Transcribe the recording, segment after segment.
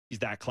He's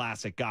that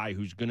classic guy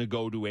who's going to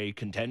go to a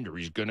contender.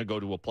 He's going to go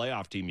to a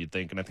playoff team, you'd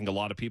think. And I think a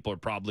lot of people are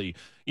probably,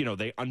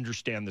 they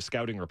understand the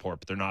scouting report,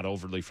 but they're not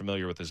overly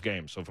familiar with his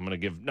game. So if I'm going to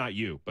give, not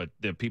you, but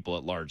the people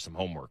at large, some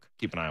homework,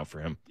 keep an eye out for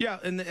him. Yeah,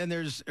 and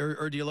there's,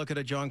 or do you look at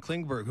a John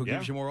Klingberg who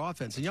gives you more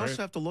offense? And you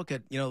also have to look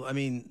at,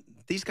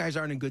 these guys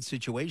aren't in good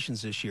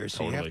situations this year.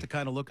 So you have to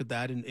kind of look at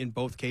that in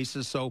both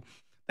cases. So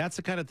that's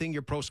the kind of thing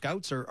your pro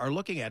scouts are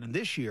looking at. And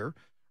this year,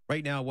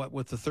 right now,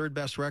 with the third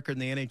best record in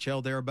the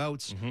NHL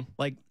thereabouts,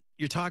 like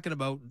you're talking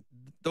about,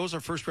 those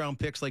are first round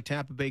picks like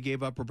Tampa Bay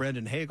gave up for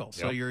Brendan Hagel.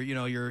 So you're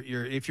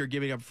if you're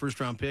giving up a first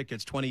round pick,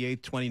 it's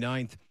 28th,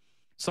 29th,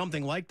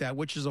 something like that,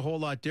 which is a whole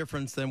lot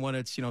different than when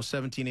it's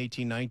 17,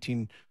 18,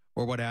 19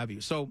 or what have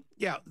you. So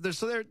yeah,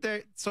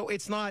 so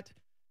it's not.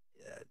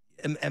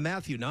 And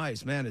Matthew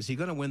Knies, man, is he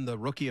going to win the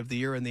Rookie of the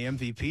Year and the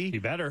MVP? He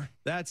better.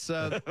 That's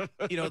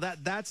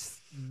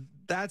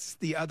that's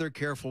the other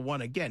careful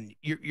one. Again,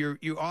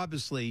 you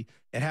obviously,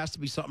 it has to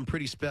be something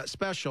pretty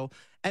special,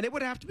 and it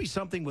would have to be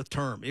something with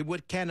term.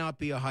 It cannot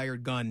be a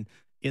hired gun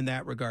in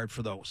that regard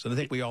for those. And I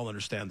think we all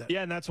understand that.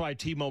 Yeah, and that's why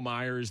Timo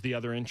Meier is the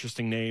other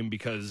interesting name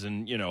because,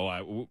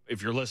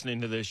 if you're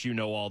listening to this,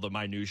 all the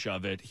minutia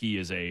of it. He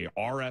is a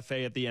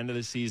RFA at the end of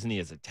the season. He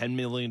has a $10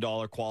 million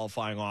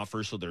qualifying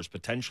offer, so there's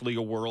potentially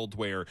a world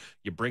where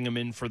you bring him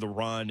in for the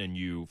run and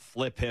you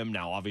flip him.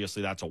 Now,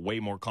 obviously, that's a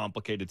way more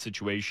complicated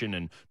situation,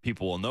 and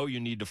people will know you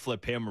need to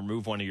flip him or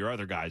move one of your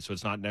other guys, so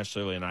it's not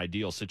necessarily an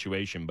ideal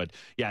situation. But,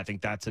 yeah, I think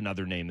that's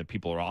another name that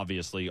people are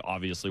obviously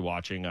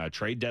watching.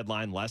 Trade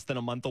deadline less than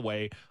a month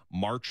away.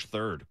 March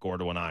 3rd,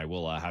 Gordo and I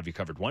will have you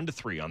covered 1 to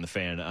 3 on the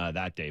Fan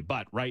that day.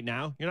 But right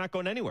now, you're not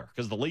going anywhere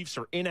because the Leafs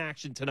are in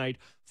action tonight,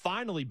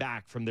 finally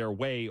back from their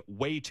way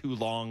too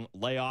long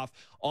layoff.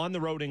 On the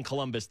road in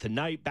Columbus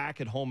tonight, back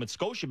at home at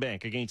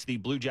Scotiabank against the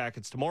Blue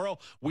Jackets tomorrow.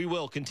 We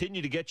will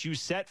continue to get you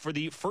set for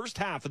the first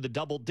half of the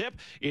double dip.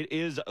 It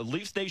is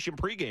Leafs Nation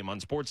pregame on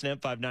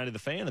Sportsnet 590 The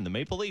Fan and the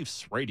Maple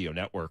Leafs Radio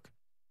Network.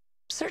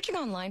 Searching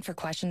online for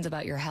questions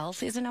about your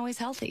health isn't always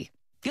healthy.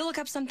 You look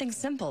up something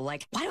simple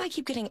like, why do I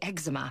keep getting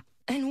eczema?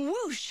 And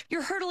whoosh,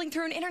 you're hurtling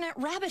through an internet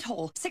rabbit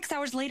hole. 6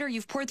 hours later,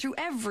 you've poured through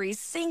every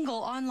single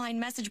online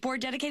message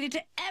board dedicated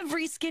to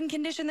every skin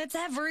condition that's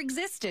ever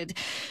existed.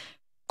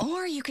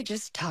 Or you could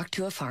just talk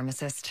to a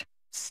pharmacist.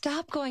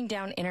 Stop going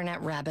down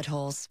internet rabbit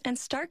holes and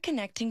start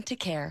connecting to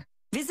care.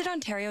 Visit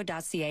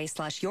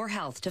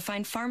ontario.ca/yourhealth to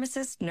find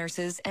pharmacists,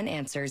 nurses, and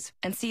answers,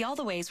 and see all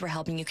the ways we're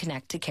helping you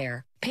connect to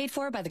care. Paid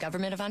for by the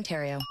Government of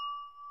Ontario.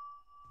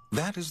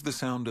 That is the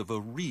sound of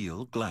a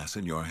real glass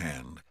in your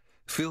hand,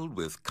 filled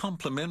with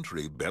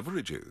complimentary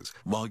beverages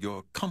while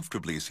you're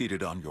comfortably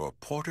seated on your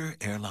Porter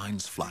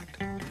Airlines flight.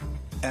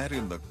 Add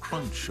in the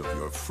crunch of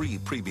your free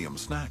premium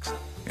snacks,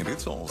 and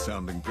it's all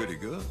sounding pretty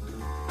good.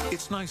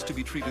 It's nice to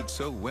be treated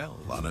so well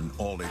on an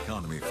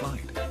all-economy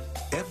flight.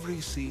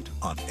 Every seat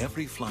on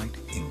every flight,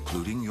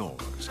 including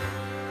yours.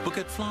 Book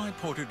at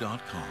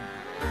flyporter.com.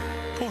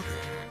 Porter.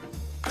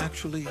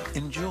 Actually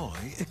enjoy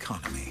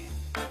economy.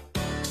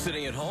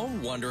 Sitting at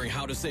home wondering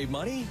how to save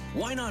money?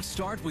 Why not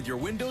start with your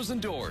windows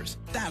and doors?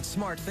 That's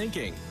smart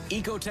thinking.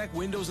 Ecotech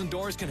Windows and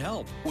Doors can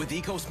help. With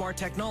EcoSmart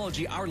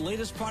technology, our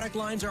latest product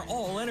lines are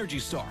all Energy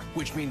Star,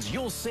 which means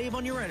you'll save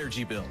on your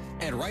energy bill.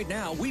 And right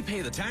now, we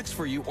pay the tax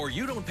for you or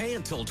you don't pay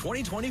until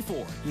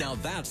 2024. Now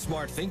that's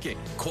smart thinking.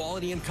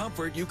 Quality and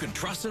comfort you can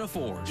trust and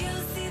afford. You'll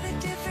see the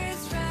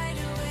difference right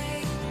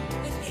away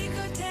with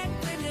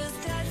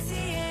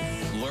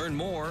ecotechwindows.ca. Learn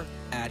more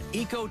at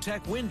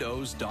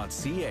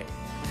ecotechwindows.ca.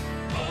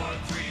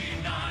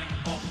 439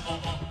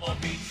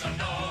 Pizza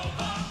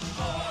Nova.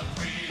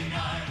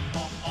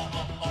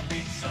 439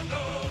 Pizza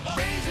Nova.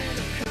 Raising a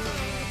cup,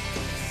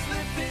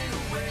 slipping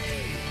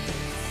away.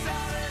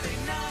 Saturday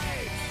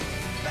night,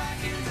 back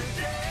in the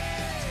day.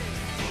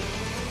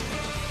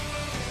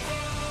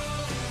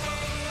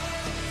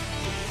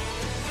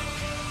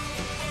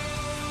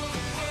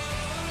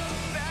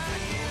 Back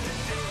in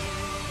the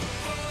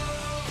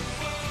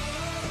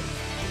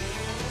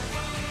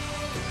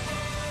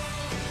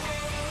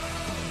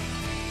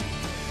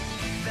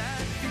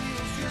that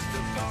feels just a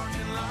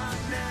parking lot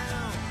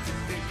now.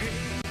 They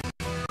pay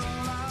for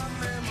all our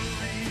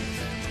memories.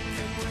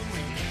 And when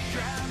we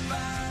drive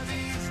by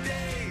these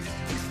days,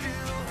 we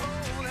still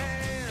hold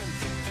hands.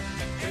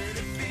 And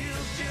it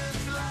feels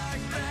just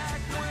like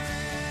back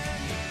when.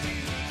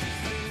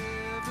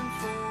 Living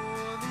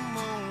for the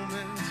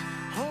moment,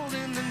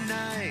 holding the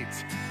night,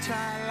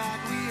 tight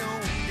like we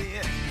owned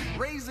it.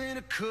 Raising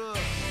a cup,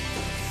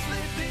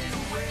 slipping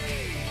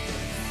away.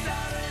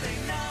 Saturday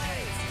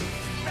night,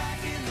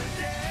 back in the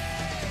day.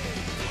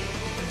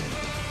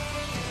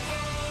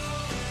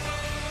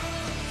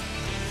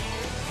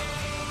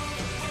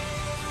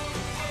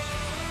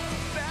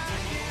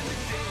 Back in the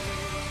day.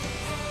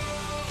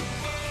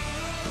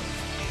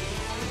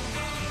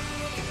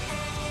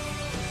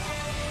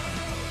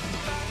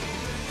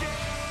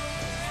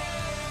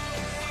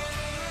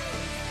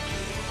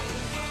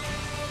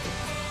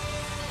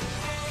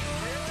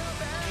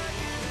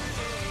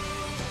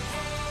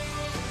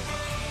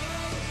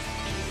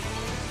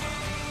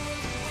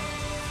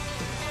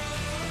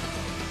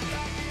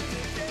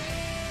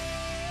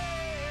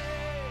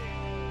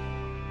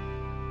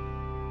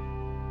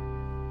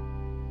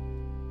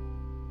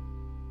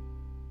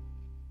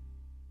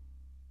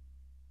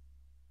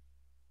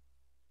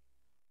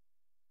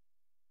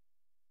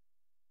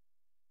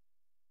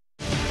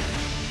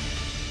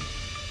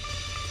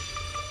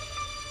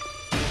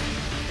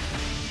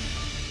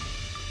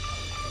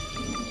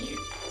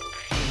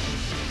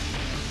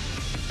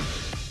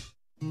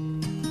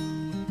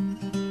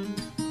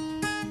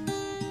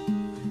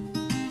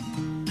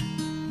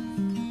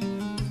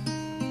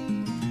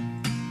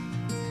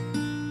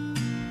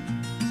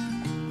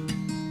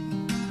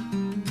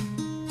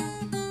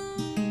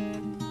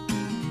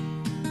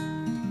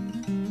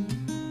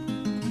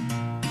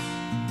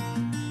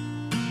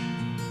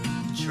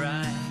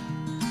 Try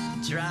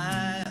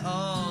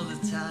all the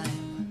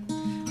time.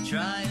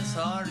 Try as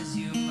hard as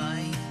you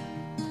might.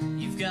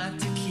 You've got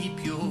to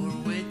keep your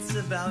wits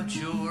about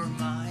your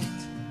mind.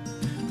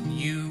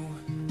 You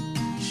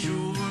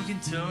sure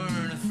can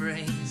turn a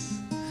phrase,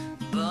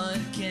 but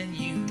can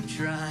you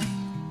try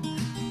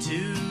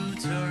to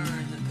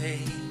turn the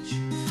page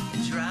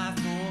and try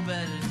for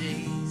better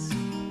days?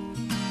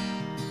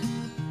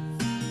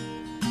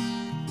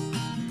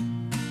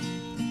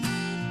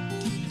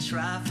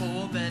 Try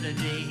for better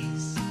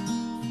days.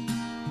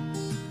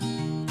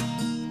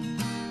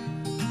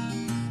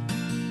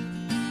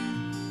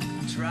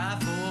 Try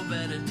for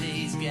better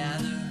days.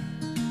 Gather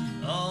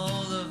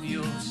all of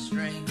your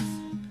strength.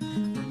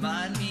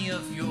 Remind me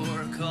of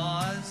your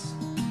cause.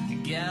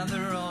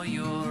 Gather all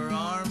your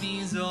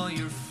armies, all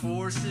your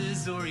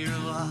forces, or you're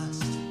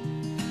lost.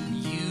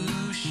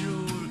 You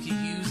sure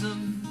can use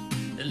them.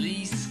 At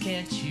least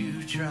can't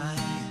you try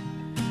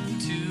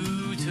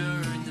to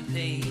turn the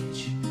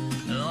page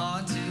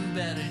on to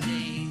better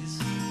days?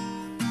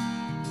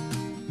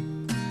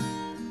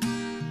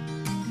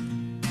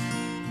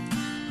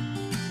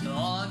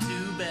 On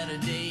to better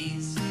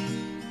days.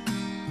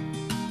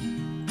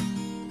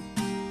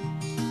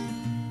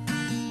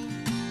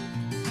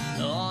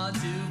 On to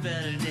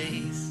better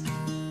days.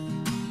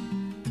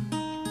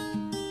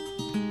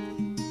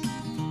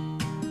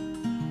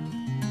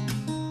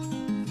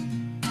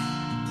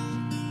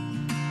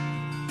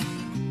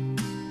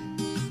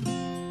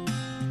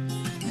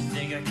 I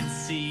think I can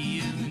see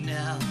you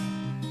now.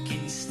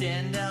 Can you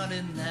stand out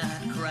in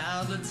that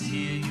crowd? Let's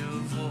hear your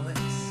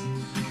voice.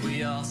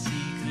 We all see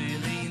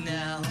clearly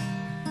now.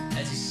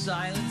 As your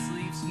silence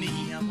leaves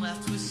me, I'm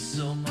left with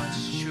so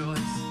much choice.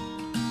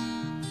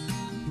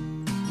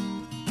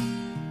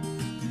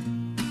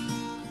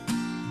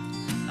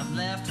 I'm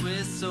left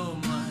with so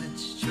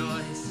much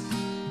choice.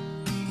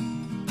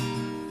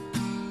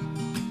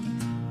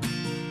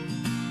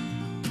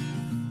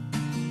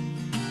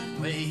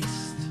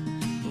 Waste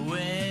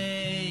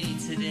away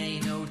today,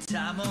 no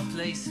time or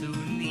place. Who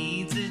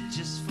needs it?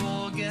 Just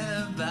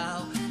forget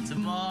about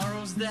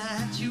tomorrows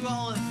that you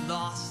all have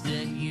lost,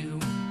 and you're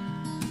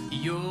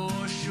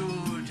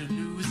sure to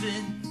lose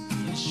it,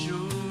 and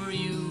sure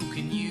you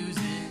can use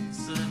it.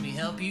 So let me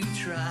help you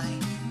try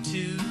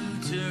to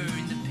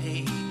turn the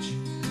page.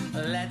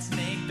 Let's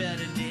make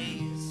better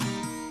days.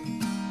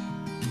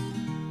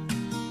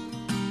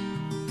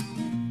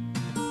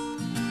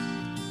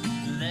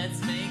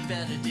 Let's make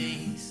better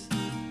days.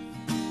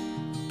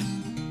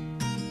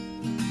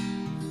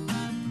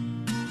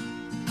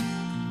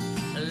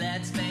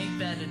 Let's make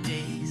better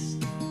days.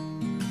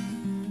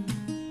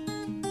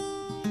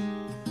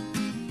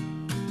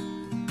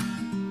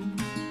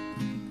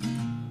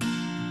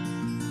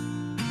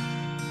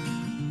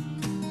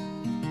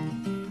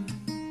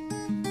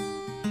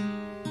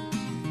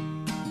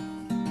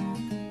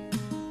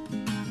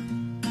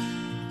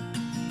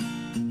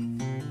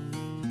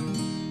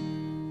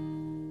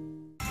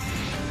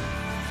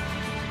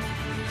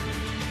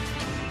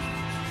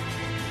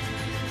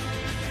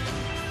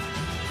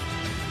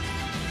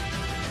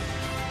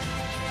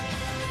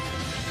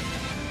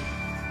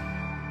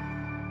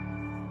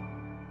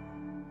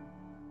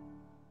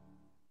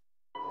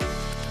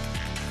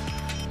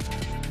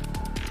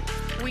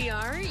 We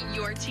are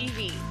your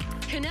TV.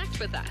 Connect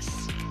with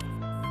us.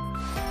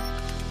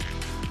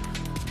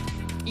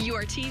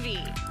 Your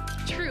TV,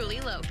 truly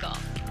local.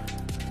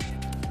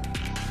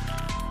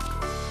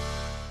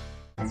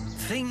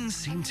 Things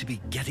seem to be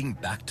getting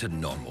back to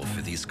normal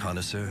for these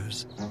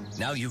connoisseurs.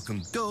 Now you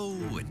can go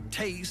and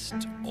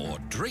taste or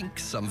drink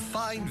some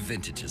fine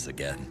vintages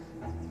again.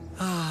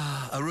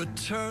 Ah, a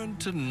return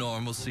to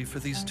normalcy for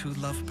these two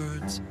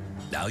lovebirds.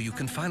 Now you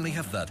can finally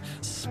have that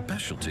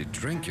specialty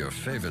drink your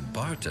favorite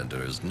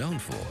bartender is known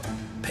for.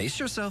 Pace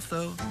yourself,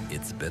 though.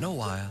 It's been a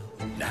while.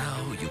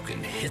 Now you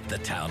can hit the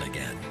town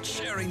again,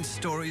 sharing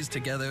stories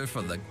together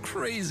from the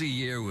crazy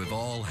year we've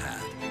all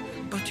had.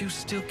 But you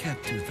still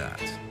can't do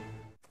that.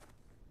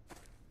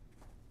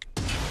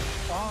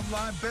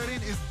 Online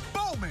betting is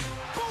booming.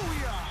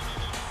 Booyah!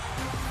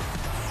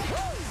 Woo!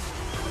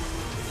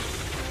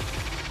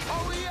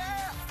 Oh,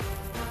 yeah!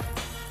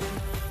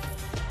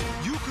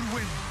 You could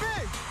win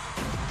big!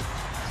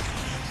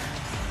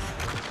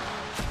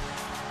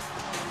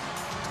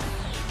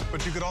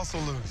 But you could also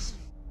lose.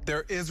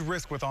 There is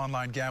risk with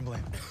online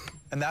gambling,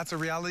 and that's a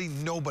reality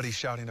nobody's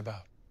shouting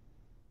about.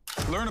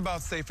 Learn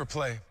about safer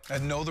play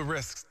at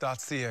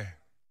knowtherisks.ca.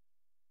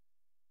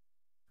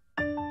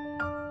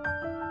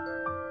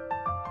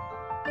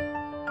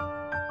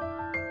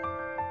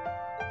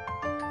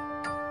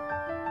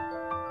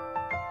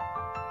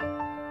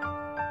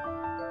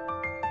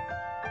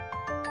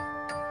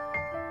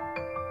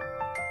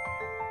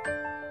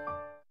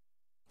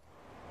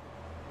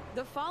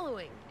 The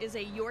following is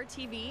a Your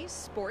TV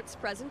sports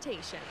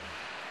presentation.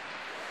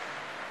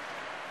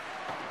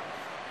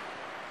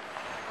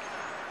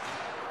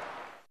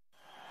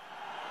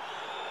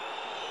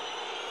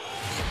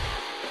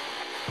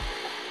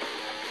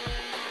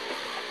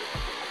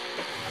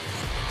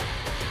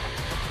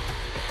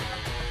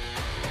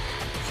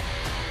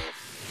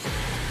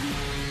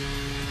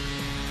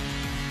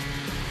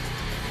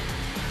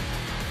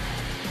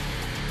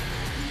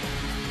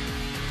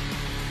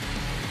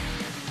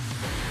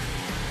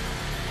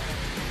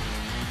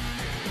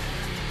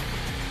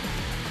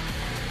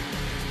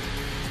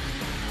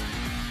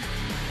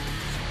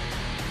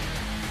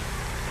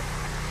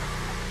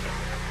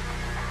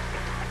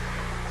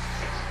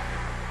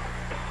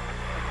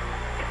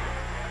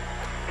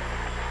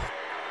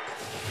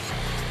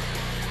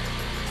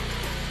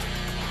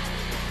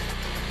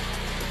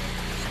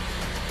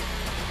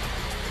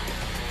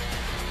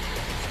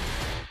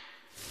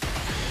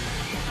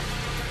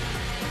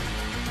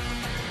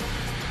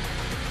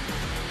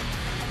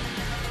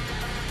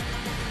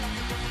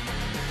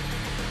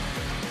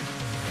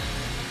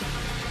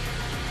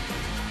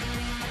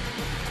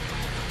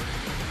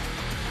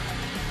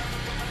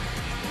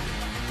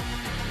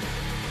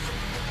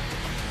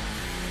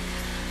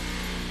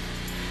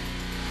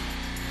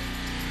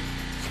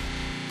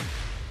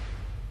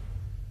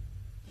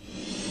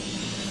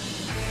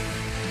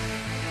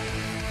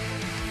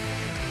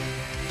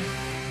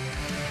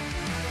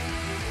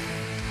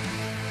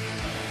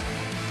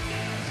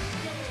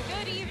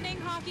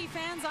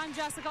 fans, I'm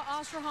Jessica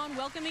Ostrahan,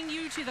 welcoming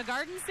you to the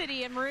Garden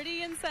City at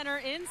Meridian Center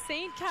in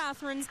St.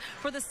 Catharines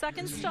for the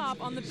second stop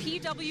on the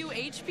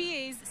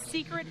PWHPA's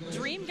Secret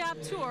Dream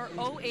Gap Tour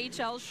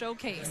OHL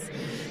Showcase.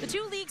 The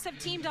two leagues have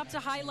teamed up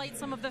to highlight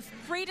some of the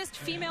greatest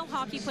female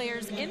hockey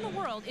players in the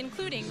world,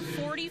 including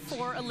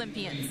 44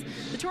 Olympians.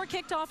 The tour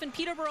kicked off in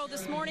Peterborough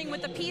this morning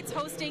with the Petes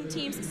hosting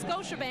teams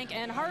Scotiabank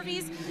and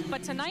Harveys,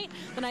 but tonight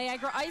the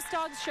Niagara Ice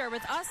Dogs share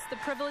with us the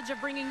privilege of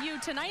bringing you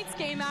tonight's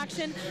game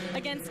action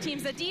against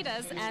teams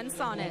Adidas and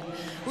Sonnet.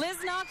 Liz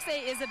Knox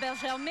and Isabelle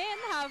Germain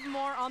have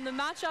more on the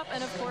matchup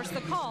and, of course,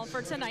 the call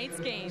for tonight's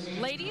game.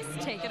 Ladies,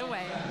 take it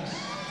away.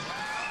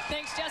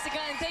 Thanks, Jessica,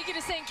 and thank you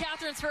to St.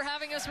 Catharines for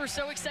having us. We're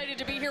so excited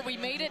to be here. We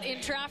made it in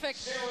traffic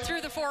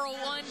through the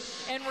 401,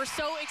 and we're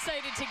so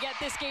excited to get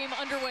this game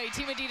underway.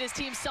 Team Adidas,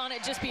 Team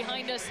Sonnet just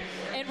behind us,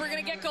 and we're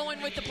going to get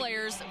going with the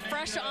players.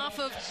 Fresh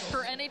off of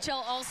her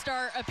NHL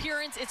All-Star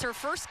appearance, it's her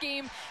first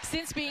game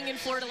since being in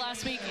Florida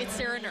last week. It's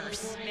Sarah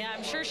Nurse. Yeah,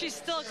 I'm sure she's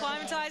still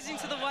acclimatizing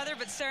to the weather,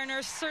 but Sarah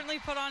Nurse certainly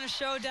put on a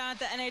show down at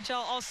the NHL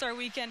All-Star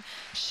Weekend.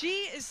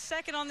 She is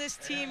second on this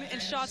team in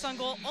shots on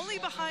goal, only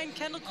behind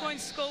Kendall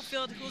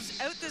Coyne-Schofield,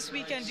 who's out this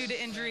weekend due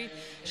to injury.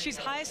 She's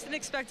highest in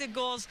expected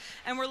goals,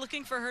 and we're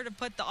looking for her to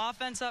put the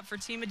offense up for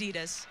Team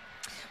Adidas.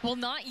 Well,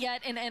 not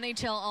yet an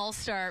NHL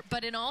All-Star,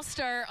 but an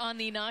All-Star on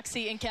the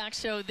Noxie and Cax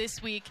show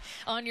this week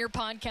on your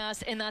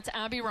podcast, and that's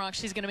Abby Rock.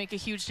 She's going to make a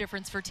huge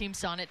difference for Team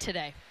Sonnet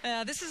today.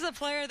 This is a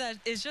player that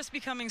is just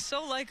becoming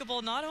so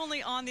likable, not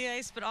only on the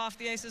ice, but off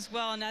the ice as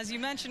well. And as you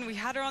mentioned, we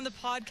had her on the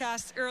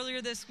podcast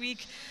earlier this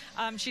week.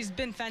 She's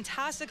been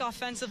fantastic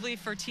offensively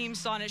for Team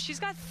Sonnet. She's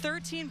got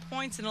 13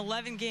 points in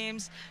 11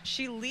 games.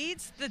 She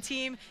leads the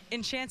team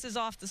in chances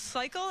off the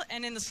cycle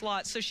and in the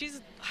slot. So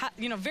she's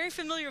very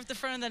familiar with the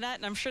front of the net,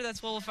 and I'm sure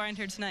that's what we'll find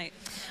here tonight.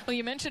 Well,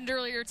 you mentioned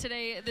earlier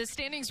today, the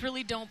standings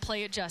really don't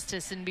play it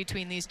justice in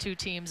between these two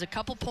teams. A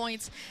couple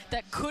points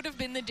that could have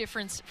been the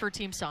difference for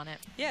Team Sonnet.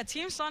 Yeah,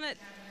 Team Sonnet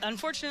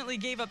unfortunately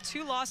gave up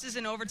 2 losses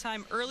in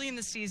overtime early in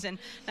the season.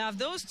 Now, if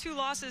those 2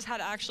 losses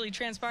had actually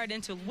transpired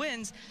into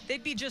wins,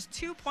 they'd be just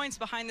 2 points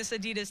behind this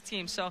Adidas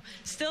team. So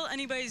still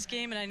anybody's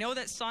game, and I know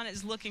that Sonnet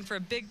is looking for a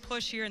big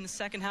push here in the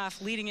second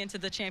half leading into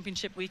the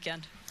championship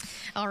weekend.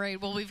 All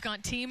right, well, we've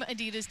got Team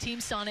Adidas,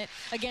 Team Sonnet.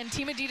 Again,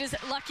 Team Adidas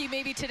lucky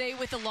maybe today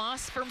with a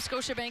loss from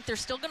Scotiabank. They're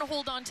still going to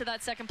hold on to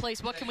that second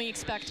place. What can we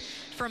expect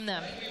from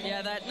them?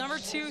 Yeah, that number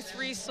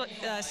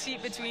 2-3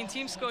 seat between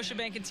Team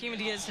Scotiabank and Team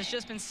Adidas has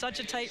just been such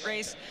a tight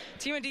race.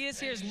 Team Adidas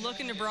here is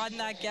looking to broaden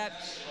that gap,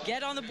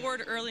 get on the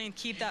board early, and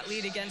keep that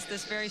lead against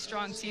this very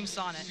strong Team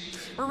Sonnet.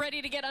 We're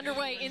ready to get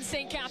underway in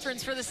St.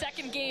 Catharines for the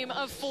second game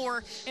of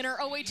 4 in our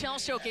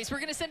OHL showcase. We're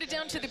going to send it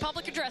down to the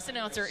public address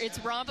announcer. It's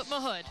Rob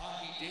Mahood.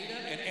 Data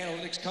and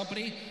analytics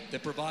company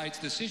that provides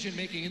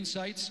decision-making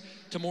insights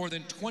to more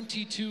than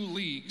 22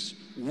 leagues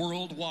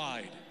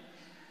worldwide.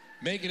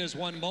 Megan has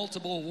won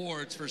multiple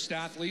awards for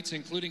stathletes,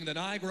 including the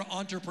Niagara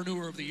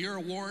Entrepreneur of the Year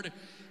Award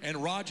and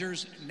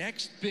Rogers'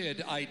 Next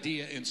Bid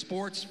Idea in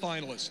Sports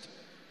finalist.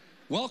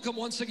 Welcome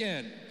once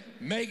again,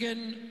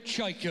 Megan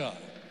Chaika.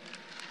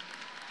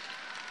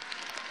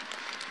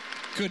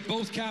 Could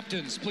both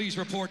captains please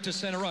report to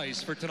center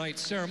ice for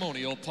tonight's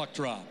ceremonial puck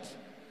drop?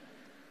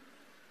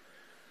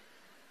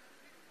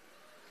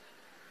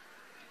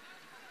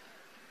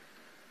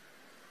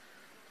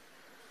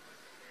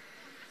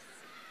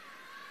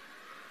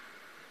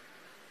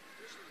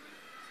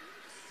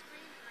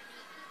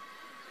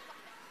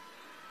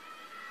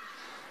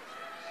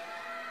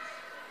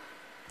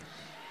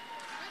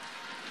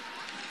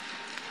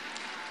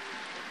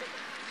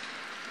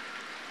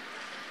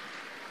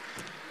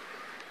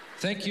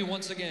 Thank you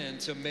once again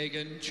to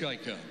Megan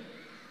Chaika.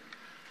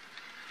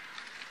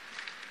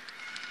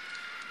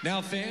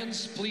 Now,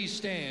 fans, please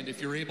stand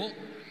if you're able,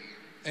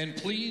 and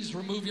please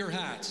remove your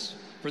hats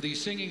for the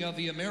singing of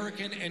the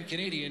American and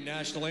Canadian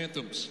national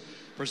anthems,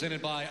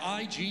 presented by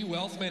IG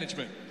Wealth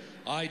Management.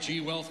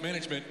 IG Wealth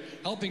Management,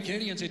 helping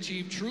Canadians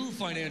achieve true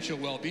financial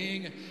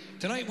well-being.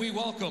 Tonight we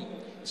welcome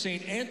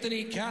St.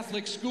 Anthony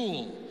Catholic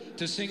School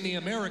to sing the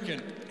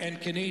American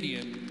and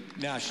Canadian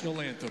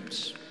national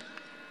anthems.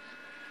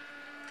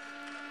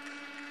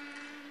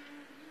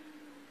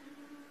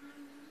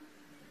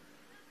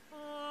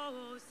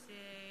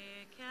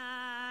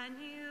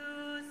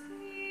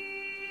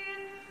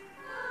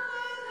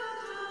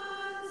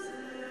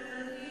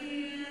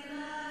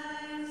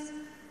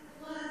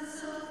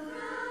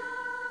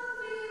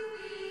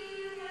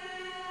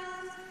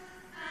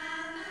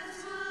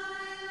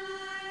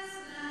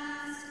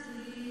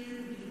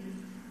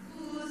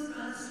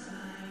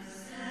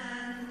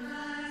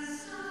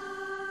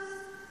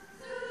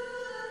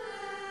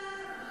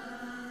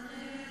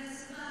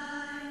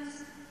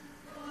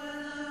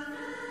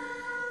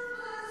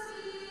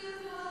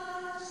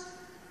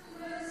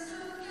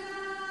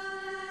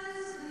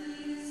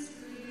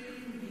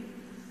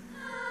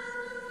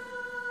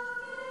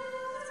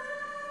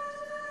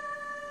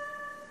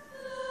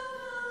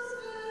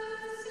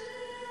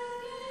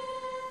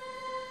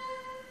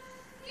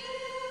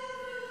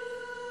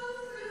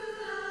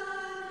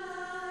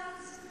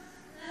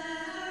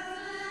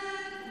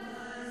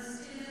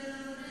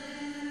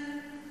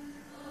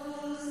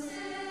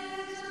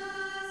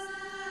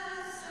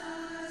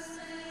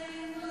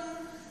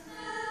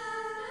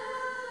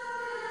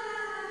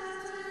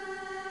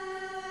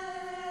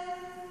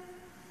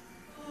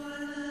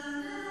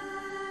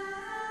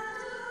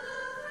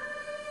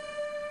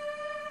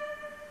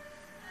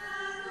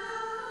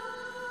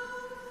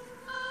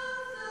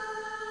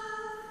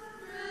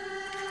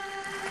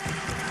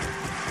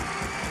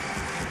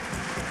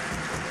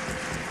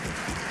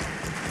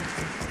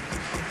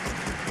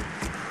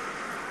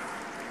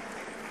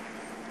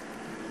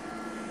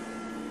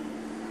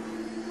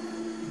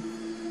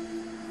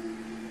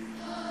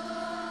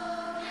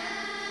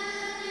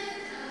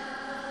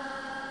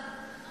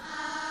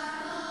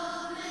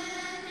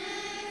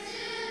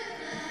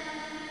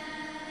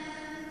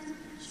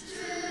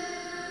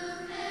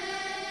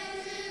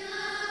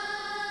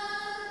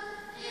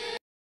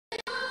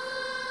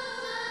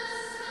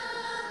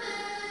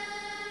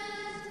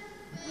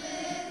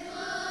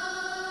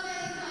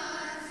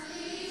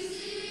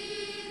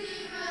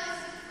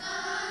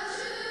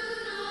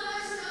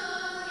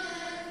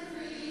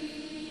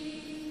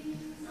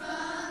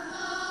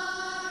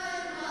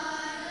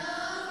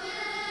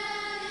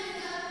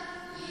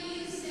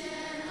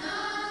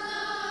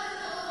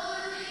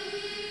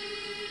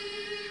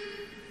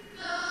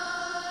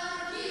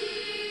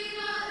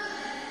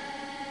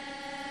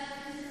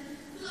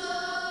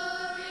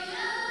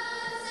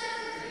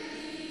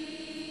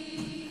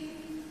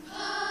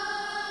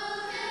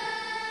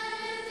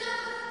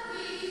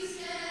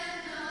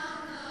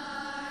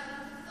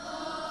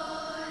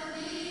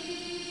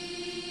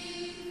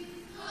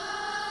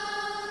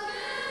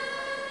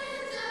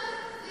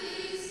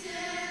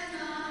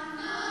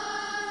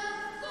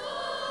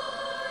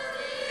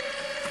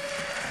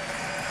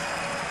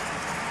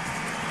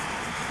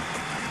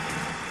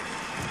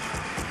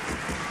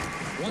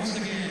 Once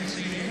again,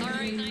 seating. All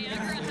right,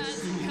 Niagara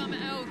has come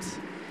out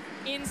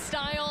in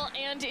style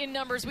and in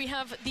numbers. We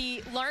have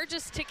the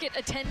largest ticket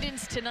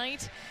attendance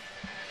tonight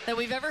that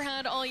we've ever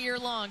had all year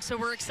long. So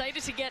we're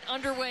excited to get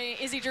underway.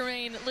 Izzy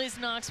Germain, Liz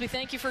Knox, we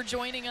thank you for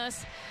joining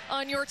us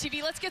on your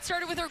TV. Let's get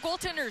started with our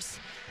goaltenders.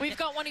 We've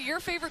got one of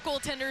your favorite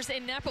goaltenders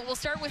in net, but we'll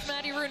start with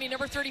Maddie Rooney,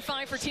 number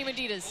 35 for Team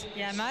Adidas.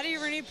 Yeah, Maddie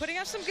Rooney putting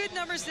up some good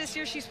numbers this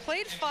year. She's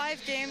played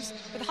 5 games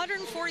with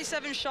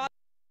 147 shots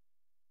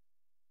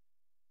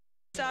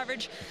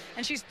average,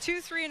 and she's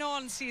 2-3-0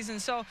 on the season,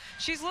 so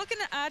she's looking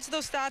to add to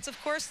those stats. Of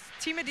course,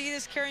 Team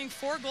Adidas carrying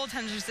 4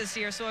 goaltenders this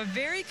year, so a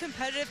very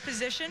competitive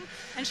position,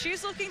 and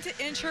she's looking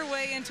to inch her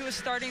way into a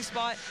starting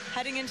spot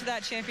heading into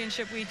that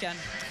championship weekend.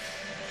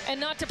 And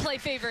not to play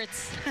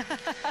favorites,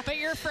 but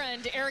your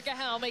friend Erica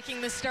Howe making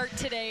the start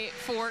today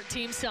for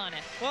Team Sonnet.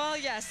 Well,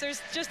 yes,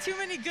 there's just too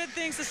many good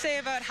things to say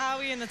about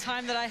Howie in the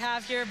time that I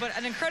have here, but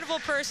an incredible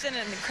person,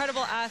 an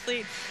incredible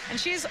athlete, and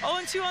she's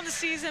 0-2 on the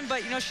season,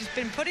 but, you know, she's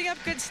been putting up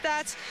good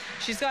stats.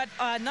 She's got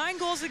 9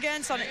 goals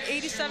against on an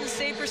 87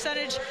 save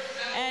percentage,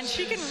 and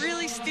she can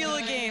really steal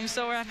a game,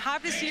 so I'm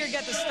happy to see her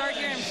get the start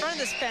here in front of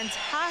this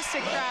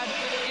fantastic crowd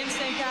in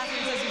St.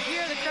 Catharines. As you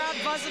hear the crowd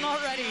buzzing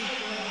already.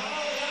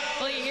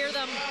 Well, you hear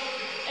them,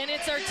 and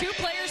it's our 2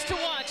 players to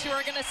watch who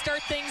are going to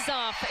start things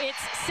off. It's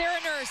Sarah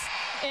Nurse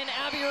and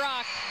Abby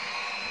Rock.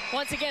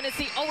 Once again, it's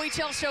the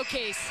OHL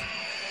Showcase.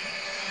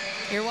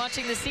 You're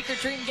watching the Secret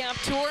Dream Gap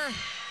Tour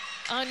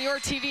on your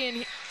TV,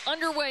 and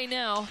underway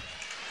now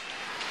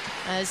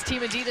as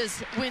Team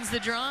Adidas wins the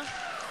draw.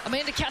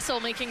 Amanda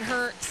Kessel making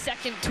her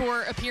 2nd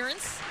tour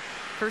appearance.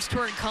 First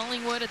tour in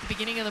Collingwood at the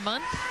beginning of the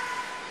month.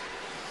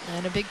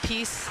 And a big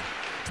piece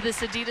to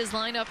this Adidas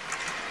lineup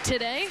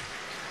today.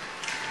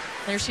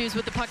 There she is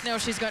with the puck now.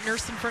 She's got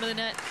Nurse in front of the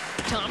net.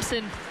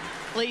 Thompson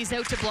lays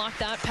out to block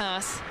that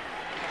pass.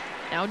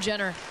 Now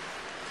Jenner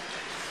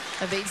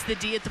evades the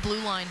D at the blue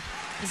line.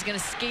 Is going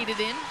to skate it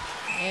in.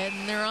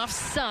 And they're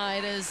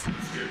offside as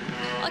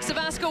Alexa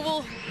Vasco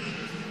will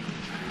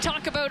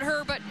talk about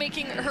her, but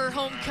making her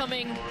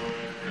homecoming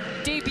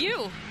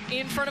debut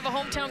in front of a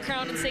hometown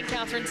crowd in St.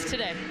 Catharines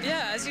today.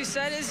 Yeah, as you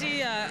said, Izzy,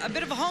 a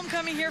bit of a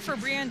homecoming here for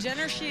Brianne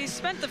Jenner. She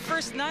spent the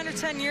first 9 or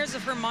 10 years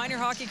of her minor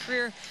hockey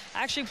career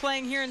actually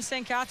playing here in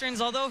St.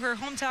 Catharines, although her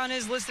hometown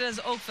is listed as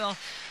Oakville.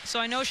 So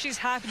I know she's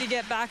happy to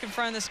get back in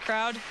front of this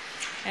crowd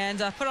and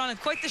put on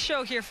quite the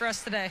show here for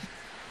us today.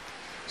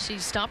 She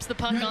stops the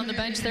puck on the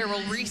bench there,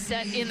 will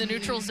reset in the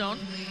neutral zone.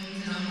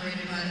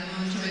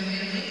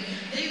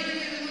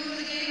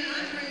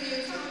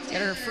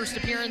 Get her first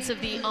appearance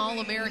of the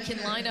All-American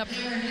lineup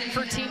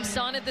for Team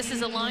Sonnet. This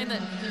is a line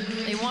that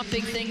they want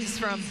big things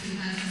from.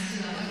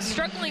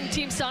 Struggling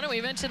Team Sonnet,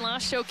 we mentioned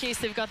last showcase,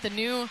 they've got the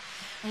new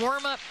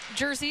warm-up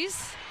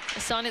jerseys,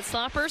 the Sonnet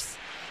Slappers.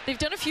 They've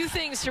done a few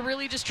things to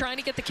really just trying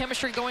to get the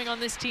chemistry going on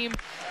this team,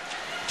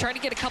 trying to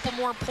get a couple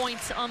more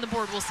points on the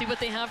board. We'll see what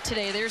they have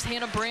today. There's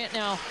Hannah Brandt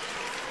now,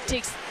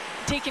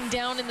 taken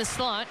down in the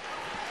slot.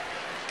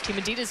 Team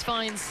Adidas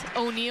finds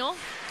O'Neill,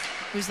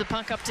 moves the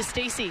puck up to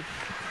Stacy.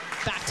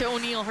 Back to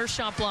O'Neill, her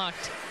shot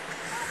blocked.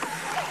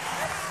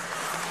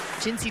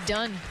 Jinsey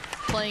Dunn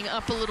playing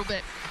up a little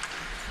bit.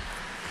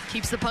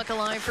 Keeps the puck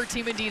alive for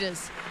Team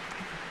Adidas.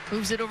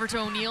 Moves it over to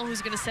O'Neill,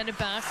 who's going to send it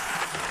back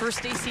for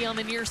Stacy on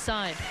the near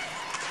side.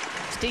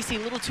 Stacy a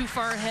little too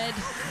far ahead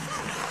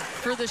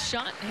for the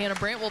shot. Hannah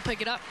Brandt will pick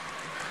it up.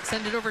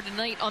 Send it over to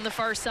Knight on the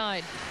far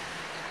side.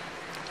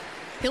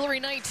 Hillary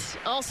Knight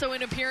also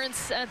in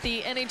appearance at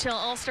the NHL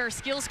All-Star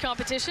Skills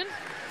Competition.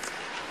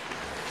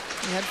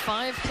 We had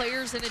 5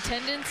 players in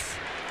attendance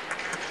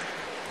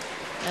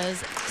as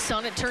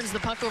Sonnet turns the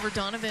puck over.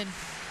 Donovan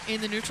in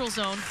the neutral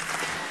zone,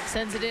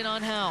 sends it in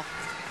on Howe.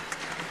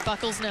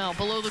 Buckles now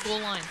below the goal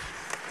line,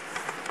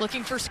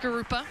 looking for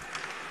Skarupa.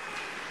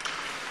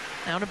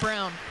 Now to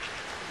Brown,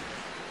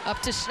 up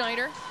to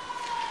Schneider,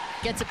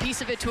 gets a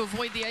piece of it to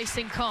avoid the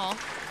icing call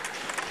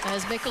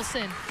as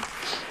Mickelson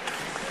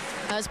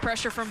has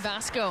pressure from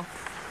Vasco.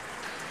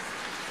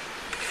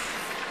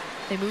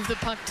 They move the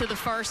puck to the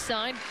far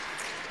side.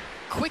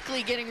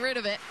 Quickly getting rid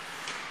of it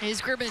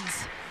is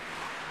Gribbins.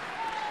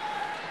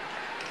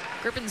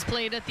 Gribbins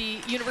played at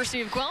the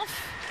University of Guelph,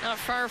 not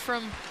far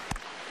from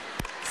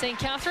St.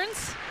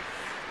 Catharines.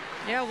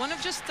 Yeah, one of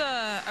just,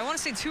 I want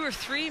to say 2 or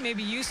 3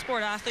 maybe youth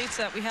sport athletes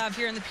that we have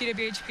here in the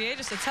PWHPA,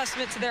 just a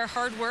testament to their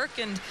hard work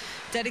and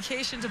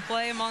dedication to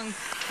play among,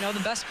 you know,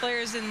 the best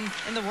players in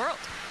the world.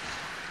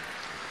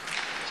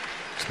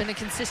 It's been a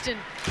consistent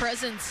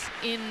presence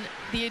in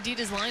the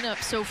Adidas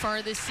lineup so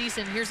far this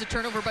season. Here's a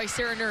turnover by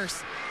Sarah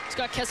Nurse.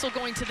 Scott Kessel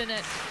going to the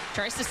net.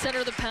 Tries to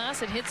center the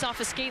pass. It hits off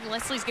a skate, and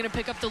Leslie's going to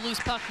pick up the loose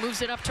puck.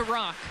 Moves it up to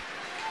Rock.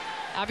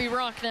 Abby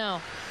Rock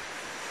now.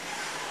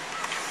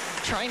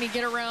 Trying to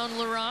get around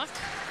LaRock.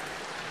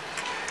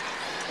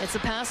 It's a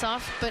pass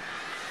off, but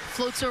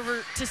floats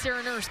over to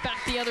Sarah Nurse.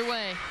 Back the other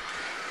way.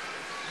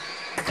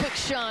 Quick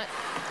shot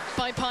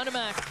by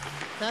Potomac.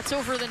 That's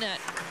over the net.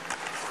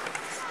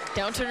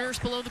 Down to Nurse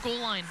below the goal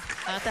line.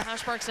 At the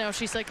hash marks now,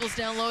 she cycles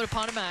down low to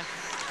Potomac.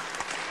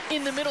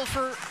 In the middle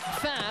for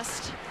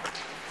Fast.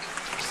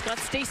 She's got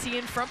Stacy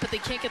in front, but they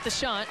can't get the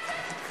shot.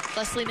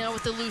 Leslie now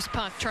with the loose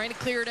puck, trying to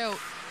clear it out.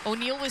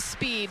 O'Neill with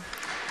speed.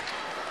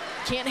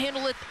 Can't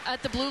handle it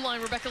at the blue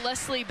line. Rebecca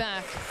Leslie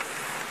back.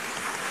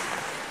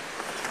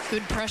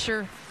 Good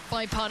pressure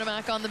by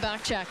Potomac on the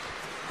back check.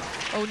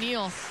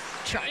 O'Neill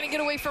trying to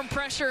get away from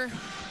pressure.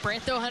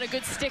 Brandt, though, had a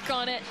good stick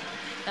on it.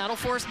 That'll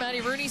force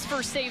Maddie Rooney's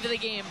first save of the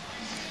game.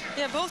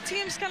 Yeah, both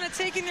teams kind of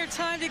taking their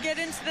time to get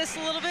into this a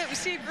little bit. We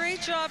see a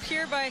great job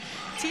here by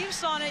Team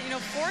Sonnet,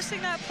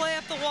 forcing that play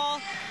up the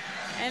wall.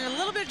 And a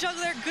little bit of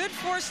juggle there. Good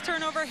forced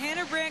turnover.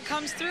 Hannah Brandt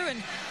comes through,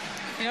 and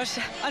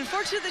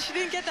unfortunate that she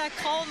didn't get that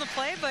call in the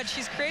play, but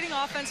she's creating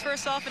offense for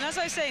herself. And as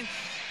I was saying,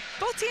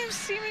 both teams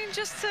seeming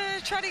just to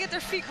try to get their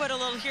feet wet a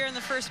little here in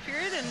the first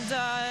period,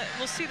 and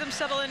we'll see them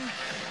settle in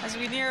as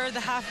we near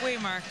the halfway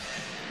mark.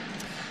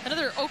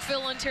 Another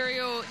Oakville,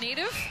 Ontario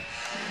native,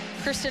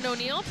 Kristen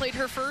O'Neill, played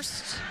her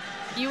first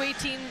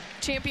U18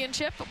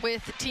 championship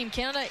with Team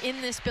Canada in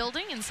this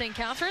building in St.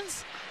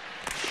 Catharines.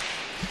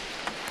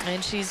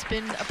 And she's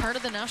been a part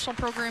of the national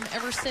program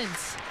ever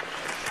since.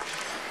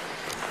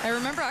 I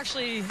remember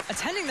actually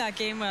attending that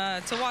game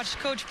to watch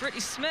Coach Brittany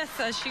Smith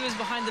as she was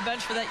behind the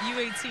bench for that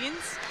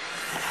U18s.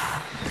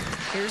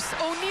 Here's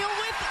O'Neill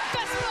with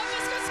Vespa.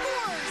 Vespa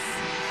scores!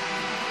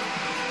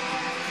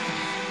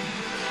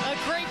 A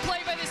great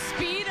play by the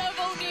speed of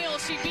O'Neill.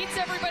 She beats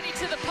everybody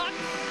to the puck,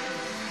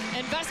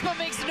 and Vespa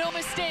makes no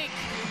mistake.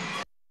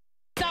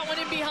 That one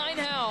in behind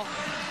Howe.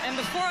 And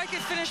before I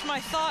could finish my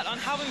thought on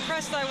how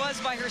impressed I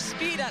was by her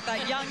speed at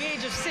that young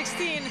age of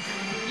 16,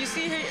 you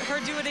see her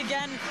do it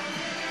again.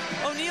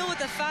 O'Neill with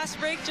a fast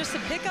break just to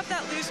pick up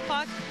that loose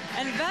puck,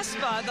 and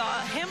Vespa, the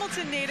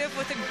Hamilton native,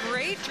 with a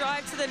great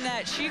drive to the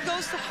net. She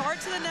goes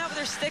hard to the net with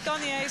her stick on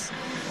the ice.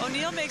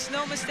 O'Neill makes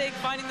no mistake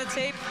finding the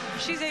tape.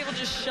 She's able to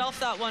just shelf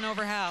that one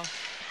over Howe.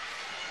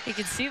 You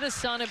can see the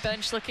Sonnet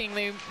bench looking,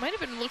 they might have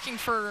been looking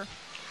for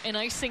an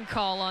icing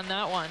call on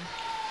that one.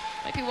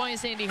 Might be why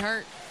Sandy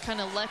Hart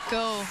kind of let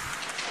go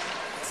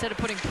instead of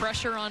putting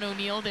pressure on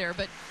O'Neill there,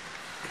 but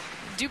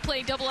do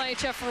play double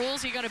IHF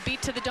rules. You got to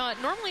beat to the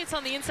dot. Normally it's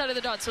on the inside of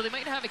the dot, so they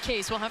might have a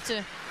case. We'll have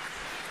to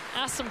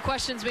ask some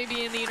questions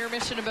maybe in the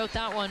intermission about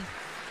that one.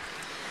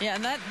 Yeah,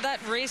 and that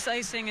race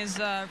icing is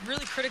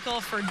really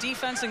critical for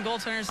defense and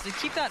goaltenders to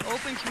keep that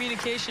open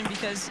communication,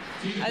 because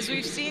as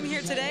we've seen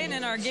here today and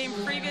in our game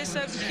previous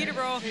out in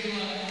Peterborough,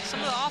 some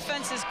of the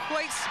offense is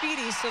quite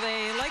speedy, so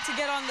they like to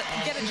get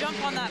a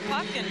jump on that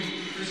puck and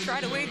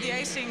try to wade the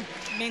icing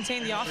to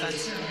maintain the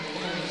offense.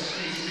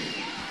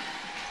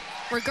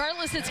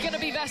 Regardless, it's going to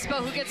be Vespa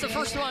who gets the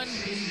first one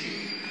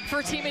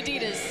for Team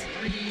Adidas.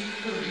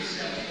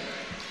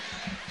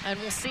 And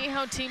we'll see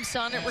how Team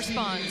Sonnet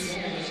responds.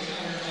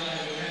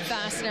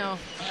 Fast now.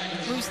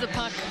 Moves the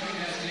puck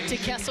to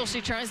Kessel.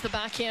 She tries the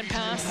backhand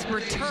pass.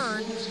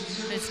 Return.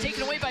 It's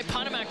taken away by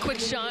Potomac. Quick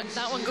shot.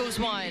 That one goes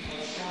wide.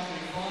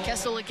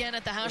 Kessel again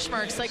at the hash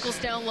mark. Cycles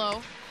down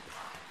low.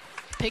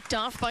 Picked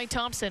off by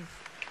Thompson.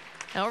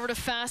 Now over to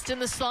Fast in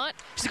the slot.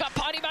 She's got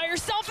Potty by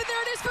herself, and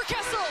there it is for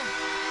Kessel.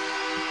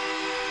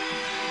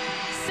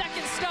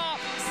 Second stop,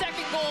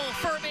 second goal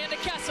for Amanda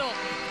Kessel.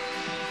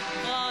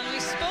 Well, and we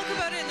spoke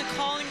about it in the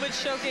Collingwood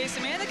Showcase.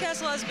 Amanda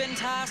Kessel has been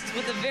tasked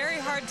with a very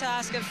hard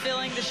task of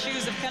filling the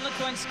shoes of Kendall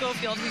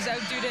Coyne-Schofield, who's out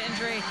due to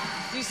injury.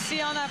 You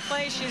see on that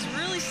play, she's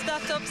really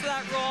stepped up to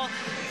that role.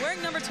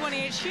 Wearing number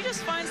 28, she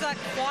just finds that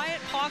quiet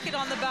pocket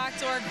on the back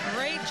door.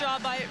 Great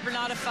job by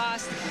Renata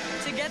Fast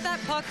to get that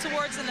puck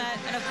towards the net.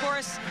 And of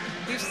course,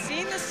 we've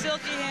seen the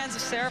silky hands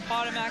of Sarah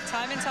Potomac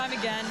time and time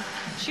again.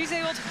 She's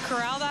able to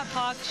corral that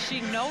puck.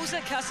 She knows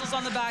that Kessel's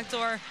on the back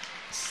door,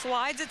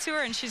 slides it to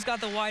her, and she's got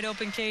the wide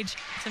open cage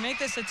to make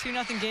this a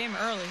 2-0 game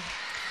early.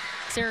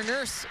 Sarah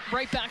Nurse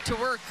right back to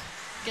work.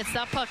 Gets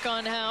that puck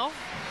on Howe.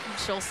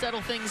 She'll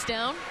settle things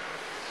down.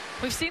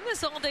 We've seen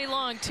this all day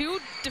long. Two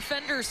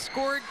defenders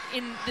scored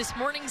in this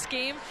morning's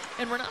game,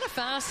 and Renata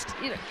Fast,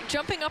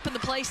 jumping up in the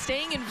play,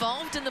 staying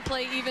involved in the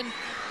play even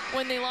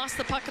when they lost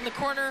the puck in the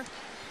corner,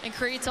 and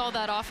creates all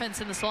that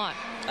offense in the slot.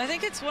 I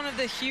think it's one of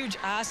the huge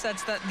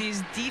assets that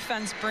these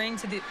defense bring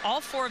to all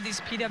four of these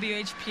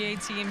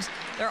PWHPA teams.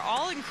 They're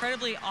all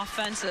incredibly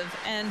offensive,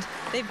 and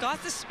they've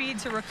got the speed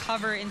to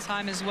recover in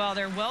time as well.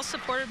 They're well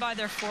supported by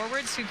their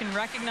forwards who can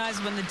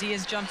recognize when the D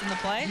has jumped in the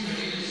play.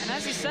 And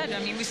as you said, I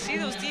mean, we see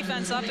those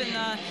defense up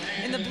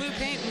in the blue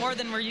paint more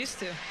than we're used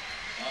to.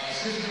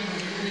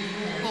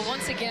 Well,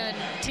 once again,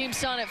 Team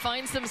Sonnet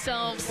finds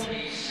themselves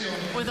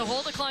with a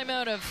hole to climb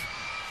out of.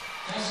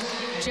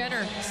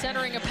 Jenner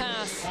centering a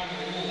pass.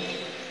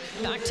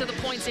 Back to the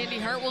point. Sandy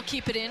Hart will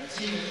keep it in.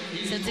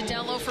 Sends it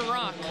down low for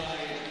Rock.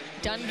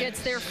 Dunn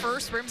gets there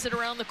first, rims it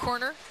around the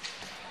corner.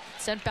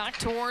 Sent back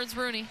towards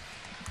Rooney.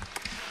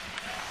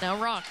 Now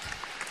Rock.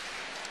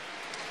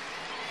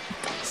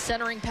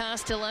 Centering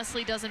pass to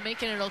Leslie, doesn't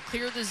make it. It'll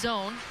clear the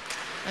zone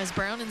as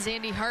Brown and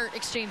Sandy Hart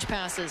exchange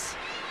passes.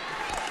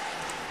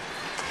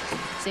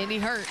 Sandy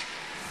Hart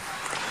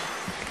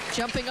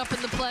jumping up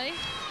in the play.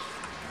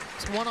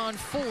 It's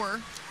 1-on-4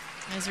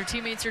 as their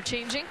teammates are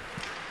changing.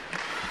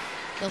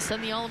 They'll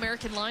send the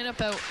All-American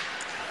lineup out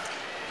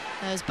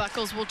as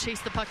Buckles will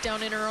chase the puck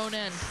down in her own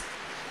end.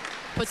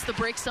 puts the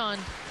brakes on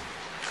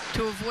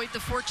to avoid the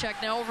forecheck.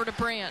 Now over to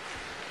Brandt.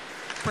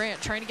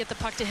 Brandt trying to get the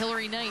puck to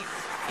Hillary Knight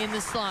in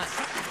the slot.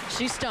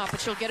 She stopped,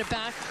 but she'll get it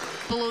back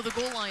below the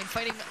goal line,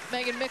 fighting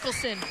Megan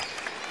Mickelson.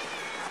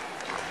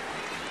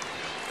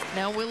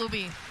 Now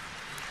Willoughby.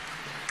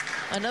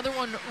 Another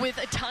one with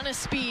a ton of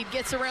speed,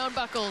 gets around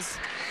Buckles.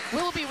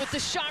 Willoughby with the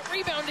shot,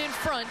 rebound in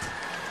front.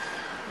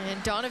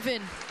 And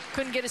Donovan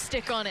couldn't get a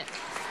stick on it.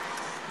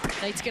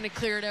 Knight's gonna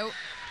clear it out.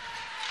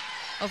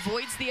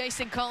 Avoids the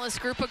icing call as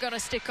Skrupa got a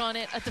stick on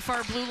it at the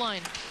far blue line.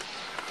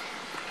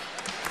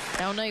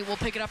 Now Knight will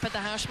pick it up at the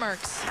hash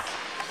marks.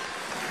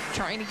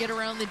 Trying to get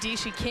around the D,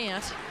 she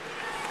can't.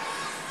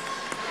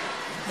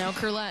 Now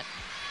Curlette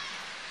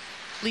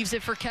leaves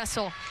it for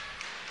Kessel.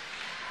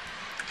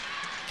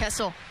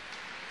 Kessel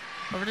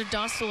over to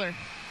Dostler.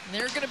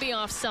 They're going to be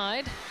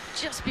offside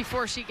just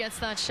before she gets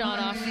that shot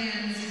off.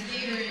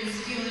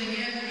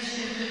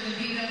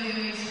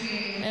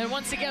 And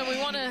once again, we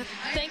want to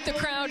thank the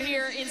crowd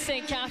here in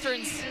St.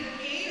 Catharines.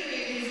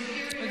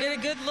 We get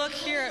a good look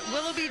here at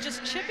Willoughby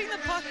just chipping the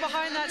puck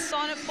behind that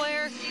Sonnet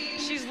player.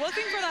 She's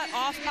looking for that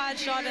off-pad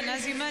shot, and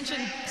as you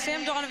mentioned,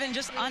 Sam Donovan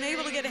just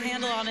unable to get a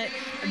handle on it.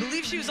 I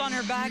believe she was on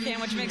her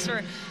backhand, which makes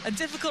her a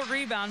difficult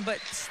rebound, but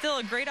still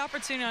a great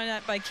opportunity on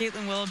that by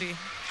Caitlin Willoughby.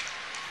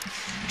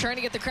 Trying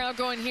to get the crowd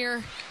going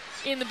here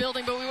in the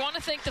building, but we want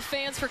to thank the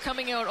fans for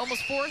coming out.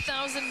 Almost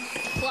 4,000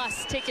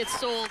 plus tickets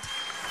sold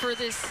for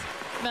this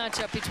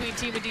matchup between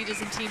Team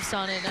Adidas and Team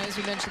Sonnet. Now, as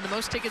we mentioned, the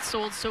most tickets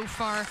sold so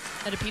far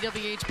at a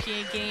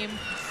PWHPA game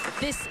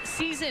this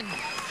season.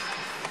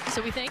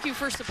 So we thank you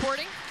for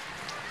supporting,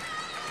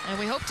 and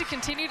we hope to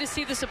continue to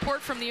see the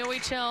support from the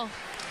OHL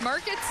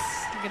markets.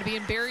 I'm going to be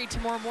in Barrie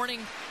tomorrow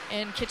morning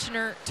and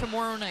Kitchener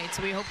tomorrow night,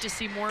 so we hope to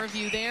see more of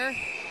you there,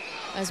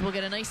 as we'll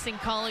get an icing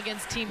call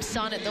against Team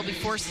Sonnet. They'll be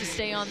forced to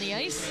stay on the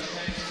ice.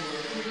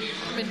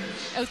 Been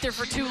out there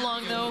for too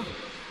long, though,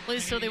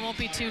 Liz, so they won't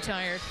be too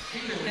tired.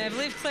 And I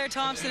believe Claire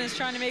Thompson is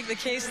trying to make the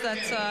case that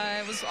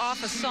it was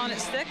off a Sonnet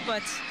stick,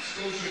 but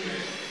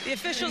the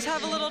officials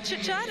have a little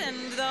chit-chat, and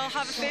they'll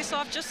have a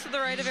face-off just to the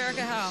right of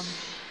Erica Howe.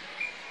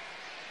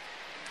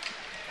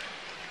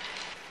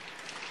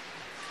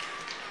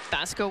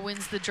 Basco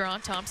wins the draw.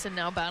 Thompson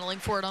now battling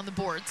for it on the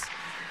boards.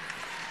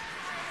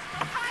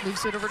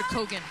 Moves it over to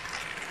Kogan.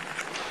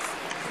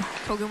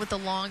 Kogan with the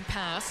long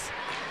pass.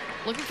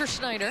 Looking for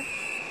Schneider.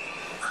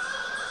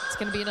 It's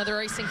going to be another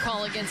icing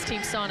call against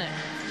Team Sonnet.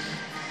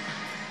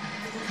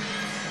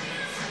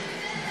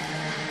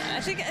 I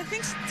think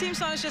Team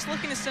Sonnet is just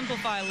looking to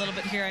simplify a little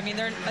bit here. I mean,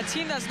 they're a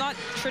team that's not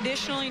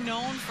traditionally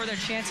known for their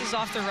chances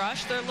off the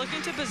rush. They're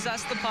looking to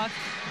possess the puck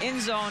in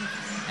zone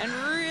and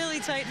really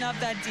tighten up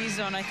that D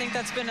zone. I think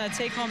that's been a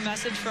take-home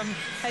message from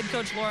head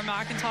coach Laura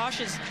McIntosh,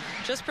 is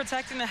just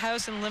protecting the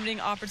house and limiting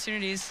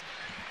opportunities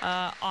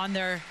on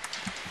their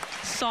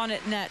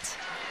Sonnet net.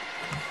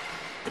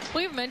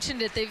 We've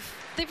mentioned it.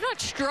 They've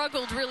not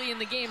struggled really in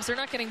the games. They're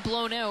not getting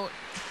blown out.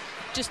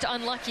 Just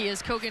unlucky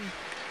as Kogan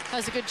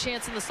has a good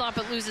chance in the slot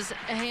but loses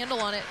a handle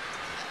on it.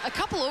 A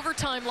couple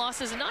overtime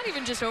losses, and not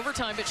even just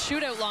overtime, but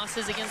shootout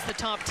losses against the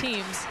top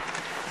teams.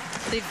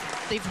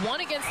 They've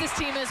won against this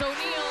team as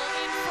O'Neill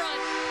in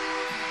front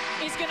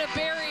is going to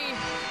bury.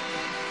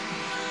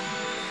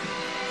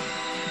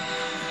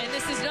 And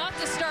this is not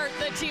the start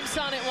that Team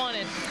Sonnet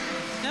wanted.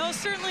 No,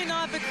 certainly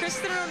not, but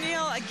Kristen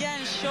O'Neill,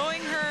 again,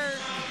 showing her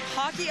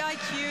hockey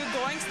IQ,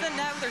 going to the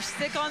net with her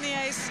stick on the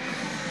ice,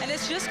 and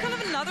it's just kind of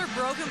another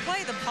broken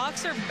play. The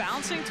pucks are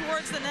bouncing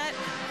towards the net.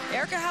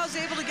 Erica Howe's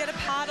able to get a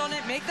pad on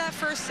it, make that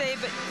first save,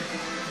 but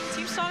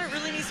Team Sonnet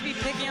really needs to be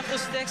picking up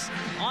those sticks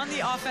on the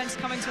offense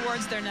coming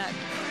towards their net.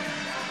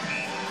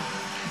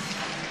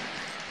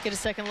 Get a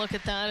second look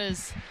at that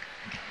as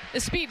the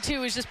speed,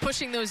 too, is just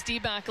pushing those D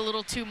back a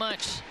little too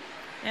much.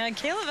 And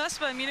Kayla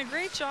Vespa, I mean, a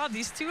great job.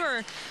 These two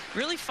are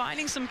really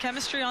finding some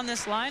chemistry on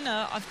this line,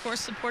 of course,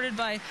 supported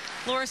by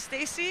Laura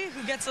Stacey,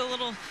 who gets a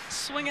little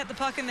swing at the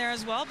puck in there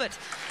as well. But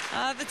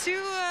the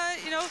two,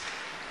 you know,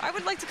 I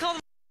would like to call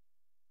them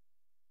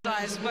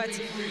size, but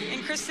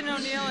in Kristen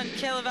O'Neill and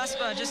Kayla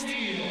Vespa, just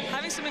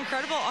having some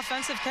incredible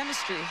offensive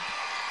chemistry.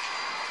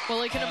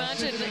 Well, I can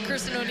imagine that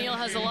Kristen O'Neill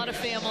has a lot of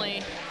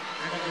family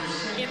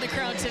in the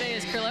crowd today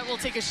as Curlette will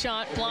take a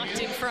shot blocked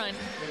in front.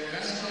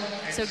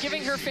 So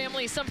giving her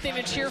family something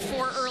to cheer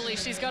for early.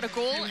 She's got a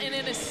goal and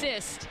an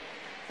assist.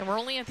 And we're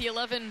only at the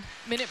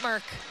 11-minute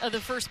mark of the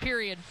first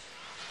period.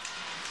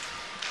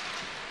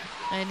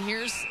 And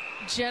here's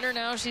Jenner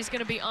now. She's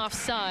going to be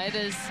offside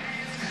as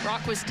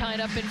Rock was tied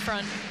up in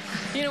front.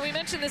 You know, we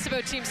mentioned this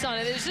about Team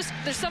Sonnet.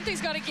 There's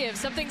something's got to give.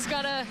 Someone's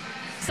got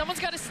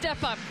to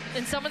step up,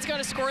 and someone's got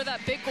to score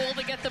that big goal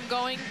to get them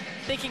going.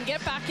 They can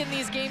get back in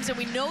these games, and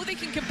we know they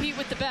can compete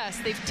with the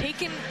best. They've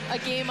taken a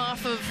game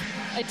off of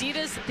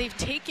Adidas. They've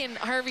taken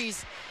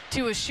Harvey's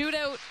to a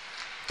shootout.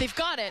 They've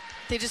got it.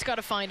 They just got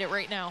to find it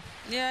right now.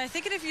 Yeah, I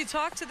think if you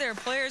talk to their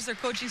players, their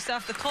coaching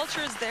staff, the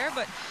culture is there,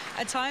 but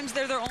at times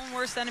they're their own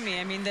worst enemy.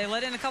 I mean, they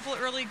let in a couple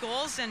of early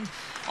goals, and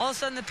all of a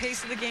sudden the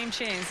pace of the game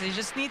changed. They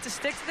just need to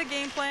stick to the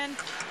game plan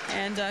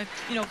and,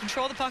 you know,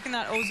 control the puck in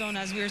that O zone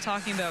as we were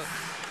talking about.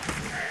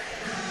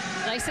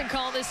 Nice and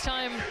call this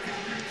time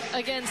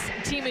against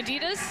Team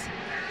Adidas.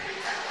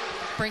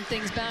 Bring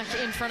things back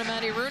in front of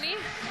Maddie Rooney.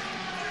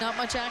 Not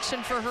much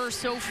action for her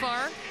so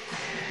far.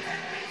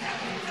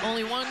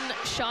 Only one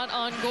shot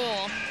on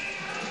goal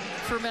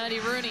for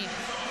Maddie Rooney.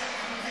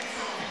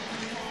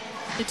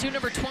 The two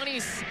number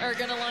 20s are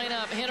going to line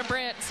up. Hannah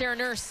Brandt, Sarah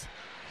Nurse.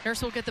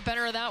 Nurse will get the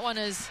better of that one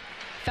as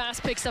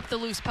Fast picks up the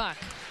loose puck.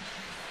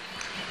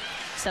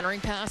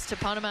 Centering pass to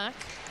Potomac.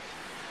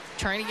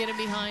 Trying to get him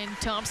behind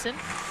Thompson.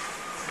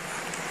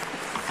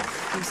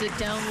 Moves it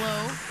down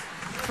low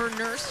for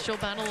Nurse. She'll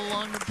battle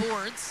along the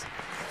boards.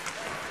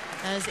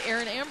 As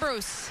Erin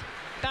Ambrose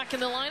back in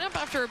the lineup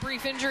after a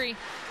brief injury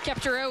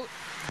kept her out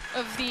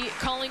of the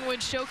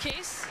Collingwood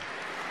showcase.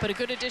 But a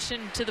good addition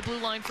to the blue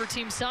line for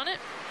Team Sonnet.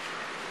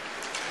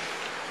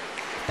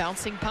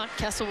 Bouncing puck,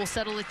 Kessel will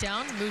settle it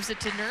down, moves it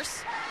to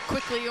Nurse.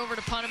 Quickly over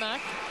to Potomac,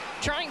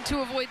 trying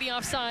to avoid the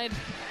offside.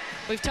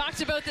 We've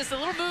talked about this, the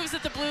little moves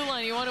at the blue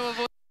line you want to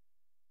avoid.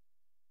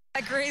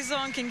 That gray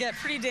zone can get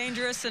pretty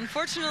dangerous.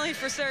 Unfortunately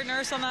for Sarah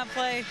Nurse on that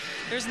play,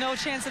 there's no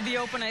chance of the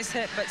open ice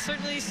hit. But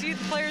certainly you see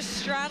the players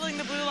straddling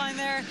the blue line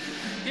there.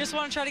 You just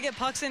want to try to get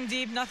pucks in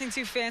deep, nothing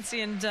too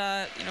fancy, and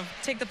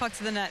take the puck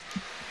to the net.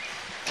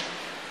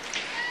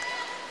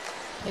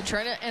 They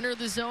try to enter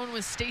the zone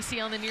with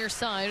Stacy on the near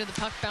side. The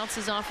puck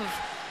bounces off of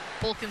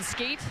Bulkin's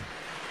skate.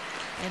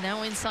 And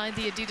now inside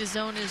the Adidas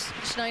zone is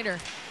Schneider,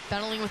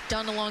 battling with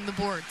Dunn along the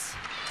boards.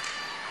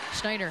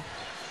 Schneider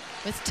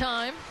with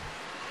time.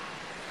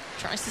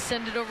 Tries to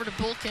send it over to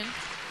Bulkin.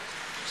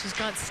 She's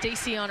got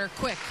Stacy on her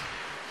quick.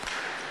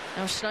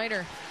 Now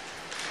Schneider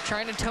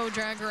trying to toe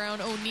drag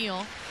around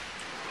O'Neill.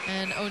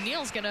 And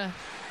O'Neill's gonna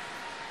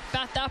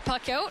bat that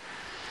puck out.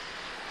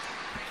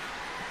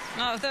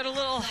 Without a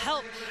little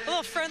help, a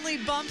little friendly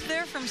bump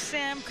there from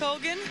Sam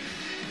Cogan.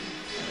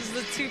 As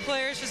the two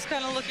players just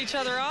kind of look each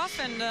other off,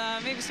 and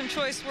maybe some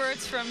choice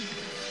words from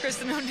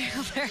Kristen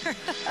O'Neill there.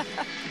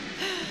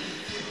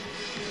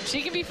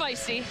 She can be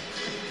feisty,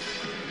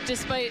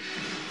 despite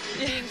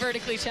being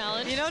vertically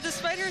challenged.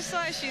 Despite her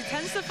size, she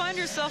tends to find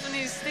herself in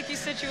these sticky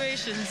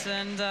situations,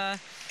 and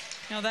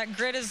that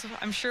grit is,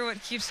 I'm sure,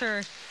 what keeps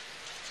her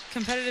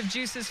competitive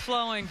juices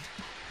flowing.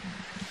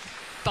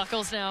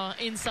 Buckles now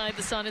inside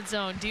the Sonnet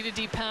zone.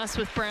 D-to-D pass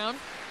with Brown.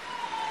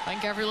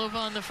 Find Gavrilova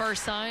on the far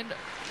side.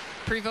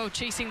 Prevost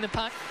chasing the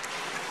puck.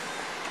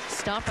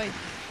 Stopped by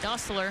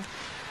Dossler.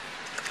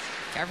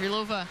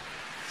 Gavrilova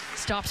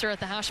stops her at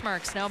the hash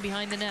marks. Now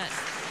behind the net.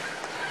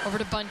 Over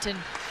to Bunton.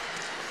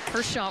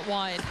 Her shot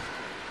wide.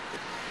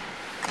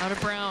 Out to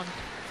Brown.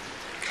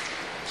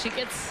 She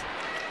gets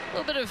a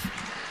little bit of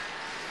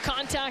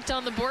contact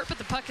on the board, but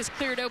the puck is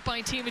cleared out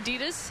by Team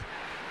Adidas.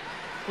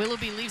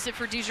 Willoughby leaves it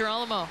for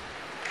DiGirolamo.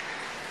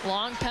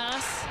 Long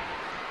pass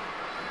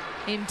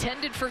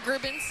intended for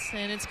Gribbins,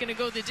 and it's going to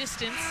go the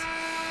distance.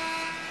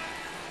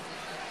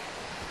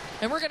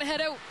 And we're going to head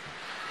out.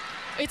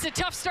 It's a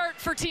tough start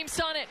for Team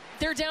Sonnet.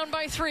 They're down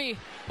by 3.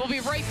 We'll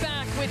be right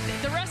back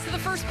with the rest of the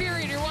first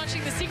period. You're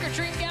watching the Secret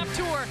Dream Gap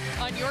Tour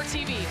on your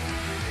TV.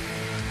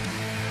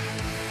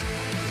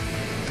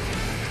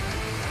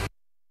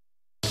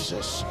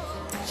 Jesus,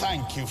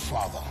 thank you,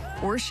 Father.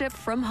 Worship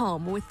from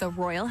home with the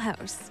Royal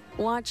House.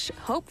 Watch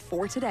Hope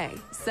for Today,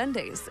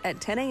 Sundays at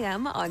 10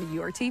 a.m. on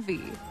your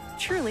TV.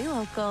 Truly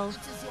local.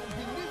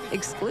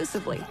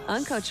 Exclusively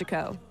on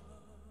Cocheco.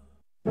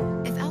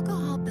 If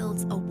alcohol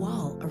builds a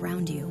wall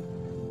around you,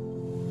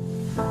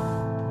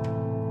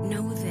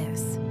 know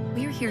this.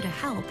 We're here to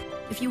help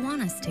if you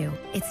want us to.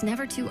 It's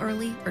never too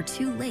early or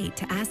too late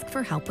to ask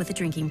for help with a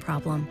drinking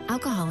problem.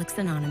 Alcoholics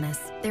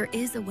Anonymous. There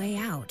is a way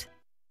out.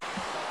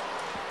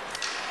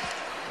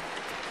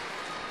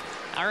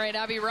 All right,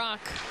 Abby Rock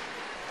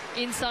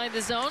inside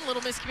the zone.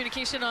 Little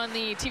miscommunication on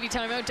the TV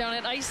timeout down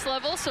at ice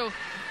level. So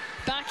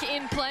back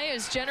in play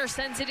as Jenner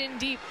sends it in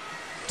deep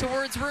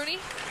towards Rooney.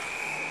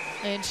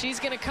 And she's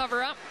going to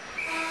cover up.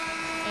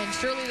 And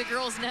surely the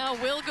girls now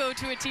will go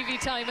to a TV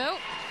timeout.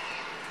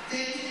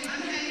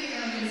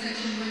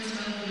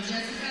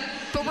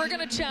 But we're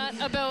going to chat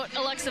about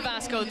Alexa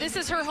Vasco. This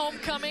is her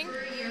homecoming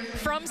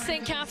from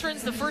St.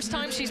 Catharines, the first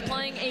time she's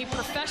playing a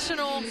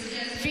professional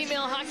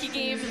female hockey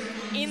game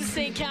in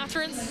St.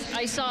 Catharines.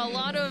 I saw a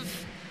lot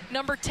of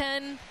number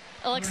 10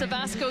 Alexa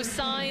Vasco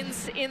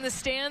signs in the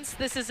stands.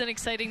 This is an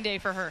exciting day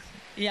for her.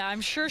 Yeah,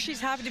 I'm sure she's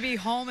happy to be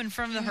home in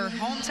front of her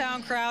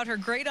hometown crowd. Her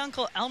great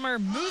uncle Elmer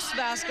Moose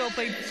Vasco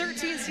played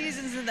 13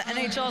 seasons in the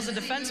NHL as a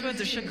defenseman with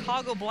the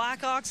Chicago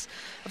Blackhawks.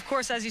 Of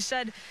course, as you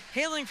said,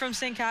 hailing from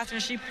St.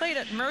 Catharines, she played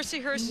at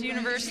Mercyhurst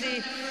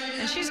University,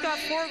 and she's got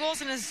 4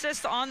 goals and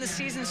assists on the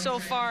season so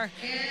far,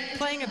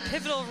 playing a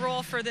pivotal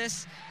role for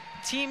this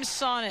Team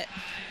Sonnet.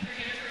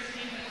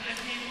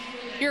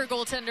 You're a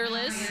goaltender,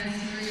 Liz.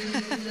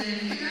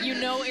 You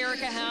know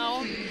Erica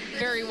Howe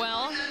very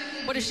well.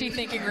 What is she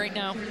thinking right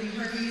now?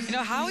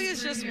 Howie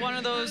is just one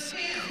of those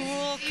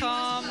cool,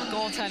 calm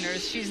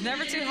goaltenders. She's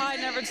never too high,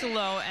 never too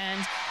low.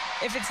 And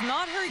if it's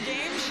not her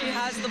game, she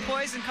has the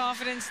poise and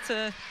confidence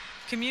to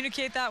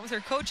communicate that with her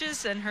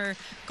coaches and her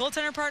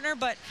goaltender partner.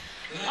 But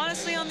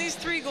honestly, on these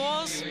 3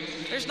 goals,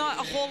 there's not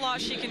a whole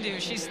lot she can do.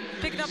 She's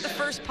picking up the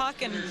first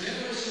puck, and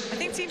I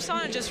think Team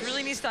Sonnet just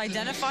really needs to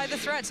identify the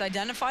threats,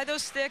 identify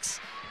those sticks,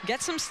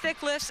 get some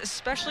stick lifts,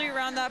 especially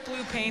around that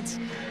blue paint,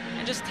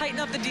 and just tighten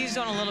up the D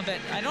zone a little bit.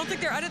 I don't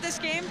think they're out of this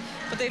game,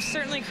 but they've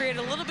certainly created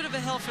a little bit of a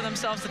hill for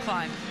themselves to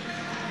climb.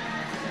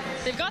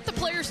 They've got the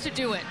players to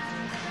do it.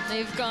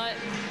 They've got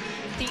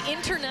the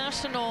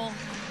international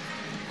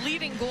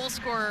leading goal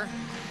scorer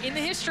in the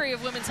history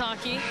of women's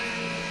hockey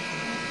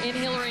in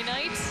Hillary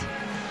Knight.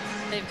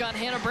 They've got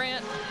Hannah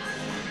Brandt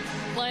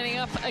lining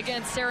up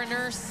against Sarah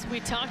Nurse. We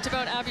talked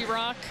about Abby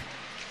Rock.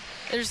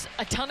 There's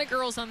a ton of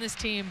girls on this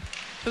team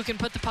who can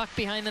put the puck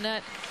behind the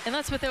net, and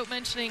that's without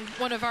mentioning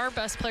one of our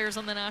best players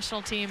on the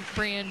national team,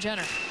 Brianne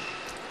Jenner.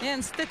 Yeah,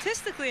 and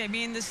statistically, I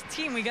mean, this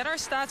team, we get our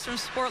stats from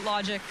Sport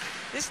Logic.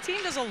 This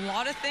team does a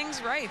lot of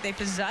things right. They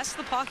possess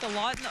the puck a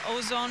lot in the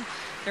O-zone.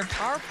 Their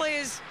power play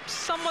is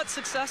somewhat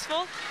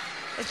successful.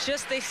 It's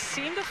just they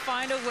seem to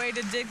find a way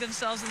to dig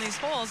themselves in these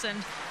holes, and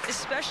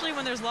especially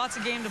when there's lots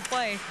of game to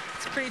play,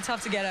 it's pretty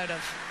tough to get out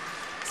of.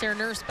 Sarah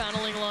Nurse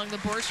battling along the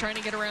boards, trying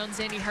to get around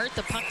Zandy Hart.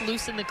 The puck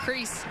loose in the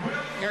crease.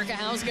 Erica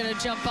Howe's going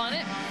to jump on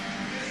it.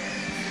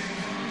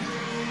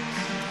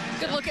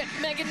 Good look at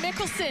Megan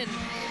Mickelson.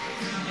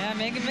 Yeah,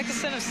 Megan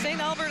Mickelson of St.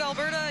 Albert,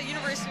 Alberta,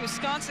 University of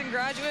Wisconsin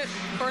graduate.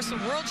 Of course, a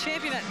world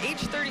champion at age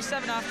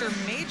 37 after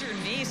major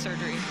knee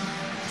surgery.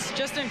 It's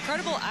just an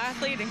incredible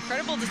athlete,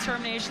 incredible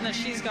determination that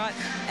she's got,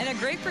 and a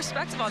great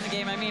perspective on the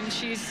game. I mean,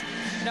 she's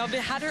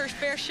had her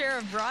fair share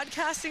of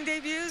broadcasting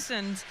debuts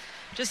and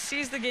just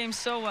sees the game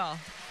so well.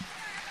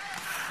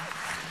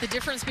 The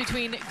difference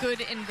between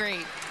good and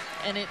great,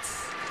 and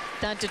it's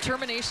that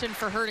determination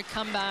for her to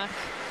come back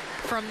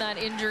from that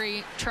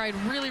injury. Tried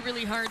really,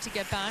 really hard to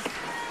get back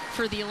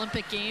for the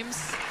Olympic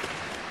Games,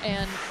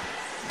 and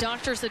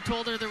doctors had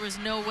told her there was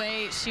no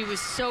way. She was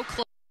so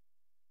close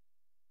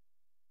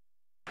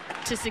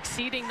to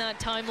succeeding that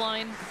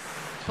timeline,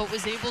 but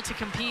was able to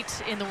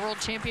compete in the World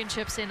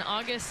Championships in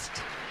August,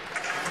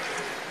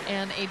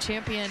 and a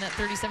champion at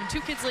 37.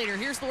 2 kids later,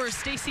 here's Laura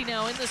Stacey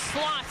now in the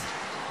slot.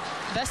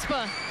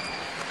 Vespa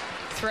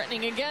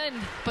threatening again,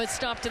 but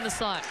stopped in the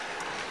slot.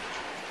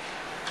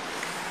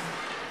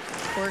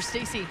 Laura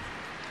Stacey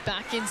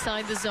back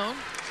inside the zone.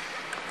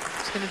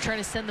 She's going to try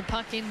to send the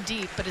puck in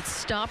deep, but it's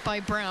stopped by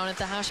Brown at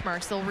the hash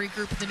marks. They'll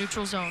regroup in the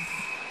neutral zone.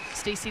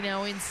 Stacey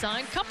now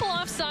inside. Couple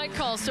offside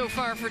calls so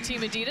far for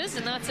Team Adidas,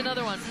 and that's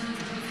another one.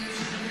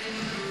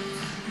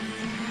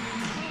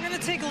 We're going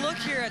to take a look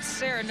here at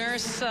Sarah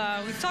Nurse.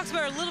 We've talked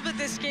about her a little bit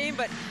this game,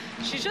 but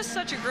she's just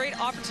such a great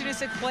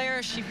opportunistic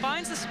player. She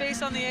finds the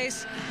space on the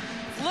ice,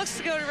 looks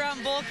to go around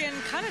Bolkin,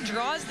 kind of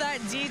draws that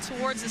D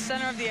towards the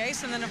center of the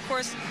ice, and then, of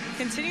course,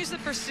 continues the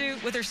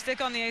pursuit with her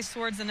stick on the ice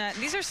towards the net.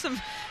 And these are some,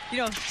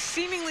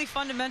 seemingly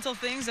fundamental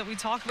things that we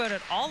talk about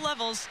at all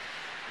levels,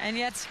 and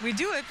yet we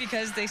do it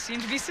because they seem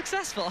to be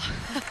successful.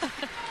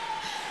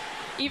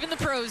 Even the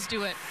pros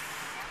do it.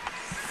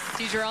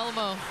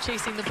 DiGirolamo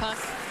chasing the puck,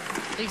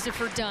 leaves it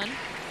for Dunn.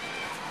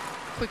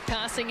 Quick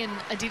passing, and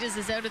Adidas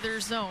is out of their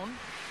zone,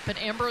 but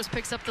Ambrose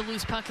picks up the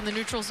loose puck in the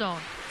neutral zone.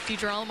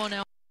 DiGirolamo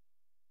now.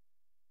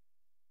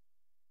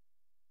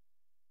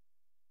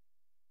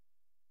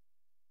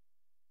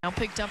 Now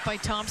picked up by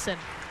Thompson.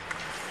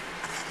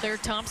 Claire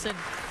Thompson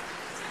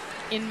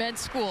in med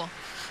school.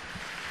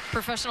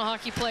 Professional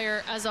hockey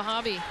player as a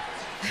hobby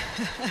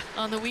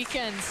on the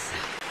weekends.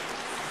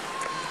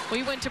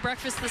 We went to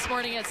breakfast this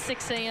morning at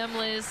 6 a.m.,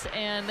 Liz,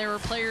 and there were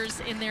players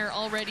in there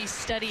already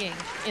studying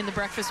in the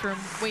breakfast room,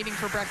 waiting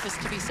for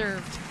breakfast to be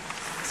served.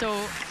 So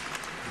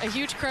a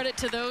huge credit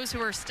to those who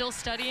are still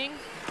studying.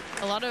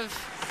 A lot of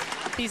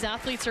these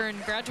athletes are in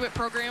graduate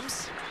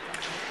programs,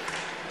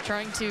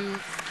 trying to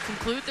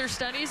conclude their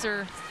studies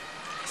or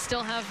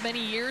still have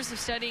many years of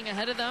studying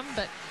ahead of them,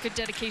 but good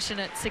dedication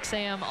at 6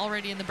 a.m.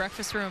 already in the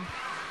breakfast room,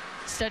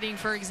 studying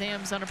for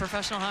exams on a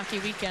professional hockey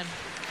weekend.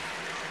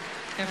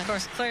 And of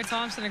course, Claire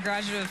Thompson, a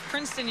graduate of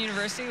Princeton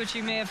University, which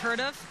you may have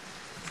heard of.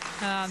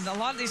 A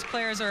lot of these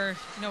players are,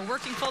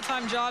 working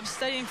full-time jobs,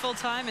 studying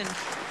full-time, and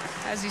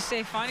as you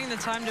say, finding the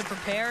time to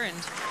prepare and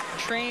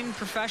train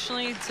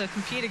professionally to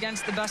compete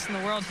against the best in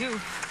the world, who,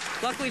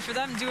 luckily for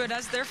them, do it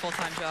as their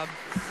full-time job.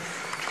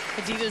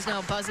 Adidas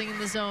now buzzing in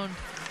the zone.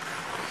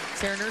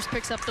 Sarah Nurse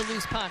picks up the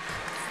loose puck.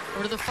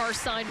 Over to the far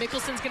side.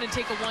 Mickelson's going to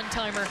take a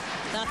one-timer.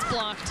 That's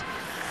blocked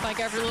by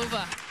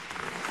Gavrilova.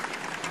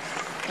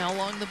 Now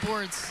along the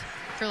boards.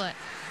 Curlett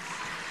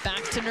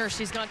back to Nurse.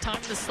 She's got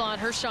time in the slot.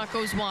 Her shot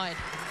goes wide.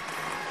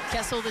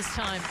 Kessel this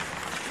time.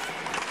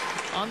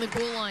 On the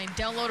goal line.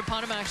 Down low to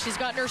Potomac. She's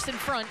got Nurse in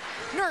front.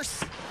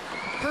 Nurse.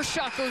 Her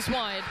shot goes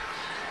wide.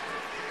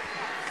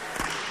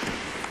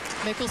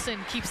 Mickelson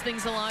keeps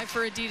things alive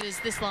for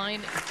Adidas. This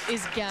line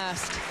is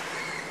gassed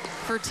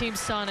for Team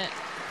Sonnet.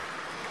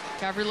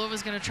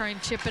 Gavrilova's going to try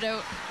and chip it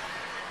out,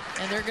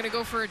 and they're going to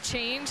go for a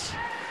change.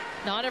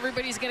 Not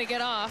everybody's going to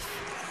get off,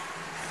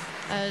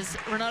 as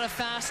Renata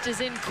Fast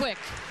is in quick.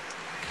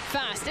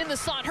 Fast in the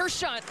slot. Her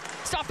shot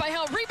stopped by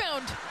Hell.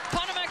 Rebound.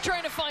 Potomac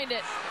trying to find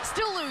it.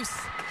 Still loose.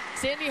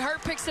 Sandy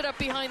Hart picks it up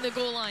behind the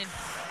goal line.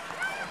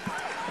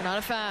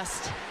 Renata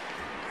Fast.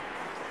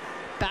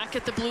 Back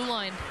at the blue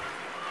line.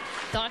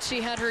 Thought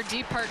she had her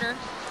deep partner.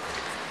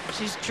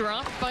 She's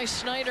dropped by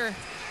Schneider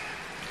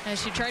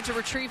as she tried to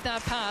retrieve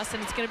that pass,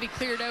 and it's going to be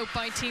cleared out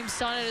by Team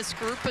Sonnet as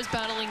Garupa's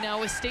battling now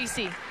with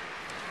Stacy.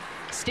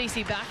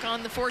 Stacy back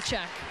on the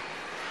forecheck.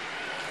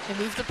 They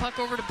move the puck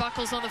over to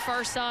Buckles on the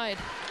far side.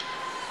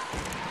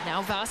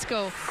 Now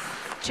Vasco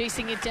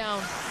chasing it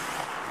down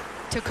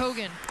to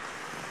Kogan.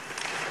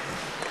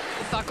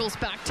 Buckles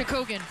back to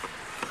Kogan.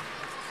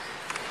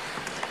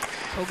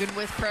 Kogan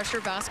with pressure.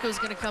 Vasco's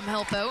going to come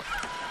help out.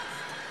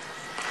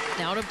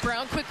 Now to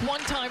Brown, quick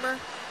one-timer.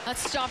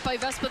 That's stopped by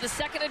Vespa the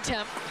second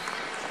attempt.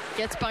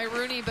 Gets by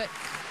Rooney, but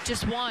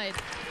just wide.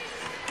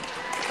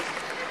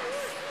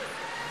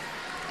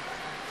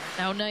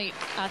 Now Knight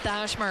at the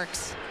hash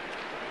marks.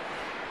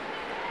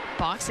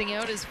 Boxing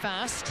out is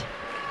Fast.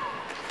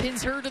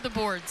 Pins her to the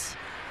boards.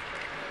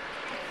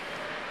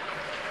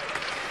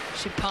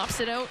 She pops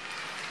it out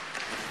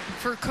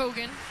for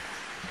Kogan.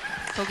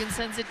 Kogan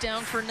sends it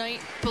down for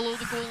Knight below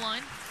the goal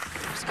line.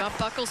 She's got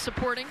Buckles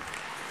supporting.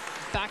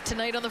 Back to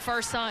Knight on the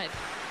far side.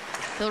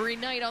 Hillary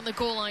Knight on the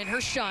goal line. Her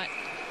shot.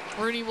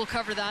 Rooney will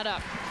cover that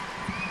up.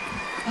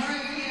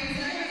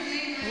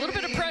 A little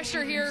bit of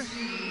pressure here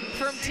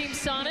from Team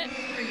Sonnet.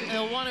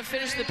 They'll want to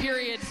finish the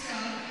period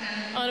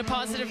on a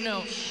positive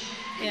note.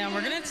 Yeah,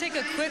 we're going to take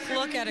a quick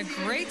look at a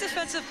great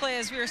defensive play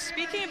as we were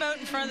speaking about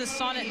in front of the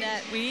Sonnet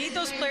net. We need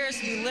those players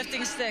to be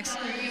lifting sticks.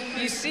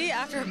 You see,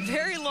 after a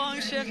very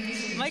long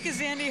shift, Micah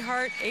Zandy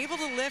Hart able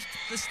to lift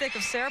the stick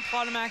of Sarah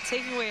Potomac,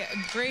 taking away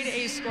a grade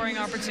A scoring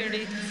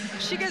opportunity.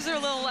 She gives her a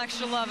little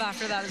extra love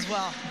after that as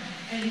well.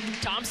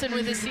 Thompson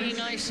with a seeing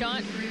eye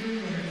shot.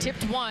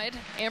 Tipped wide.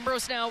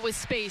 Ambrose now with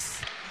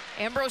space.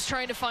 Ambrose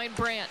trying to find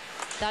Brandt.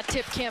 That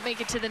tip can't make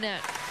it to the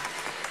net.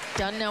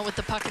 Dunn now with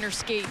the puck in her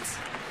skates.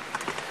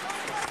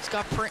 She's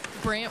got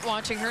Brandt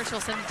watching her.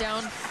 She'll send it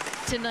down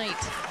to Knight.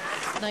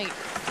 Knight,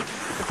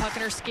 the puck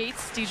in her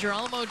skates.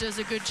 DiGirolamo does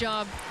a good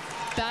job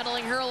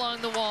battling her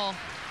along the wall.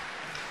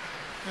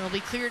 It'll be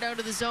cleared out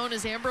of the zone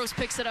as Ambrose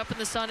picks it up in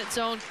the Sonnet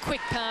zone.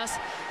 Quick pass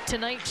to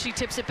Knight. She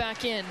tips it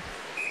back in.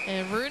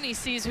 And Rooney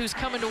sees who's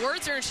coming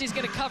towards her, and she's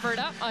going to cover it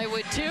up. I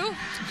would too.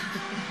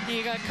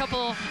 You got a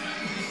couple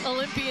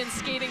Olympians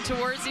skating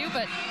towards you,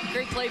 but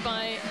great play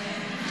by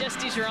Jess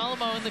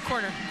DiGirolamo in the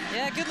corner.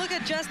 Yeah, good look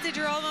at Jess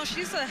DiGirolamo.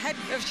 She's an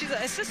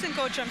assistant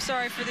coach,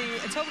 for the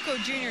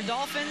Etobicoke Junior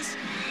Dolphins.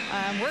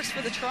 Works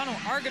for the Toronto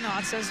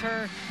Argonauts as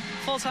her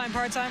full-time,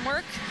 part-time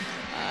work.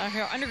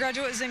 Her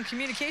undergraduate is in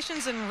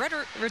communications and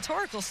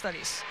rhetorical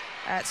studies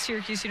at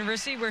Syracuse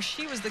University, where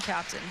she was the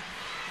captain.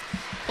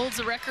 Holds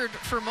the record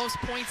for most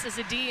points as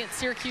a D at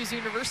Syracuse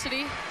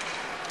University.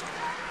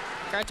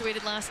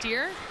 Graduated last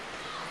year.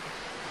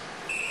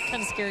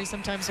 Kind of scary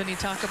sometimes when you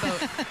talk about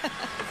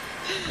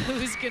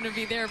who's going to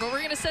be there, but we're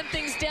going to send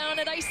things down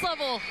at ice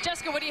level.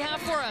 Jessica, what do you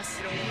have for us?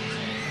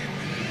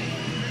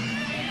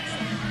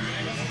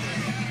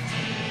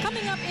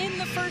 Coming up in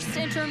the first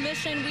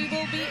intermission, we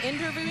will be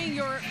interviewing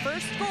your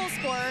first goal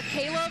scorer,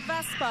 Kayla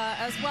Vespa.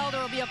 As well, there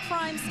will be a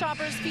Crime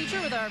Stoppers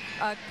feature with our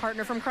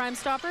partner from Crime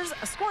Stoppers,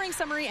 a scoring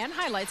summary and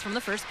highlights from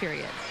the first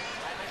period.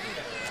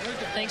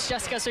 Thanks,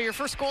 Jessica. So your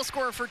first goal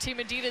scorer for Team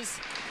Adidas,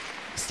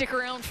 stick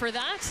around for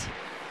that.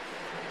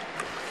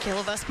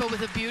 Kayla Vespa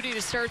with a beauty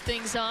to start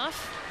things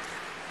off.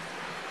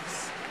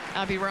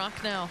 Abby Rock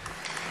now.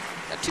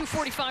 Got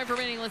 2:45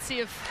 remaining. Let's see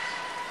if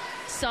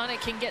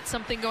Sonnet can get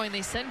something going.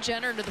 They send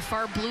Jenner to the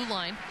far blue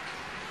line.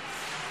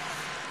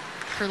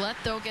 Curlette,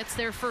 though, gets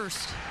there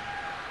first.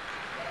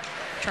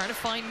 Trying to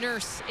find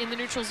Nurse in the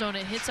neutral zone.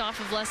 It hits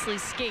off of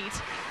Leslie's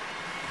skate.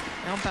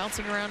 Now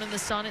bouncing around in the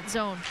Sonnet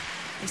zone.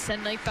 They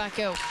send Knight back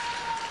out.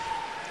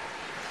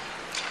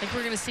 I think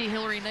we're going to see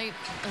Hillary Knight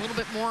a little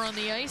bit more on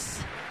the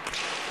ice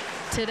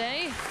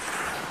today.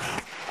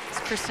 As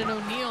Kristen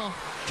O'Neill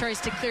tries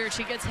to clear it.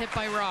 She gets hit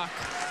by Rock.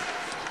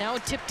 Now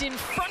tipped in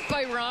front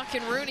by Rock,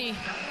 and Rooney.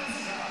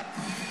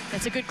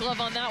 That's a good glove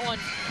on that one.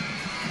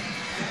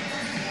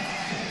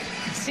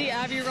 See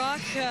Abby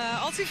Rock,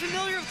 all too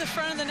familiar with the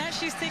front of the net.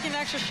 She's taking an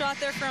extra shot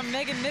there from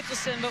Megan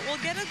Mickelson, but we'll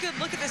get a good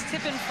look at this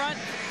tip in front.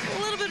 A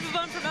little bit of a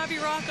bump from Abby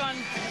Rock on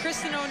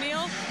Kristen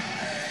O'Neill.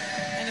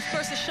 And of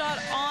course, a shot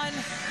on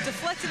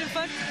deflected in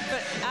front,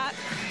 but at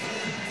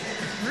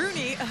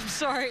Rooney,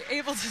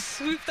 able to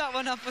swoop that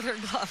one up with her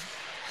glove.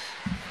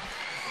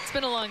 It's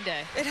been a long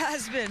day. It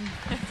has been.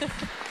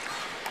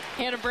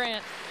 Hannah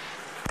Brandt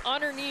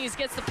on her knees,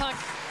 gets the puck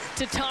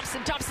to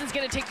Thompson. Thompson's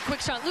going to take a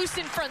quick shot. Loose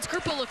in front.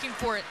 Grupo looking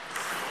for it.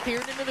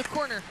 Cleared into the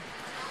corner.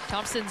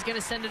 Thompson's going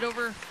to send it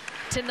over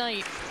to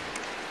Knight.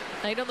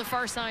 Knight on the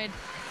far side.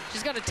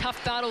 She's got a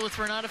tough battle with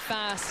Renata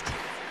Fast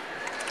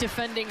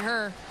defending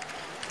her.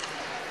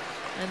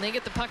 And they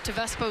get the puck to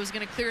Vespa, who's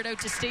going to clear it out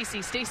to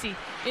Stacy. Stacy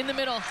in the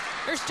middle.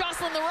 There's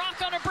Jocelyn the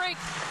Rock on a break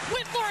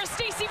with Laura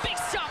Stacy. Big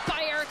stop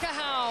by Erica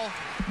Howe.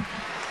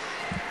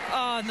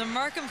 Oh, the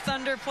Markham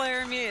Thunder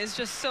player in me is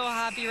just so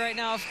happy right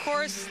now. Of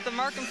course, the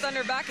Markham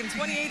Thunder back in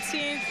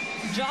 2018,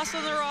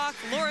 Jocelyn Larocque,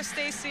 Laura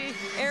Stacey,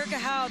 Erica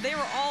Howe, they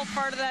were all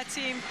part of that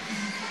team.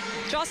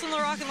 Jocelyn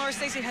Larocque and Laura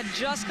Stacey had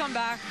just come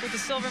back with the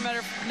silver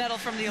medal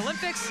from the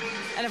Olympics.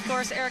 And of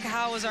course, Erica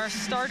Howe was our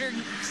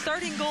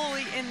starting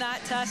goalie in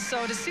that test.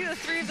 So to see the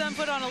three of them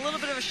put on a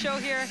little bit of a show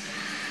here,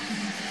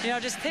 you know,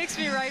 just takes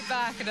me right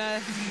back. And a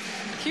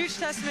huge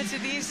testament to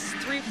these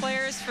three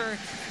players for,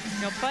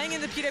 you know, playing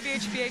in the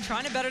PWHPA,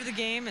 trying to better the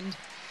game and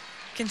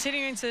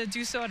continuing to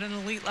do so at an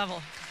elite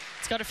level.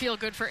 It's got to feel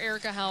good for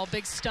Erica Howe.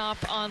 Big stop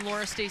on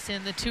Laura Stacey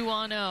in the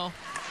 2-on-0.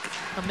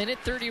 A minute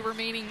 30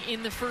 remaining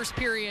in the first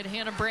period.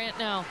 Hannah Brandt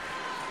now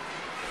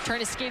trying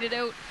to skate it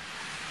out.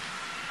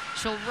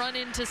 She'll run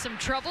into some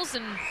troubles,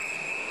 and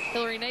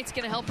Hillary Knight's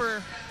going to help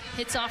her.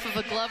 Hits off of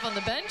a glove on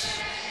the bench.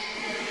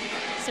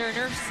 Sarah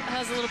Nurse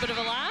has a little bit of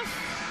a laugh.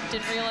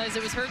 Didn't realize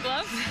it was her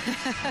glove.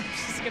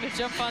 She's going to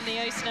jump on the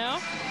ice now.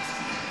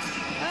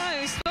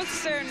 We spoke to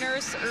Sarah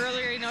Nurse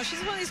earlier. You know, she's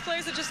one of these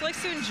players that just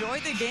likes to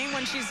enjoy the game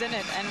when she's in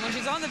it. And when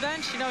she's on the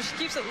bench, you know, she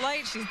keeps it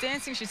light. She's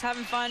dancing, she's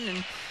having fun, and,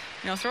 you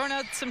know, throwing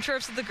out some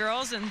chirps at the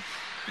girls. And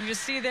you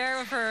just see there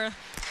with her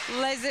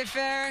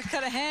laissez-faire,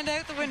 cut a hand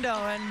out the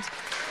window, and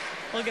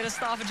we'll get a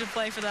stoppage of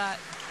play for that.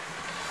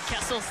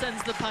 Kessel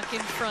sends the puck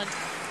in front,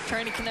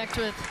 trying to connect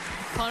with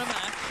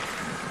Potomac.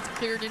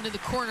 Cleared into the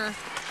corner.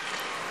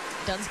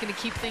 Dunn's going to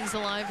keep things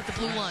alive at the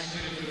blue line.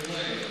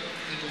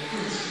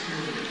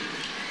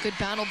 Good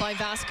battle by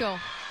Vasco.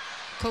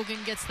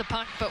 Kogan gets the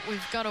puck, but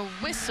we've got a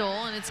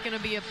whistle, and it's going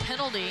to be a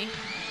penalty.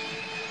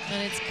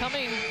 And it's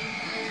coming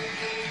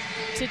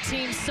to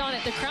Team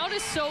Sonnet. The crowd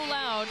is so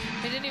loud,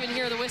 they didn't even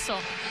hear the whistle.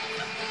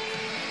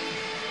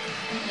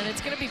 And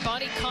it's going to be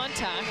body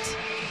contact.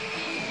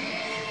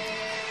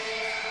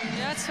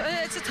 Yeah,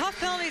 it's a tough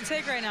penalty to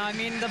take right now. I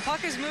mean, the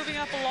puck is moving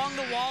up along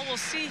the wall. We'll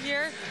see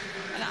here.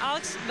 And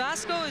Alex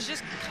Vasco is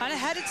just kind of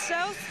headed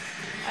south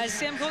as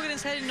Sam Kogan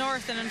is headed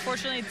north. And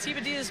unfortunately, Team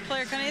Adidas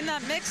player kind of in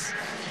that mix.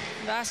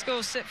 Vasco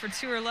will sit for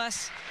 2 or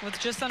less with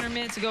just under a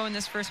minute to go in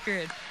this first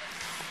period.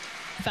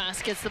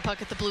 Fast gets the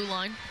puck at the blue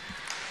line.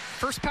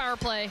 First power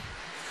play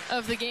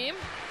of the game.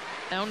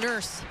 Now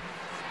Nurse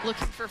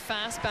looking for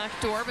Fast back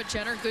door, but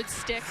Jenner, good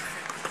stick.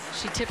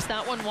 She tips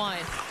that one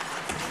wide.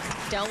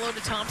 Down low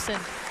to Thompson.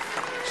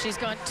 She's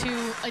got 2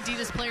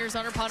 Adidas players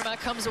on her. Potomac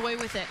comes away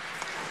with it.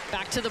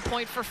 Back to the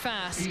point for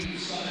Fast.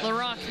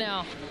 Larocque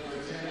now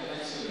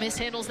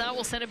mishandles that.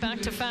 We'll send it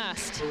back to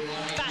Fast.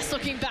 Fast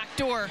looking back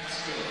door.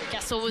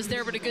 Kessel was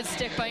there, but a good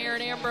stick by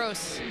Erin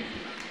Ambrose.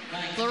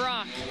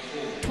 Larocque,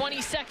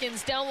 20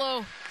 seconds down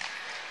low.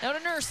 Now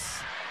to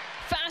Nurse.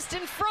 Fast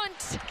in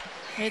front.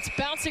 It's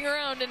bouncing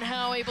around, and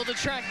Howe able to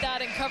track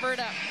that and cover it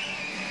up.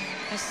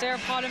 And Sarah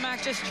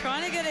Potomac just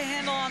trying to get a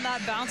handle on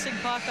that bouncing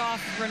puck off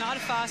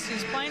Renata Fast,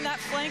 who's playing that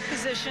flank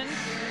position,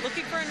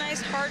 looking for a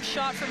nice hard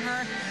shot from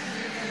her.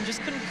 And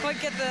just couldn't quite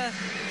get the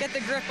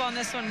grip on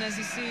this one, as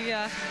you see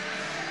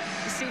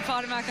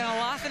Potomac kind of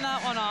laughing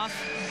that one off.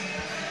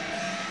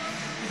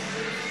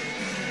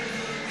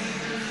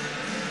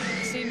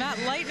 See Matt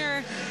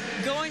Leitner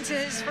going to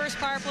his first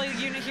power play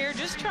unit here,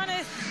 just trying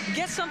to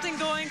get something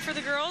going for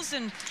the girls.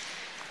 And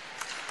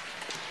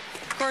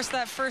of course,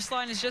 that first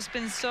line has just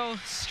been so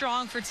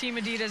strong for Team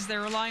Adidas.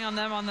 They're relying on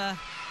them on the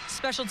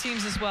special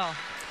teams as well.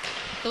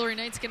 Hillary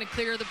Knight's going to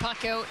clear the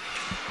puck out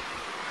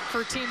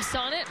for Team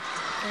Sonnet,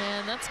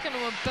 and that's going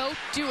to about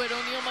do it.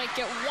 O'Neill might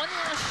get one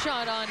last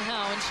shot on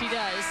Howe, and she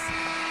does.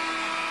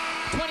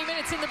 20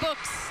 minutes in the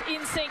books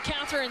in St.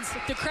 Catharines.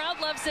 The crowd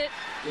loves it,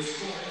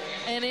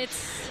 and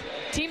it's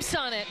Team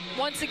Sonnet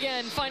once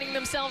again finding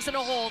themselves in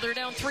a hole. They're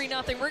down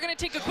 3-0. We're going to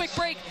take a quick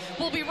break.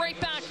 We'll be right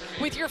back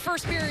with your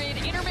first period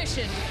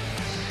intermission.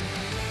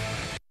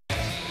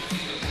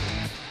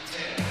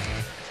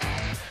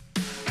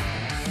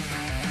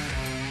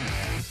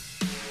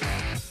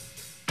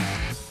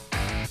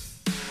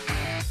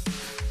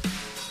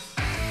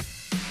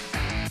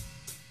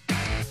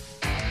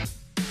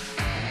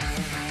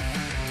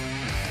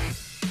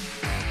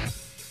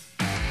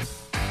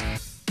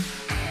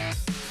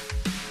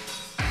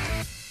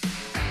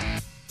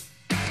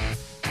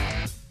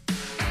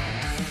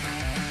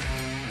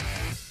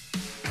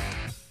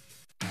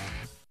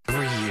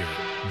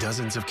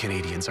 Dozens of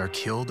Canadians are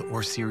killed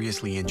or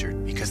seriously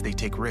injured because they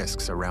take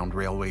risks around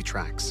railway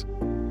tracks.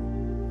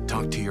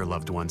 Talk to your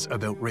loved ones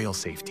about rail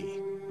safety.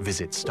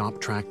 Visit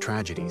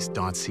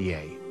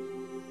stoptracktragedies.ca.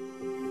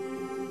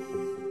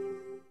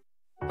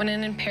 When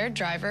an impaired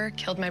driver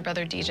killed my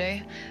brother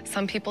DJ,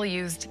 some people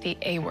used the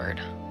A word.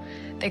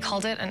 They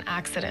called it an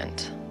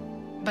accident,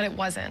 but it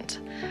wasn't.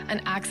 An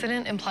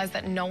accident implies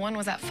that no one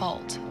was at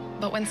fault.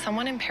 But when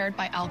someone impaired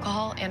by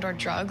alcohol and/or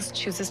drugs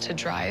chooses to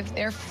drive,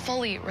 they're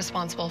fully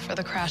responsible for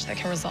the crash that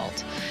can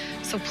result.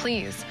 So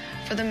please,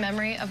 for the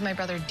memory of my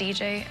brother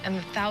DJ and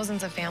the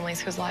thousands of families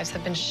whose lives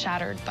have been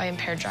shattered by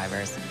impaired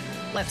drivers,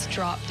 let's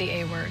drop the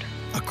A word.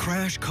 A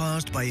crash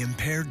caused by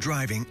impaired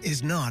driving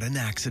is not an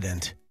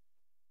accident.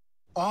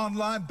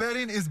 Online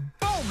betting is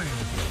booming.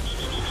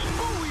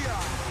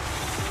 Booyah!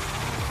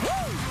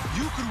 Woo!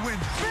 You could win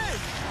big.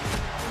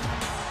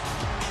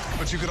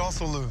 But you could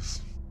also lose.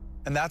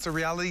 And that's a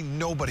reality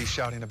nobody's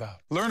shouting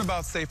about. Learn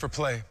about safer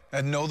play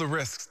at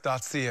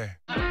knowtherisks.ca.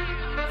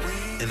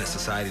 In the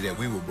society that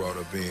we were brought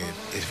up in,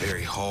 it's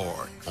very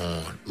hard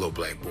on little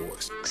black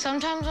boys.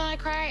 Sometimes when I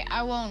cry,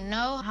 I won't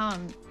know how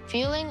I'm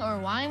feeling or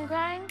why I'm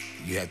crying.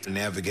 You have to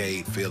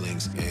navigate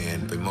feelings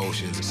and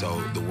emotions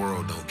so the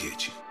world don't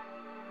get you.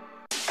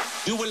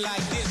 Do it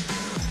like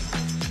this.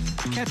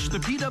 Catch the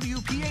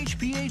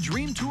PWHPA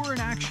Dream Tour in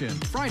action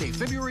Friday,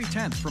 February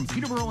 10th from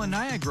Peterborough and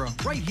Niagara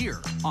right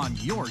here on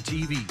your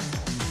TV.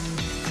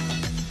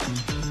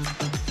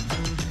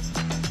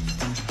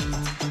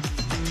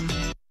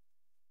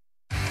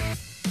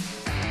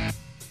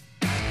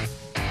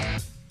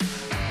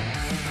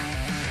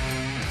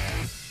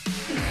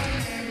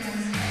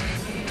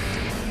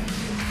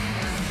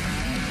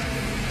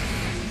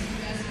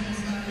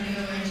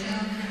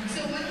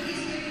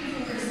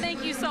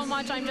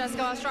 I'm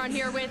Jessica Ostron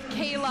here with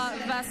Kayla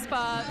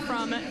Vespa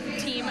from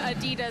Team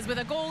Adidas with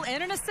a goal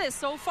and an assist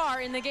so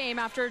far in the game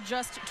after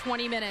just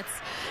 20 minutes.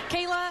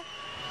 Kayla,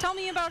 tell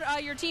me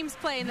about your team's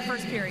play in the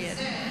first period.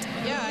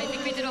 Yeah, I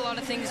think we did a lot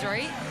of things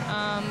right.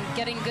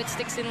 Getting good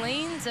sticks in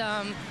lanes,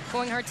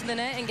 going hard to the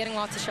net, and getting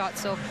lots of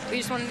shots. So we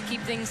just wanted to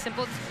keep things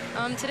simple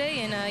today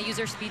and use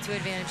our speed to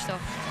advantage. So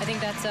I think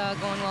that's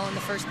going well in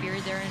the first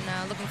period there,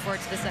 and looking forward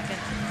to the second.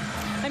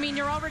 I mean,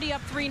 you're already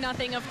up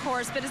 3-0, of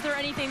course, but is there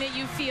anything that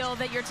you feel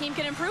that your team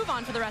can improve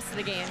on for the rest of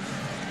the game?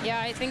 Yeah,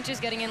 I think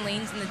just getting in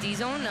lanes in the D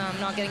zone,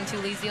 not getting too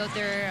lazy out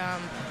there,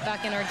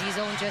 back in our D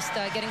zone, just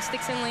getting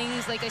sticks in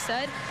lanes, like I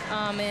said,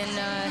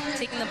 and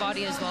taking the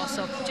body as well.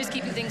 So just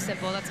keeping things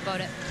simple, that's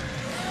about it.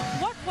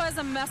 What was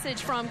a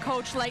message from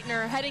Coach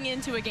Leitner heading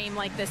into a game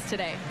like this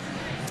today?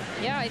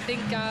 Yeah, I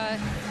think,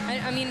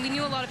 I mean, we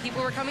knew a lot of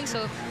people were coming,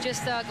 so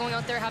just going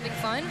out there having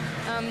fun,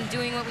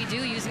 doing what we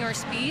do, using our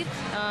speed,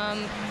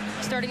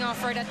 starting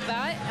off right at the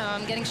bat,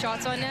 getting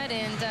shots on net,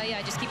 and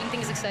yeah, just keeping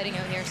things exciting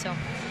out here. So.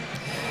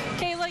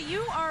 Kayla,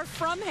 you are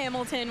from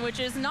Hamilton,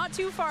 which is not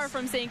too far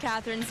from St.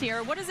 Catharines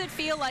here. What does it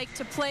feel like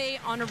to play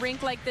on a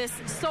rink like this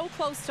so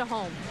close to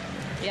home?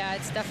 Yeah,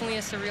 it's definitely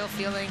a surreal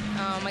feeling.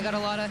 I got a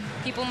lot of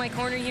people in my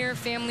corner here,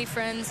 family,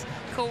 friends,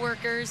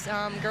 co-workers,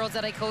 girls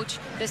that I coach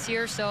this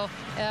year. So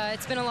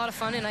it's been a lot of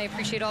fun, and I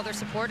appreciate all their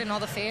support and all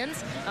the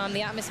fans.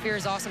 The atmosphere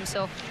is awesome.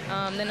 So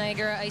the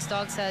Niagara Ice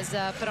Dogs has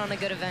put on a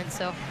good event.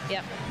 So,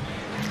 yeah.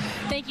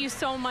 Thank you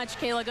so much,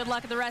 Kayla. Good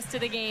luck at the rest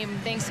of the game.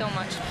 Thanks so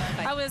much.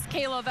 Bye. That was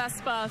Kayla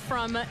Vespa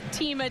from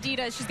Team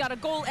Adidas. She's got a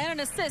goal and an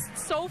assist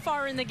so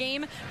far in the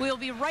game. We'll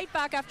be right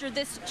back after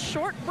this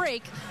short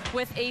break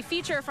with a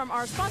feature from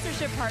our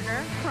sponsorship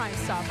partner, Crime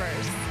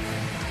Stoppers.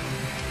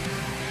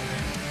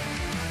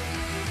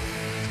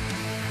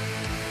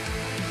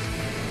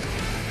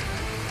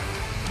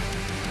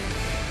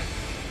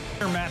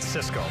 Matt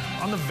Cisco.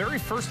 On the very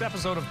first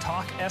episode of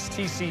Talk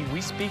STC, we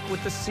speak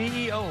with the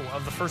CEO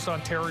of the First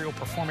Ontario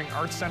Performing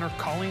Arts Centre,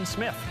 Colleen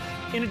Smith.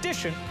 In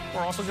addition,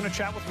 we're also going to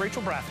chat with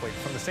Rachel Brathwaite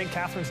from the St.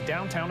 Catharines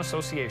Downtown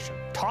Association.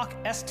 Talk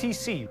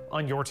STC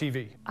on your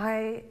TV.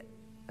 I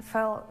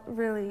felt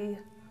really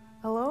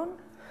alone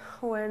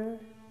when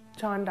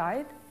John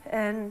died,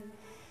 and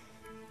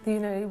the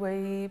United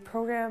Way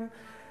program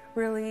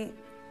really,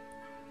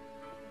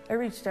 I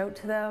reached out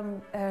to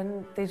them,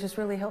 and they just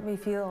really helped me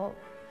feel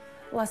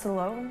less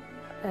alone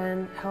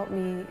and help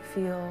me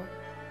feel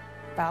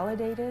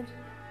validated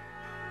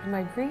in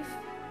my grief,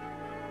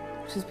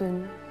 which has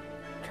been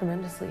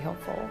tremendously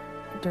helpful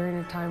during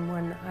a time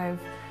when I've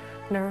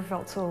never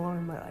felt so alone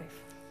in my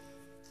life.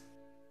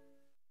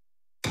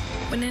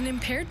 When an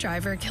impaired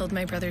driver killed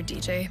my brother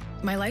DJ,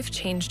 my life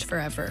changed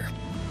forever.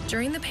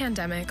 During the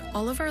pandemic,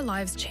 all of our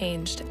lives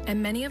changed,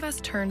 and many of us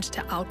turned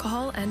to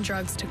alcohol and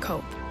drugs to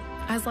cope.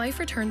 As life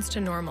returns to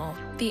normal,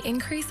 the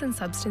increase in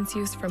substance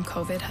use from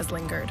COVID has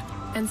lingered,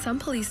 and some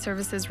police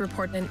services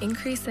report an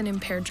increase in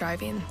impaired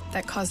driving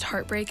that caused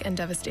heartbreak and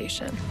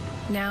devastation.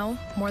 Now,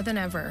 more than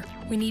ever,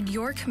 we need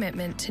your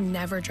commitment to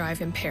never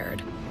drive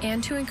impaired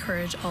and to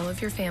encourage all of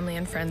your family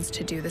and friends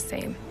to do the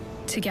same.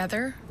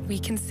 Together, we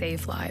can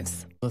save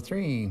lives. The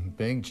three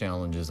big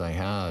challenges I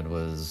had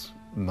was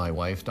my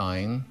wife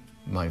dying,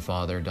 my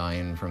father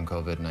dying from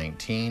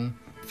COVID-19,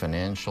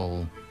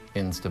 financial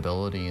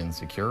instability and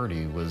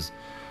security.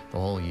 The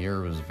whole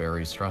year was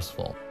very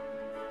stressful.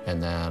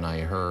 And then I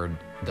heard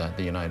that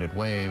the United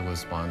Way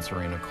was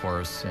sponsoring a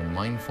course in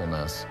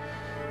mindfulness,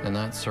 and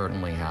that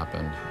certainly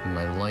happened.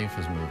 My life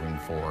is moving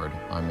forward.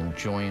 I'm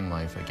enjoying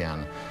life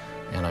again,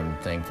 and I'm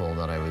thankful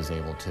that I was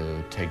able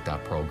to take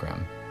that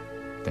program.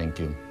 Thank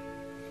you.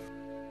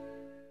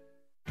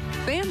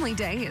 Family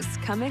Day is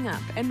coming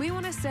up, and we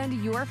want to send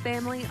your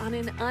family on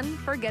an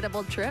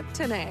unforgettable trip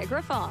to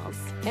Niagara Falls.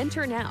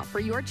 Enter now for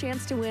your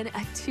chance to win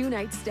a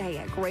 2-night stay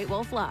at Great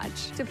Wolf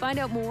Lodge. To find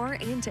out more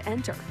and to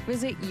enter,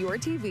 visit Your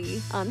TV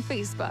on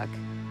Facebook.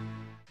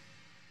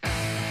 Got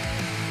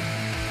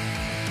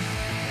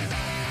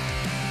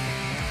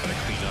to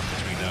clean up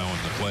between now and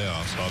the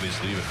playoffs,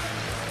 obviously, but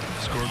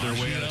scored their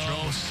way out of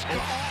trouble.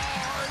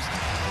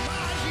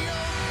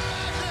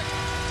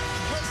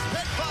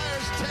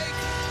 Spitfires take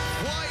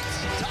White,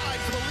 tied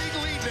for the league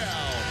lead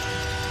now.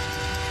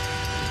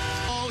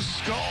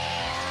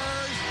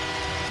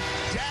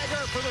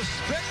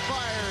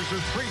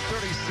 with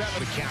 3:37.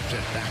 The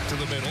captain back to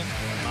the middle.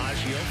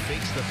 Maggio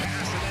fakes the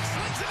pass and then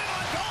slings it in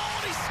on goal,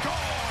 and he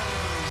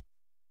scores!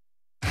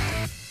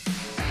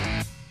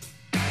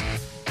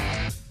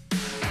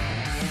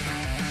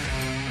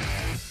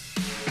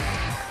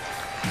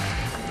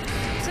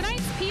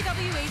 Tonight's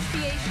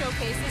PWHPA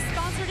showcase is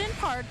sponsored in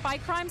part by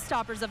Crime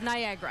Stoppers of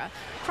Niagara.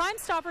 Crime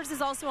Stoppers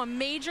is also a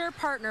major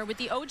partner with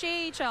the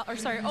OHL's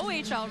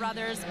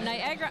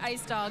Niagara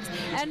Ice Dogs,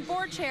 and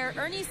board chair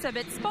Ernie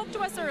Sibbett spoke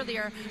to us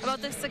earlier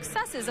about the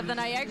successes of the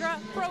Niagara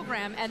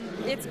program and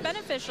its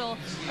beneficial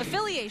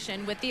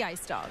affiliation with the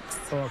Ice Dogs.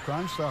 Oh,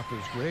 Crime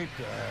Stoppers, great.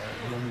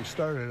 When we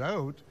started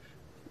out,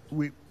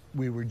 we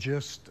were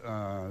just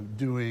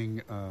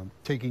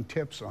taking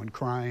tips on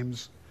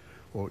crimes,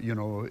 or, you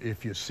know,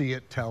 if you see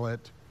it, tell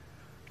it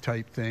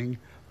type thing.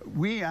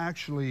 We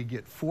actually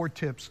get 4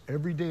 tips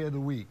every day of the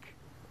week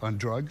on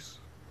drugs,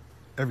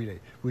 every day.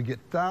 We get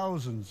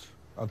thousands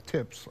of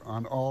tips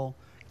on all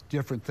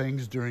different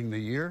things during the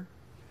year.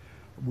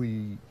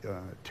 We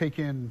take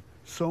in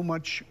so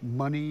much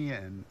money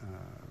and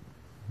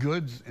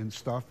goods and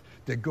stuff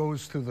that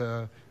goes to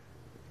the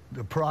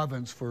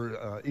province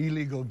for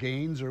illegal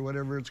gains or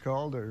whatever it's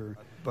called.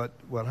 But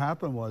what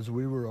happened was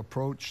we were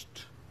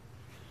approached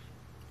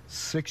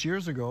 6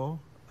 years ago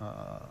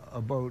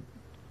about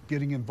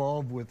getting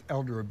involved with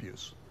elder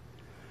abuse.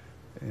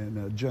 And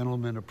a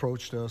gentleman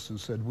approached us and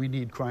said, we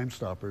need Crime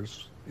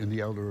Stoppers in the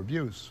elder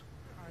abuse.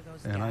 Are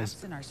those and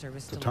gaps in our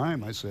service at the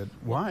time, I said,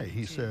 why?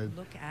 He said,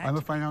 I'm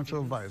a financial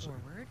advisor.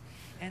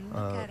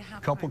 A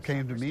couple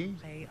came to me.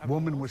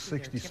 Woman was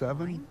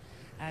 67.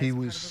 He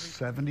was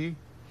 70.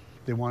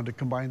 They wanted to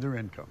combine their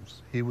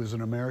incomes. He was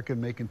an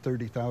American making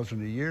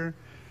 $30,000 a year.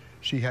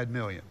 She had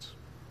millions.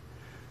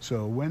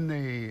 So when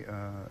they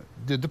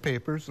did the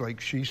papers, like,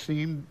 she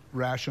seemed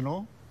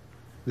rational.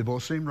 They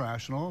both seemed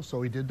rational,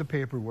 so he did the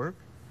paperwork.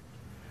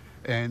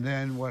 And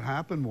then what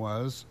happened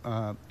was,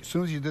 as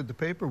soon as he did the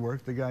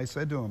paperwork, the guy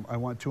said to him, I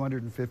want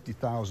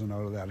 $250,000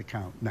 out of that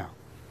account now.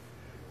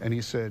 And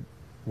he said,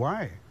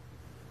 why?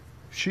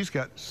 She's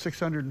got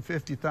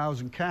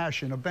 $650,000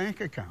 cash in a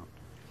bank account.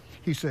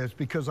 He says,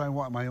 because I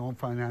want my own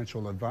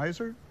financial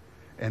advisor,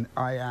 and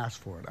I asked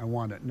for it. I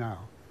want it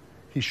now.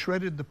 He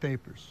shredded the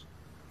papers.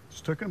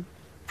 Just took him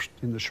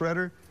in the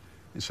shredder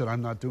and said,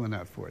 I'm not doing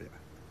that for you.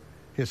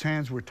 His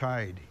hands were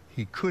tied.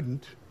 He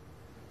couldn't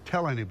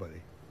tell anybody.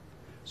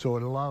 So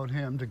it allowed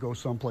him to go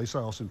someplace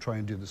else and try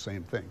and do the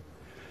same thing.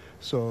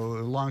 So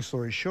long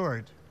story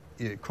short,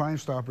 Crime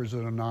Stoppers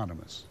are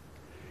anonymous.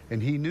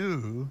 And he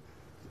knew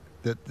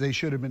that they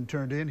should have been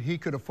turned in. He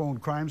could have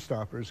phoned Crime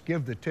Stoppers,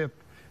 give the tip,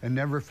 and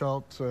never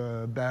felt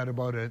bad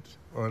about it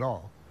or at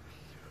all.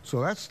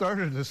 So that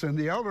started us in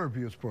the elder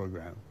abuse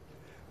program.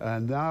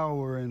 And now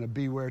we're in a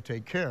Beware,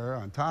 Take Care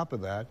on top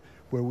of that,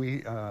 where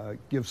we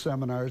give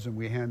seminars and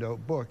we hand out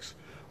books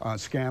on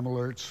scam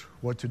alerts,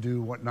 what to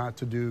do, what not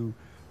to do,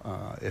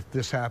 if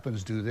this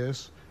happens, do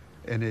this,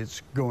 and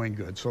it's going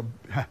good. So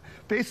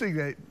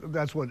basically,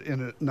 that's what,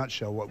 in a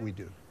nutshell, what we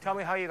do. Tell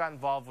me how you got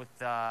involved with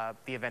the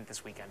event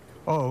this weekend.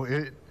 Oh,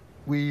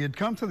 we had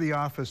come to the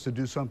office to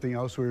do something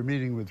else. We were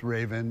meeting with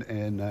Raven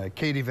and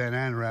Katie Van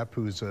Anrep,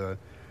 who's a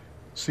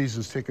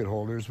season's ticket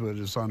holders, but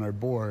is on our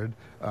board.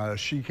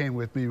 She came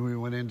with me. We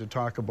went in to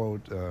talk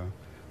about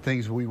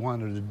things we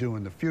wanted to do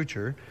in the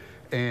future.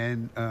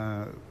 And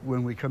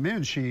when we come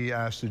in, she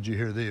asked, did you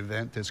hear the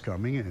event that's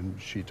coming?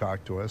 And she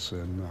talked to us,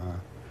 and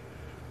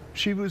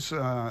she's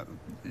a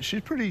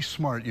pretty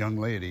smart young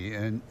lady.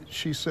 And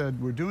she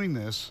said, we're doing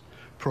this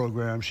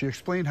program. She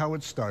explained how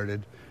it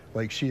started.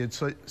 Like, she had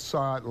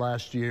saw it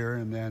last year,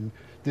 and then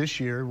this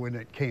year when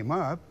it came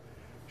up,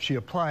 she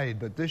applied,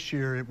 but this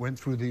year it went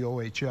through the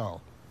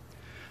OHL.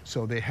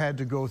 So they had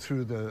to go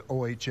through the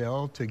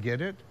OHL to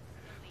get it,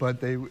 but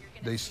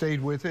they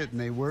stayed with it and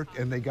they worked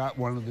and they got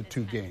one of the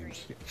 2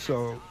 games.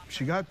 So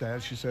she got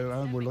that. She said,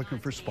 oh, we're looking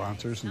for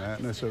sponsors and that.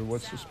 And I said,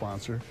 what's the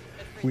sponsor?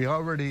 We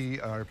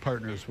already are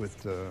partners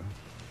with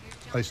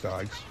Ice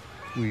Dogs.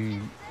 We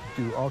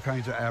do all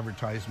kinds of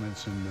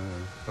advertisements in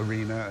the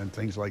arena and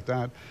things like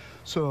that.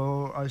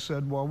 So I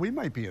said, well, we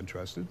might be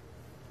interested.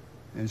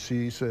 And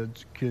she said,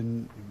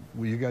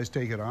 will you guys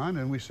take it on?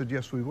 And we said,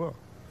 yes, we will.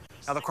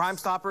 Now, the Crime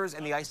Stoppers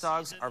and the Ice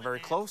Dogs are very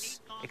close.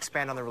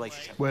 Expand on the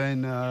relationship.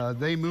 When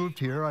they moved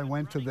here, I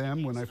went to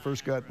them when I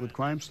first got with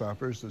Crime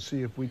Stoppers to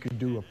see if we could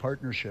do a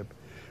partnership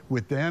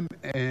with them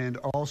and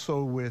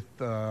also with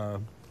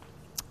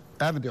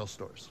Avondale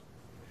stores.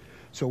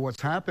 So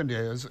what's happened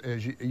is,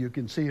 as you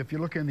can see, if you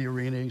look in the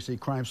arena, you see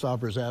Crime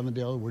Stoppers,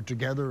 Avondale, we're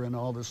together and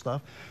all this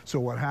stuff.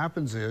 So what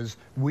happens is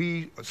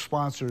we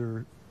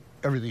sponsor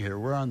everything here.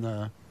 We're on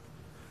the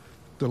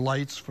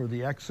lights for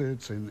the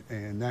exits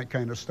and that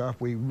kind of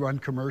stuff. We run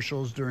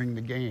commercials during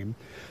the game.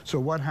 So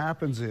what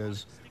happens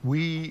is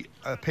we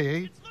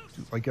pay,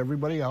 like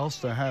everybody else,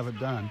 to have it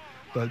done,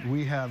 but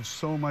we have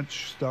so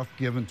much stuff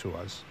given to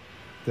us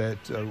that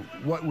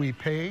what we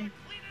pay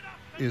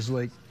is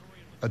like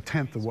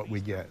 1/10 of what we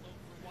get.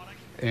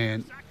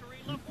 And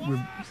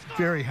we're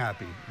very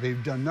happy.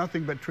 They've done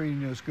nothing but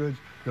treating us good.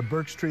 The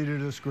Burks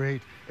treated us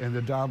great, and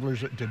the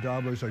Dobblers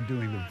are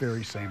doing the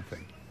very same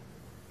thing.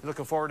 You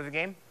looking forward to the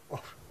game?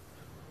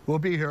 We'll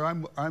be here.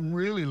 I'm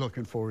really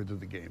looking forward to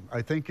the game.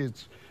 I think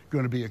it's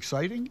going to be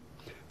exciting.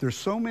 There's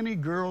so many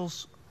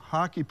girls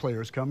hockey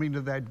players coming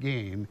to that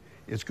game.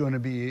 It's going to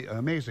be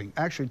amazing.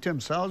 Actually, Tim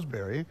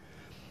Salisbury,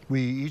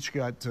 we each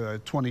got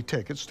 20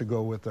 tickets to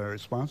go with our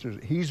sponsors.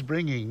 He's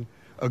bringing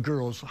a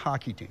girls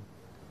hockey team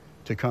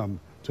to come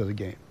to the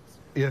game.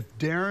 If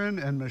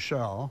Darren and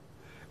Michelle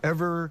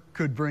ever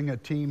could bring a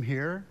team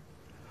here,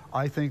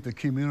 I think the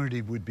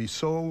community would be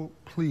so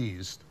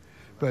pleased.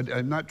 But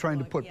I'm not trying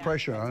to put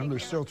pressure on them. They're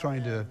still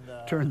trying to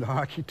turn the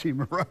hockey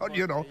team around,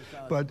 you know.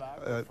 But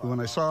when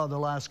I saw the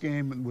last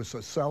game, it was a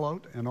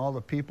sellout and all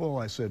the people,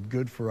 I said,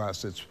 good for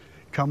us. It's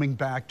coming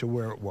back to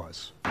where it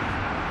was.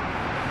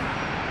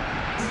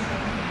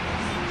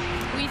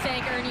 We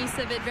thank Ernie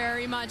Civet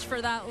very much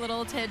for that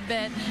little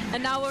tidbit.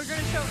 And now we're going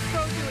to go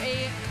to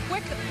a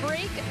quick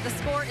break. The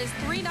score is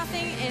 3-0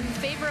 in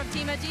favor of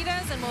Team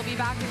Adidas, and we'll be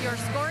back with your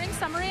scoring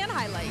summary and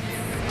highlights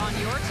on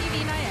your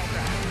TV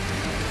Niagara.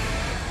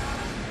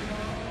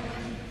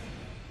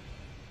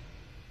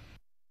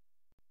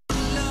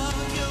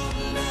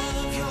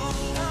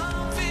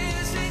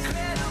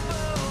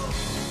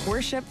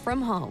 Worship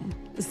from home,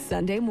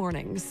 Sunday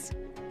mornings.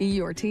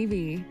 Your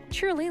TV,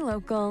 truly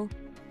local,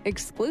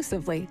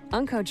 exclusively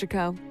on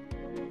Cogeco.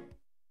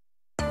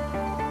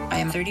 I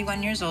am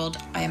 31 years old.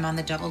 I am on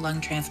the double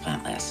lung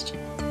transplant list.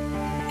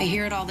 I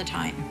hear it all the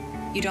time.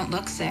 You don't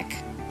look sick.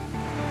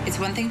 It's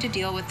one thing to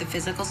deal with the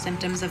physical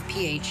symptoms of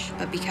PH,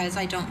 but because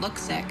I don't look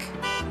sick,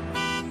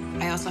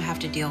 I also have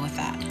to deal with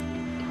that.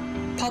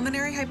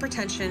 Pulmonary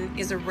hypertension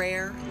is a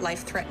rare,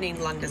 life-threatening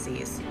lung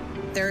disease.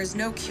 There is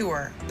no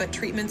cure, but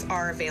treatments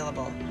are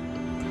available.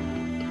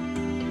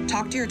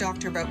 Talk to your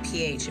doctor about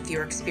PH if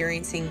you're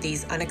experiencing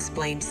these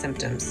unexplained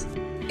symptoms.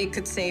 It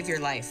could save your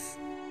life.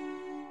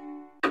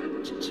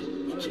 Man,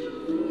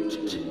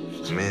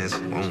 it's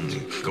lonely.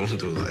 Going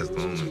through life is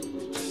lonely.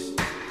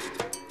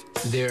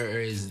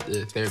 There is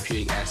the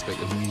therapeutic aspect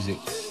of music.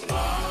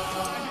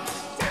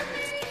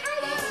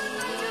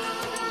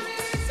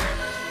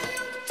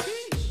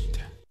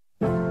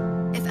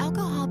 If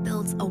alcohol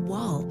builds a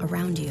wall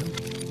around you,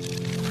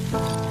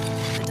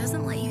 it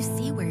doesn't let you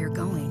see where you're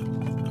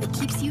going. It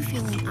keeps you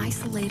feeling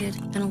isolated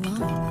and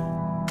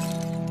alone.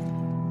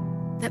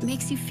 That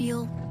makes you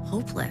feel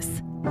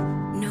hopeless.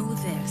 Know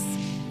this,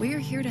 we're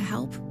here to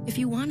help if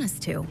you want us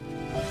to.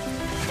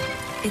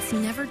 It's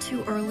never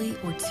too early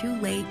or too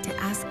late to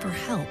ask for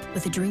help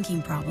with a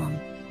drinking problem.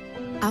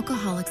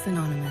 Alcoholics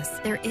Anonymous,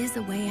 there is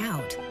a way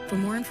out. For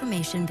more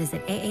information,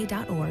 visit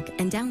aa.org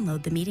and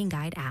download the Meeting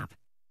Guide app.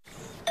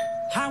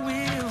 I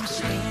will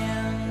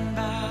stand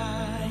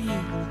by you.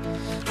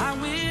 I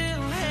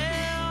will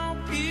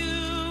help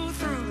you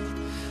through.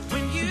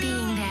 When you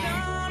Being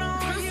there.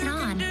 Pass it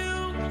on.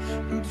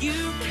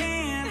 You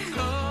can't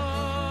go.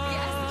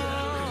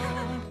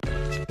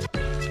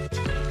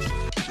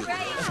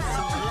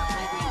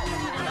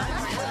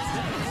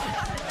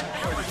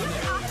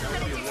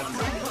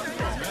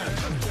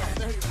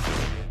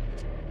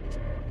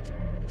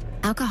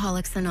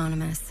 Alcoholics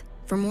Anonymous.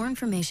 For more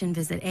information,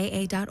 visit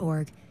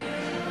aa.org.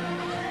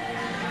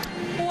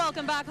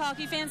 Welcome back,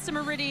 hockey fans, to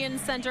Meridian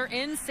Center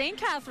in St.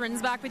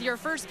 Catharines. Back with your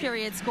first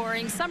period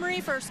scoring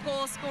summary. First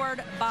goal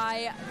scored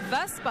by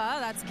Vespa.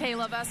 That's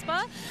Kayla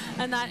Vespa.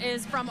 And that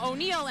is from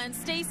O'Neill and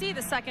Stacy.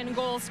 The second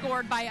goal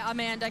scored by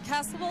Amanda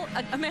Kessel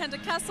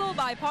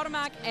by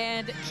Potomac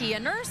and Kia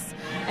Nurse.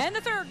 And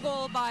the third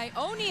goal by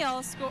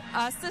O'Neill,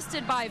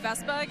 assisted by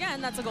Vespa.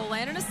 Again, that's a goal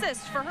and an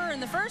assist for her in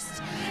the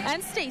first.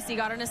 And Stacy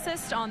got an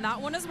assist on that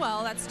one as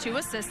well. That's 2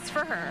 assists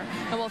for her.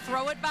 And we'll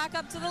throw it back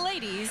up to the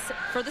ladies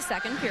for the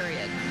second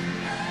period.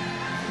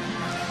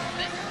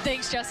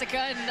 Thanks, Jessica.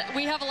 And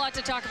we have a lot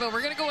to talk about.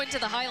 We're going to go into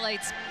the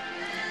highlights.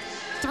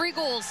 3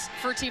 goals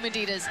for Team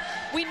Adidas.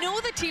 We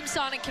know that Team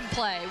Sonnet can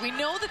play. We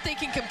know that they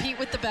can compete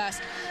with the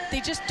best. They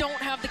just don't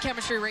have the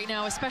chemistry right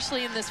now,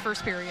 especially in this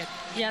first period.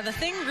 Yeah, the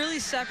thing really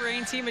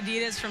separating Team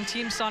Adidas from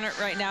Team Sonnet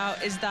right now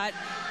is that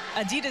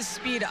Adidas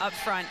speed up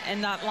front.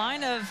 And that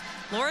line of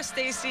Laura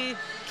Stacy,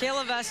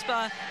 Kayla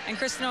Vespa, and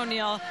Kristen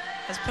O'Neill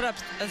has put up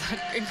an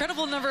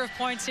incredible number of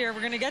points here. We're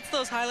going to get to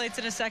those highlights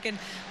in a second,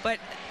 but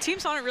Team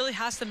Sonnet really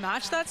has to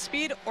match that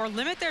speed or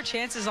limit their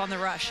chances on the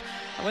rush.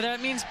 Whether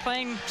that means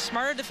playing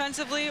smarter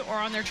defensively or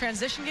on their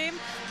transition game,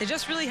 they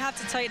just really have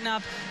to tighten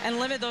up and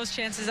limit those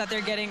chances that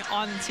they're getting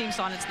on Team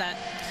Sonnet's net.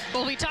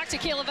 Well, we talked to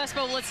Kayla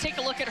Vespa. Let's take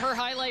a look at her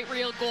highlight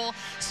reel goal.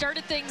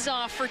 Started things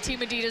off for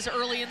Team Adidas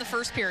early in the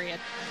first period.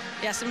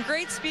 Yeah, some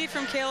great speed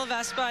from Kayla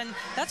Vespa, and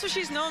that's what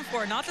she's known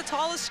for. Not the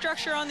tallest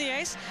structure on the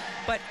ice,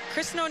 but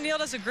Kristen O'Neill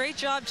does a great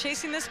job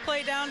chasing this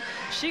play down.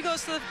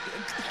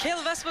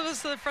 Kayla Vespa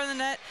goes to the front of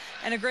the net,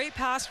 and a great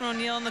pass from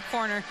O'Neill in the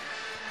corner.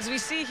 As we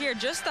see here,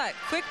 just that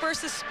quick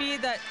burst of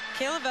speed that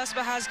Kayla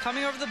Vespa has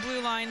coming over the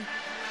blue line,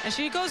 and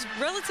she goes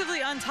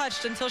relatively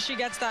untouched until she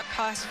gets that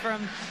pass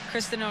from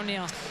Kristen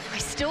O'Neill. I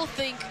still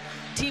think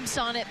Team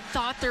Sonnet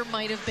thought there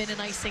might have been an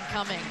icing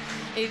coming.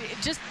 It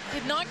just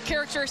not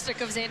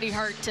characteristic of Zandy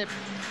Hart to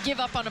give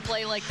up on a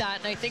play like that,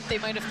 and I think they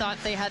might have thought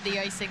they had the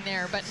icing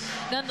there. But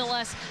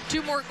nonetheless,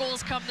 2 more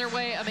goals come their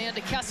way.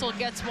 Amanda Kessel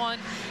gets one.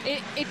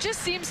 It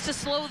just seems to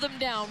slow them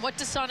down. What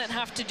does Sonnet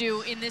have to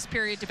do in this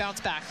period to bounce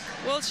back?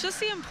 Well, it's just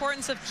the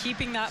importance of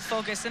keeping that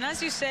focus. And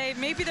as you say,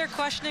 maybe they're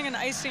questioning an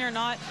icing or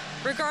not.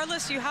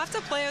 Regardless, you have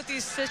to play out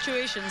these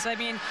situations. I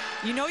mean,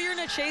 you know you're in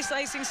a chase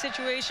icing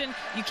situation.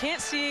 You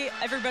can't see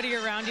everybody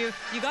around you.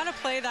 You got to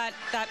play that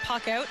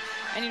puck out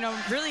and, you know,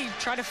 really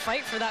try to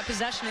fight for that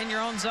possession in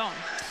your own zone.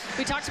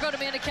 We talked about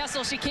Amanda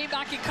Kessel. She came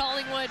back in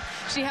Collingwood.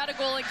 She had a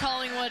goal in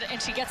Collingwood, and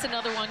she gets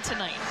another one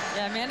tonight.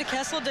 Yeah, Amanda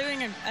Kessel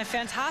doing a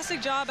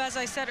fantastic job, as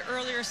I said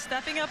earlier,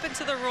 stepping up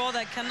into the role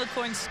that Kendall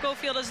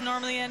Coyne-Schofield is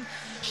normally in.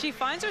 She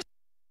finds herself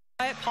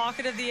in the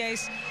pocket of the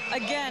ice.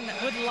 Again,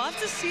 would love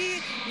to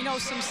see, you know,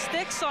 some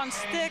sticks on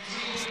stick,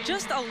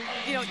 just,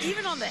 you know,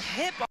 even on the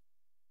hip,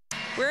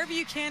 wherever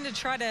you can to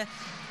try to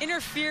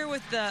interfere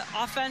with the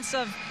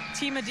offensive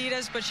Team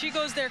Adidas, but she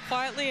goes there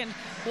quietly and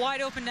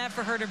wide open net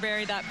for her to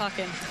bury that puck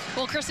in.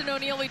 Well, Kristen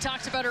O'Neill, we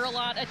talked about her a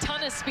lot, a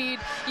ton of speed.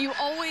 You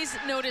always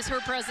notice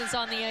her presence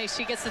on the ice.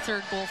 She gets the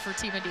 3rd goal for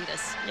Team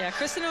Adidas. Yeah,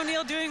 Kristen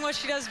O'Neill doing what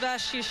she does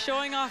best. She's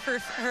showing off her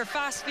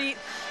fast feet,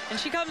 and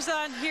she comes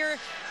on here.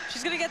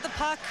 She's going to get the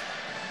puck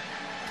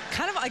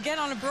kind of, again,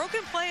 on a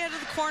broken play out of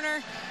the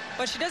corner,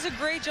 but she does a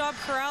great job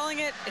corralling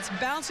it. It's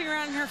bouncing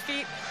around in her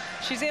feet.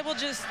 She's able to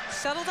just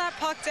settle that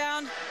puck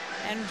down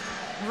and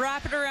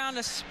wrap it around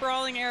a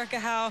sprawling Erica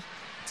Howe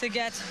to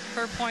get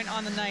her point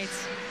on the night.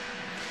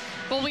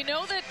 Well, we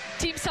know that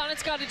Team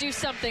Sonnet's got to do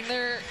something.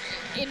 They're,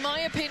 in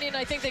my opinion,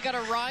 I think they got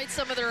to ride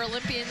some of their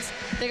Olympians.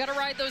 They got to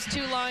ride those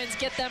 2 lines,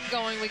 get them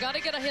going. We got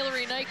to get a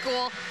Hillary Knight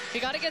goal. We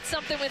got to get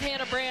something with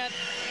Hannah Brandt,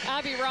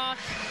 Abby Rock.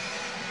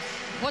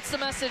 What's the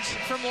message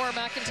from Laura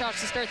McIntosh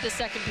to start this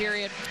 2nd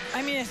period?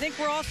 I mean, I think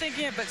we're all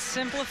thinking it, but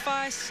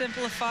simplify,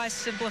 simplify,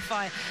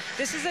 simplify.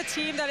 This is a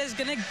team that is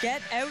going to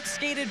get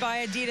out-skated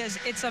by Adidas.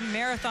 It's a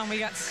marathon. We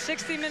got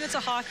 60 minutes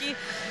of hockey,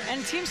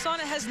 and Team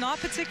Sonnet has not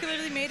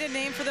particularly made a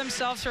name for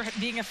themselves for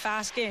being a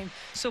fast game.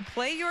 So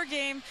play your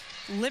game,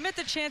 limit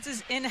the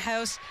chances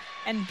in-house,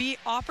 and be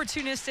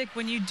opportunistic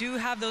when you do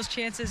have those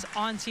chances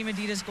on Team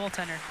Adidas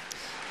goaltender.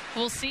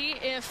 We'll see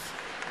if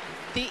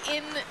the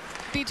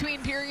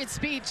in-between period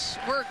speech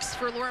works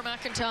for Laura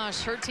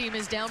McIntosh. Her team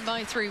is down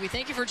by 3. We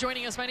thank you for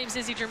joining us. My name is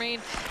Izzy Germain,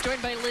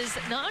 joined by Liz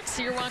Knox.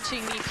 You're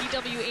watching the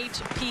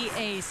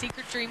PWHPA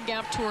Secret Dream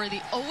Gap Tour,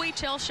 the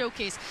OHL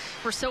Showcase.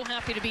 We're so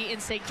happy to be in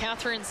St.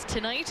 Catharines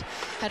tonight.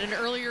 Had an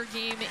earlier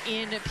game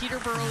in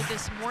Peterborough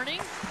this morning.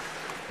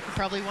 You're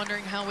probably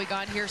wondering how we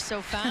got here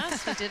so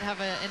fast. We did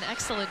have an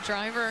excellent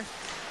driver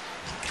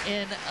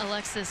in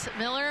Alexis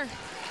Miller,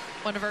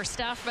 one of our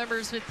staff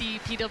members with the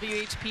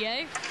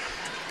PWHPA.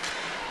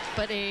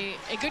 But a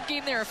good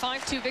game there, a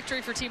 5-2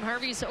 victory for Team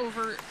Harvey's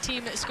over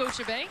Team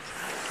Scotiabank.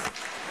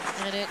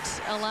 And it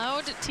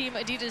allowed Team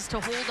Adidas to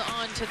hold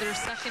on to their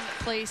 2nd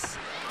place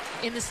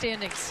in the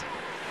standings.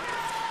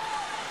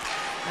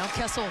 Now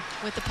Kessel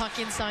with the puck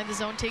inside the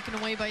zone, taken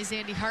away by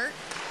Zandy Hart.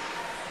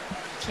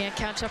 Can't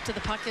catch up to the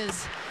puck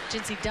as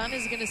Jinsey Dunn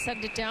is going to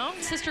send it down.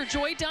 Sister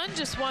Joy Dunn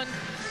just won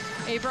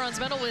a bronze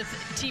medal with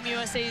Team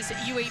USA's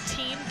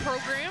U18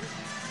 program.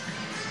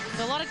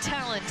 A lot of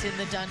talent in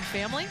the Dunn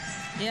family.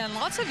 Yeah, and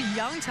lots of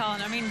young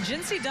talent. I mean,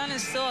 Jinsey Dunn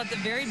is still at the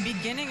very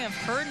beginning of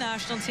her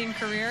national team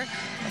career.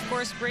 Of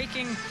course,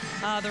 breaking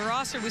the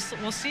roster.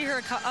 We'll see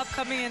her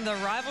upcoming in the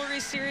rivalry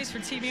series for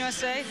Team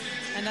USA.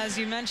 And as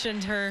you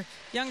mentioned, her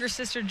younger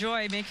sister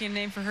Joy making a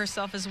name for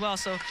herself as well.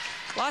 So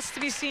lots to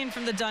be seen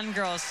from the Dunn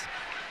girls.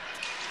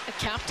 A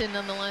captain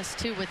nonetheless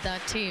too with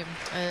that team.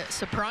 A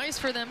surprise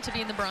for them to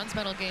be in the bronze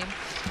medal game,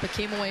 but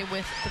came away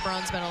with the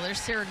bronze medal. There's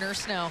Sarah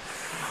Nurse now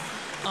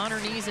on her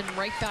knees and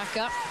right back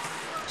up.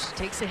 She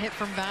takes a hit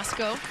from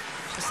Vasco.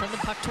 She'll send the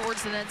puck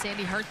towards the net.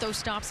 Zandy Hart, though,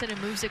 stops it and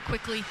moves it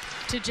quickly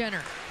to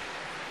Jenner.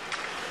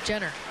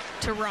 Jenner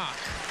to Rock.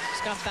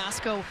 She's got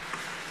Vasco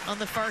on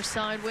the far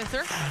side with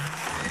her.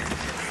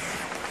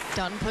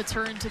 Dunn puts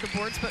her into the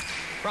boards, but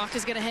Rock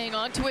is going to hang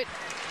on to it.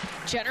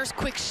 Jenner's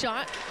quick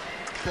shot,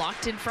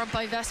 blocked in front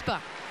by Vespa.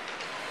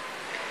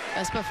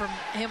 Vespa from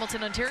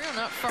Hamilton, Ontario,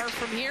 not far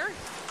from here.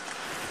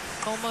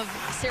 Home of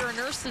Sarah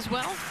Nurse as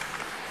well.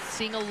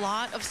 Seeing a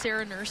lot of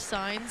Sarah Nurse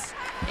signs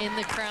in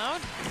the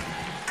crowd.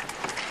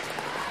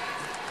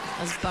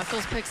 As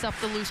Buckles picks up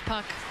the loose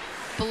puck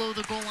below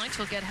the goal line,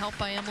 she'll get help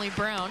by Emily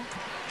Brown,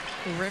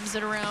 who rims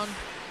it around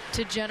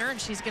to Jenner, and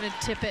she's going to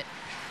tip it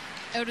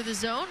out of the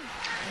zone.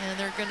 And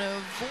they're going to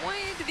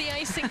avoid the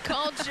icing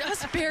call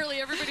just barely.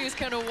 Everybody was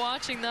kind of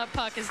watching that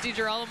puck as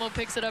DiGirolamo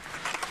picks it up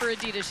for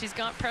Adidas. She's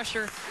got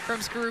pressure from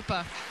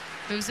Skarupa.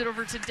 Moves it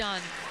over to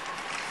Dunn.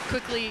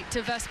 Quickly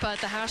to Vespa at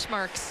the hash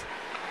marks.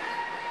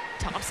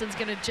 Thompson's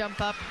going to jump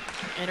up,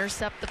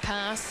 intercept the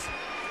pass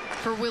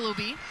for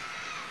Willoughby.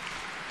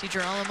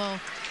 DiGirolamo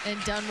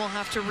and Dunn will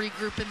have to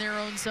regroup in their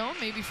own zone,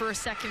 maybe for a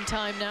 2nd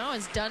time now,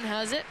 as Dunn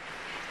has it.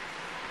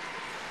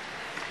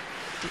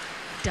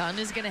 Dunn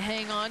is going to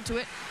hang on to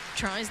it.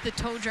 Tries the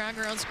toe drag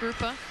around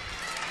Skarupa.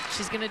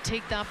 She's going to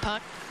take that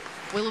puck.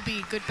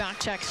 Willoughby, good back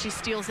check. She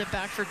steals it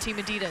back for Team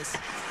Adidas.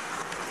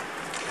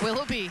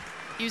 Willoughby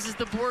uses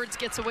the boards,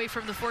 gets away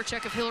from the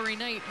forecheck of Hillary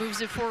Knight,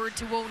 moves it forward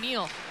to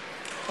O'Neill.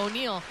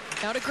 O'Neill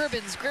now to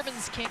Gribbins.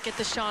 Gribbins can't get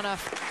the shot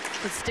off.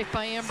 Good stick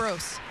by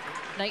Ambrose.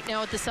 Knight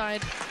now at the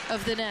side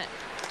of the net.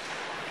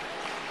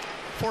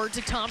 Forward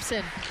to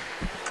Thompson.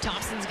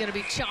 Thompson's going to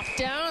be chopped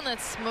down.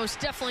 That's most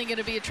definitely going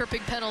to be a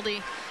tripping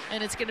penalty,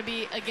 and it's going to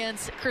be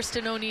against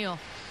Kristen O'Neill.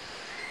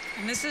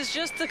 And this is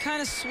just the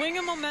kind of swing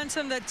of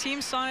momentum that Team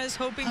Sonnet is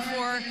hoping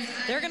for.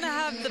 They're going to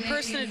have the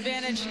person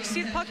advantage. You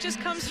see the puck just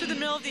comes through the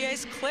middle of the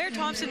ice. Claire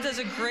Thompson does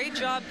a great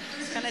job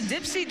kind of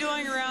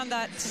dipsy-doing around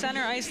that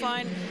center ice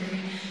line.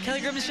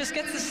 Kelly Gribbins just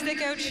gets the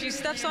stick out. She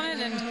steps on it,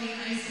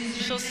 and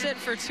she'll sit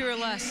for 2 or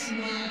less.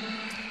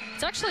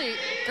 It's actually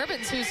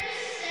Gribbins who's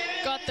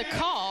got the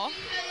call.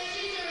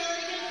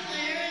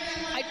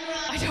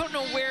 I don't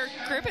know where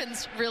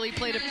Gribbins really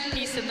played a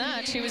piece in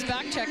that. She was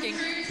back checking.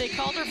 They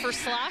called her for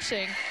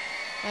slashing.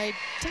 I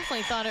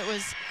definitely thought it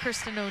was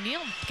Kristen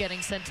O'Neill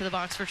getting sent to the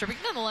box for tripping.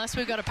 Nonetheless,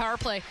 we've got a power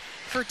play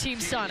for Team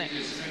Sonnet.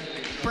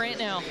 Brandt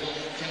now.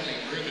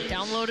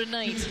 Down low to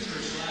Knight.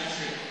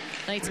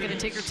 Knight's going to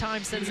take her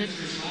time, sends it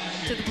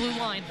to the blue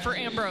line for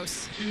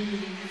Ambrose.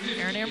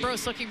 Erin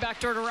Ambrose looking back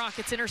door to Rock.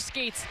 It's in her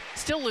skates.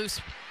 Still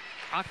loose.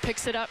 Rock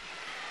picks it up.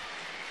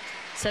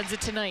 Sends it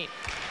to Knight.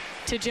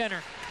 To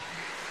Jenner.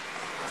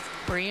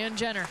 Brianne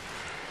Jenner.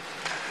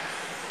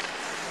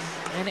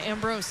 And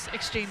Ambrose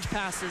exchange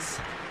passes.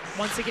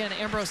 Once again,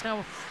 Ambrose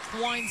now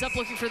winds up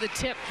looking for the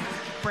tip.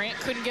 Brandt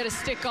couldn't get a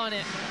stick on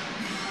it.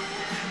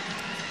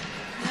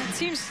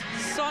 Team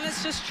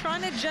Sonnet's just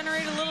trying to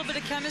generate a little bit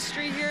of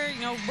chemistry here,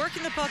 you know,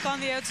 working the puck on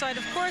the outside.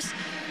 Of course,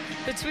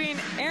 between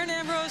Erin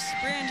Ambrose,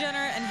 Brianne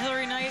Jenner, and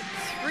Hillary Knight,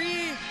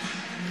 3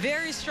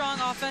 very strong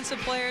offensive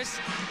players.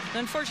 And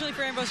unfortunately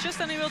for Ambrose, just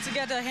unable to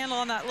get a handle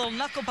on that little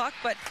knuckle puck,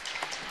 but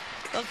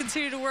they'll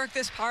continue to work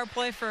this power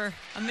play for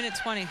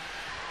 1:20.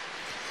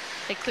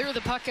 They clear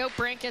the puck out.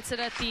 Brandt gets it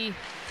at the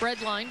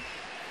red line.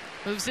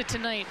 Moves it to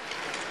Knight.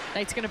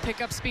 Knight's going to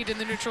pick up speed in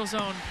the neutral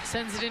zone.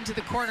 Sends it into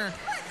the corner.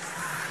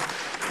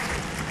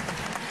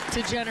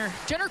 To Jenner.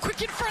 Jenner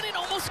quick in front and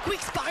almost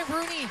squeaks by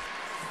Rooney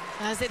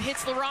as it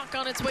hits LaRock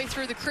on its way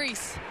through the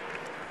crease.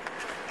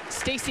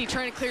 Stacy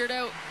trying to clear it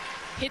out.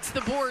 Hits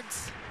the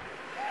boards.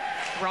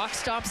 Rock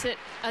stops it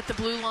at the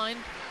blue line,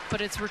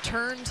 but it's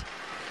returned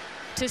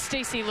to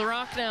Stacy.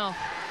 LaRock now.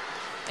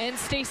 And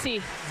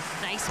Stacy.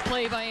 Nice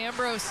play by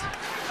Ambrose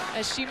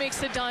as she makes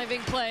the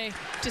diving play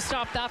to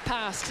stop that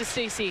pass to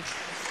Stacy.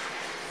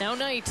 Now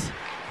Knight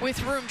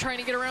with room trying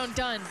to get around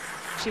Dunn.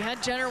 She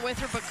had Jenner with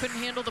her but couldn't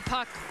handle the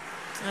puck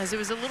as it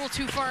was a little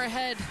too far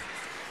ahead.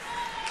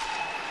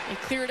 They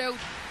cleared out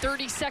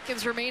 30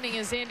 seconds remaining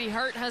as Zandy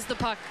Hart has the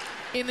puck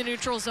in the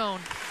neutral zone.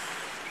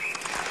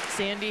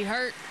 Zandy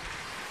Hart,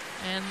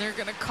 and they're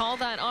going to call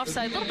that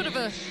offside. A little bit of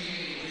a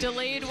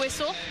delayed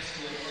whistle.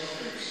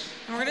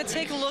 And we're going to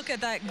take a look at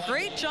that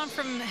great jump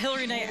from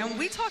Hillary Knight. And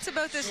we talked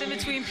about this in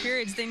between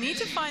periods. They need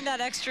to find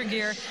that extra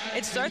gear.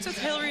 It starts with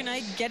Hillary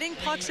Knight getting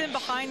pucks in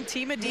behind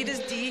Team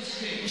Adidas D.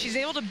 She's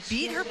able to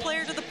beat her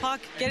player to the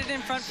puck, get it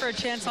in front for a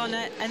chance on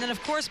net. And then,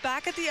 of course,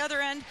 back at the other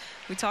end,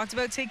 we talked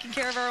about taking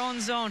care of our own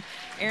zone.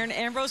 Erin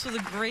Ambrose with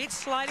a great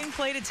sliding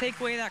play to take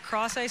away that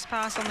cross-ice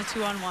pass on the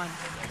 2-on-1.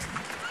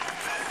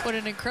 What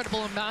an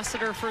incredible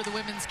ambassador for the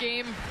women's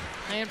game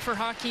and for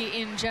hockey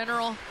in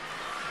general.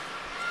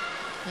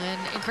 And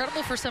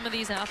incredible for some of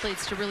these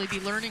athletes to really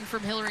be learning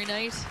from Hillary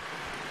Knight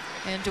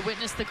and to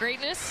witness the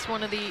greatness.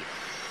 One of the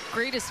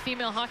greatest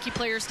female hockey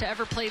players to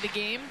ever play the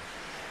game,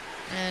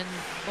 and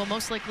will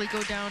most likely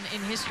go down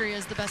in history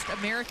as the best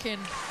American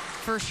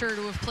for sure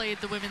to have played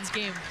the women's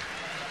game.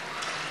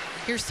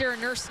 Here's Sarah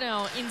Nurse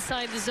now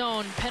inside the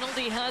zone.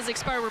 Penalty has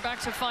expired. We're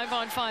back to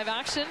 5-on-5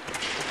 action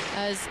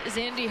as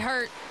Zandy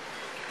Hart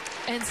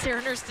and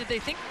Sarah Nurse, did they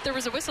think there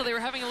was a whistle? They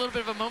were having a little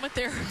bit of a moment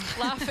there,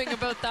 laughing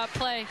about that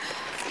play.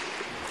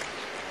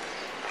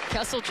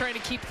 Kessel trying to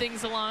keep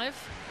things alive.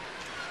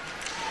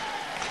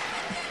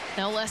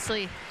 Now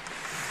Leslie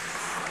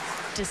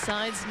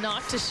decides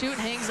not to shoot,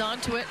 hangs on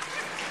to it,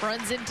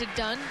 runs into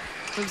Dunn,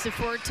 moves it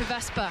forward to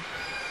Vespa.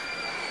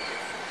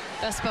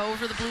 Vespa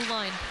over the blue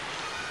line.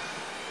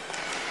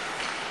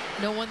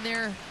 No one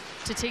there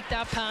to take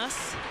that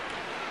pass.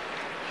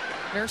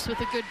 Nurse with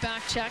a good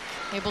back check,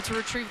 able to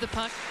retrieve the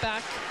puck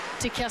back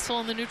to Kessel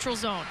in the neutral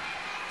zone.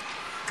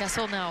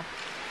 Kessel now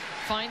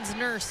finds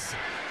Nurse.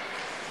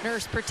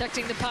 Nurse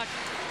protecting the puck,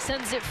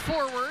 sends it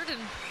forward, and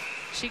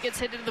she gets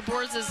hit into the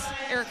boards as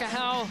Erica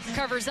Howe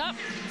covers up.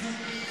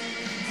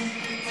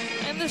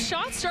 And the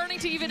shot's starting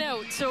to even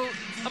out, so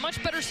a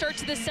much better start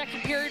to this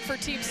second period for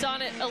Team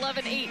Sonnet,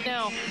 11-8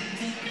 now.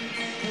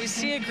 We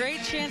see a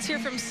great chance here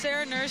from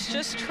Sarah Nurse,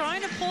 just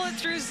trying to pull it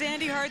through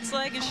Zandy Hart's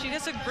leg, and she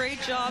does a great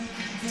job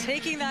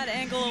taking that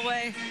angle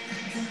away.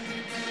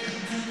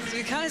 So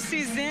we kind of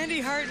see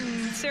Zandy Hart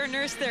and Sarah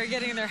Nurse there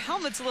getting their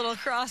helmets a little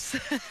crossed.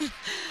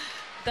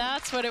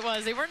 That's what it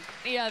was. They weren't,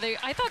 yeah,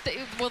 I thought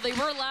they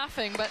were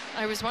laughing, but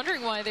I was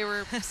wondering why they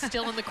were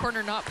still in the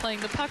corner not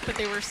playing the puck, but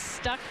they were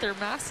stuck, their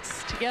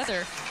masks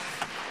together.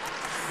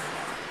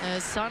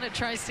 As Sonnet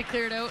tries to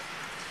clear it out.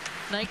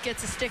 Knight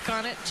gets a stick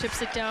on it,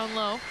 chips it down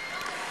low.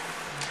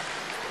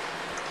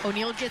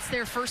 O'Neill gets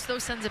there first, though,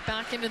 sends it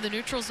back into the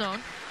neutral zone.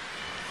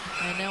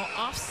 And now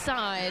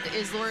offside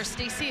is Laura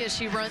Stacey as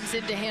she runs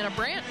into Hannah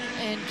Brandt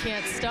and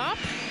can't stop.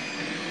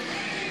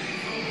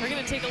 We're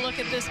going to take a look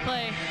at this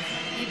play.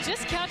 You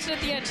just catch it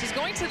at the end. She's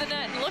going to the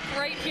net, and look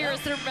right here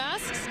as their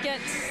masks get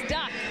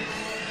stuck.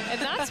 And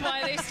that's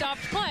why they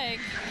stopped playing.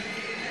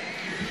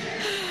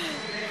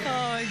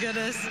 Oh my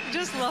goodness,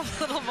 just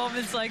love little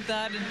moments like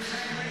that. And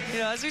you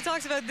know, as we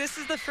talked about, this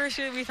is the first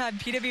year we've had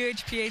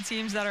PWHPA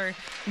teams that are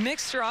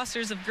mixed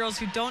rosters of girls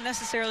who don't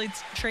necessarily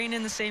train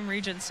in the same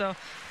region. So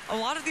a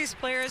lot of these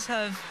players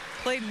have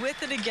played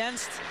with and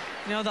against,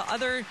 you know, the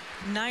other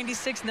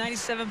 96,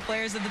 97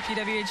 players of the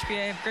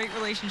PWHPA, have great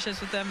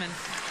relationships with them. And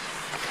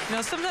you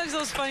know, sometimes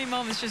those funny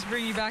moments just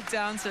bring you back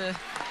down to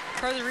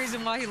part of the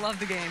reason why he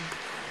loved the game.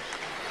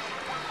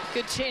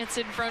 Good chance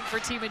in front for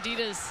Team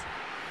Adidas,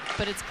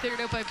 but it's cleared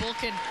out by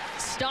Bulkin.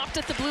 Stopped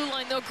at the blue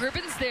line, though.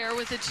 Gribbins there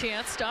with a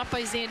chance. Stopped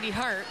by Zandy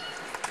Hart.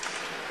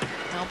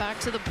 Now back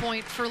to the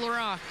point for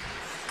Laroc.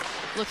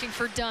 Looking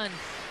for Dunn.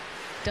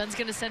 Dunn's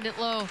going to send it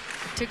low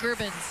to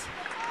Gribbins.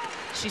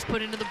 She's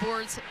put into the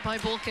boards by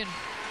Bulkin.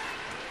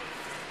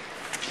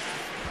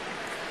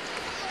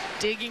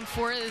 Digging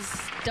for it is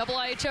double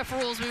IHF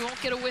rules. We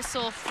won't get a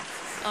whistle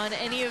on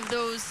any of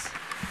those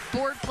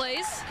board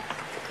plays.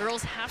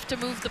 Girls have to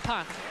move the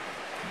puck.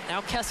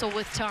 Now Kessel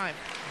with time.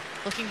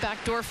 Looking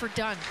back door for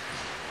Dunn.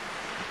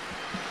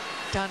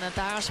 Dunn at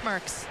the hash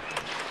marks.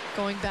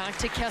 Going back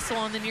to Kessel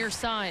on the near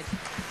side.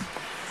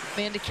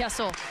 Amanda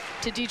Kessel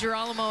to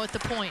DiGirolamo at the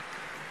point.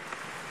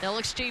 They'll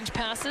exchange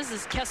passes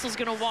as Kessel's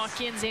going to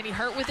walk in. Zandy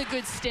Hart with a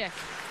good stick.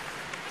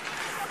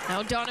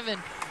 Now Donovan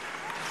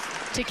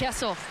to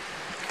Kessel.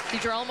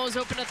 DiGirolamo's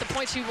open at the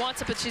point. She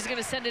wants it, but she's going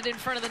to send it in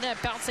front of the net.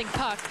 Bouncing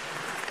puck.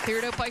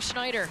 Cleared out by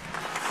Schneider.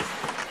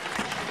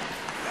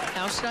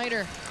 Now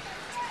Schneider,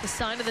 the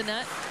side of the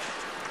net.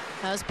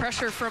 Has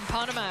pressure from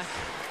Potomac.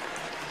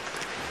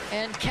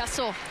 And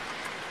Kessel.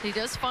 He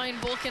does find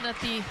Bulkin at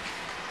the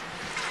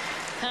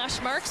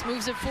hash marks.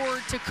 Moves it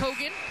forward to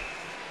Kogan.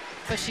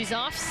 But she's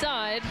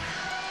offside.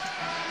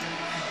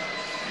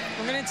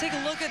 We're going to take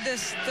a look at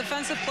this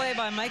defensive play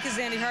by Micah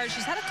Zandy Hart.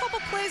 She's had a couple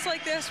plays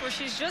like this where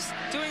she's just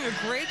doing a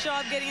great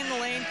job getting in the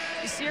lane.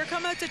 You see her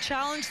come out to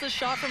challenge the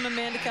shot from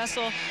Amanda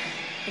Kessel.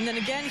 And then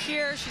again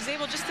here, she's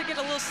able just to get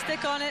a little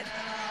stick on it.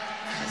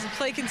 As the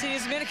play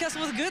continues, Amanda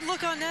Kessel with a good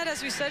look on net.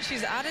 As we said,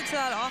 she's added to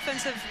that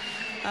offensive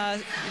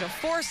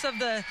force of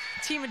the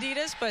Team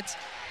Adidas, but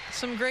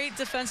some great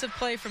defensive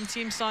play from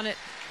Team Sonnet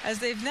as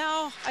they've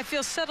now, I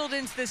feel, settled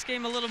into this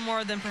game a little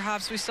more than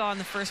perhaps we saw in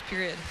the first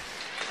period.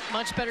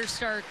 Much better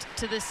start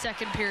to this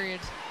second period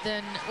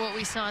than what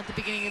we saw at the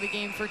beginning of the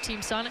game for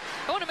Team Sonnet.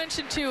 I want to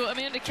mention, too,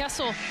 Amanda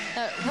Kessel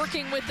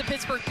working with the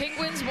Pittsburgh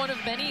Penguins, one of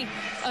many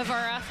of our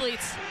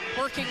athletes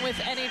working with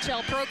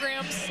NHL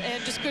programs,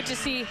 and just good to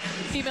see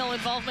female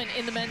involvement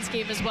in the men's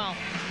game as well.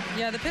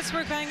 Yeah, the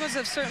Pittsburgh Penguins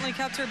have certainly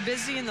kept her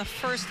busy in the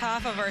first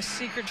half of our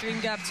Secret Dream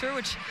Gap Tour,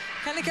 which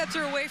kind of kept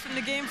her away from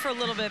the game for a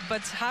little bit,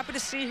 but happy to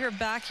see her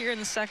back here in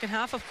the second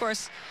half. Of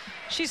course,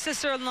 she's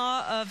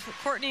sister-in-law of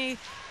Courtney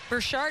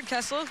Burchard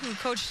Kessel, who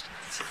coached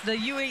the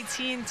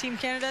U18 Team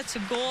Canada to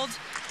gold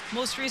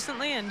most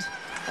recently, and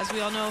as we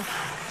all know,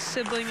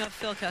 sibling of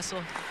Phil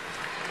Kessel.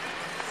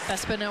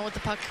 Vespa now with the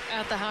puck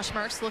at the hash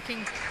marks,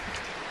 looking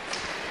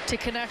to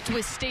connect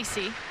with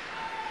Stacey.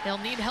 They'll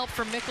need help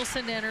from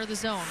Mickelson to enter the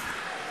zone.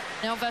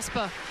 Now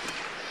Vespa,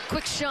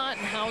 quick shot,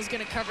 and Howe's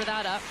going to cover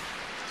that up.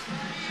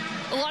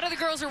 A lot of the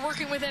girls are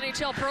working with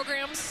NHL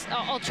programs.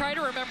 I'll try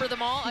to remember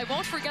them all. I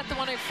won't forget the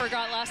one I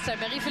forgot last time.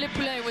 Marie-Philippe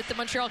Poulin with the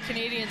Montreal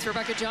Canadiens,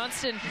 Rebecca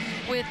Johnston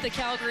with the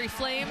Calgary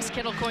Flames,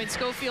 Kendall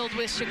Coyne-Schofield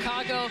with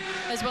Chicago,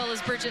 as well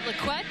as Bridget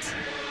Lequette.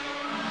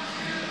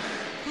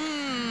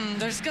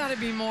 There's got to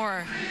be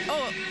more.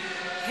 Oh,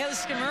 Haley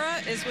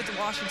Skimura is with the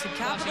Washington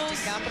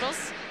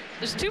Capitals.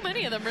 There's too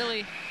many of them,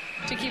 really,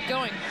 to keep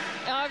going.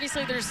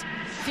 Obviously, there's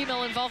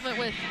female involvement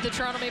with the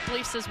Toronto Maple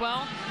Leafs as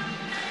well.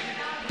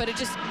 But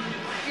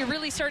you're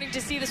really starting to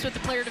see this with the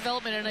player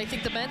development, and I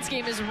think the men's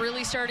game is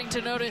really starting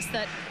to notice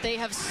that they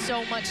have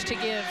so much to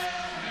give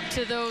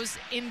to those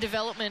in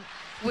development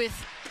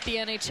with the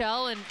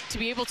NHL, and to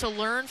be able to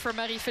learn from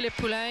Marie-Philippe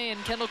Poulin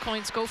and Kendall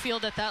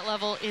Coyne-Schofield at that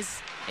level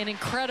is an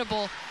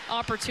incredible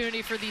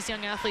opportunity for these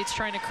young athletes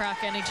trying to crack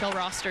NHL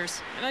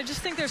rosters. And I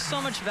just think there's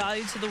so much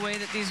value to the way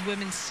that these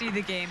women see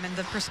the game and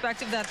the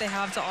perspective that they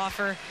have to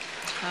offer.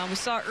 We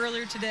saw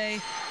earlier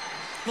today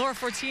Laura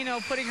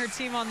Fortino putting her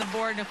team on the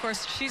board, and of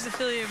course she's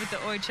affiliated with the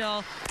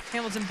OHL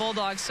Hamilton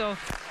Bulldogs. So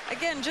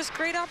again, just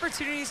great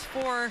opportunities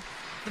for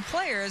the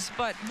players,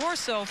 but more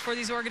so for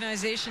these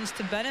organizations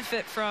to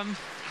benefit from,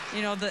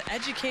 you know, the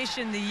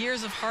education, the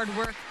years of hard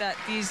work that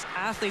these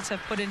athletes have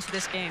put into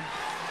this game.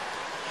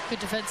 Good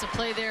defensive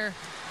play there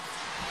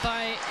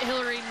by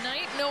Hillary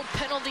Knight. No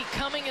penalty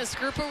coming as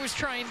Grupa was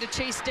trying to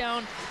chase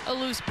down a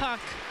loose puck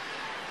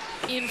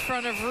in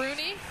front of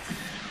Rooney.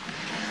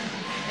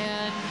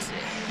 And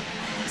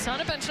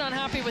Sonnet bench not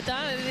happy with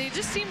that. They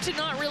just seem to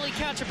not really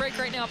catch a break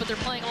right now, but they're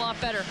playing a lot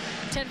better.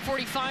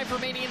 10:45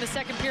 remaining in the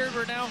second period.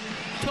 We're now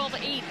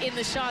 12-8 in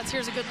the shots.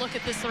 Here's a good look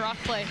at this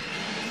Larocque play.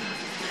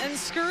 And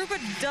Skaruba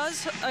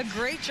does a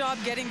great job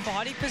getting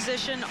body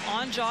position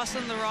on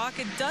Jocelyn Larocque.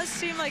 It does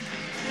seem like,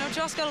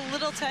 Joss got a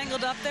little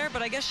tangled up there,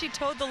 but I guess she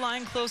towed the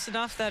line close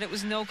enough that it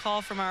was no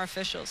call from our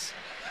officials.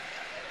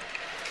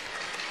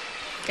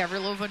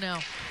 Gavrilova now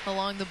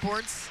along the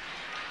boards.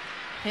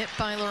 Hit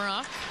by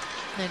Larocque.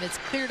 And it's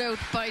cleared out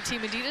by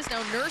Team Adidas.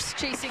 Now Nurse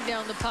chasing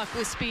down the puck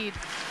with speed.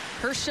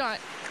 Her shot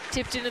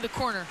tipped into the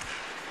corner.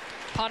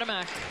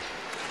 Potomac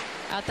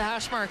at the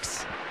hash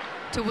marks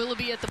to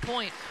Willoughby at the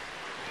point.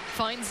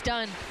 Finds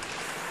Dunn.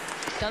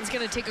 Dunn's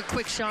going to take a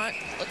quick shot.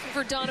 Looking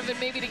for Donovan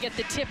maybe to get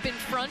the tip in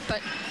front,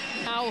 but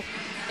Howe,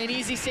 an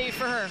easy save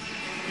for her.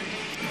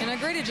 And a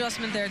great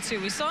adjustment there, too.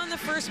 We saw in the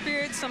first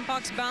period some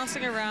pucks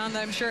bouncing around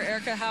that I'm sure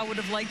Erica Howe would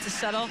have liked to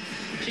settle.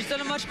 She's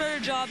done a much better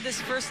job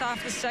this first half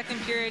of the second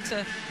period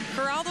to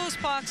corral those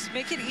pucks,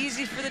 make it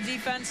easy for the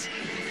defense,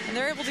 and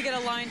they're able to get a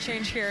line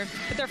change here.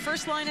 But their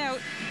first line out,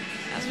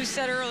 as we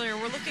said earlier,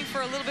 we're looking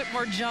for a little bit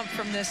more jump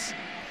from this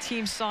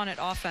Team Sonnet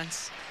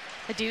offense.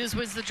 Adidas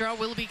wins the draw.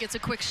 Willoughby gets a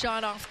quick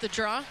shot off the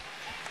draw.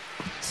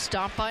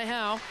 Stopped by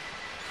Howe.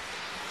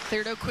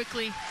 Cleared out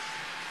quickly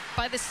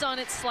by the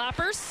Sonnet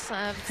Slappers.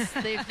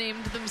 They've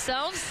named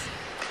themselves.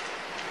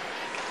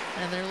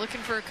 And they're looking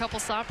for a couple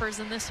stoppers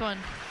in this one.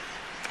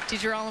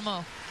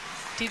 DiGirolamo.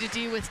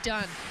 D-to-D with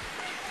Dunn.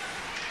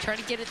 Trying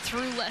to get it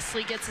through.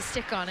 Leslie gets a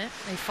stick on it.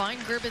 They find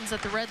Gribbins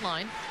at the red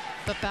line.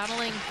 But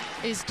battling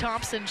is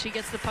Thompson. She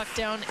gets the puck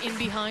down in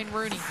behind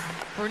Rooney.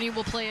 Rooney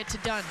will play it to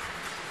Dunn.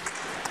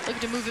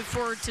 Looking to move it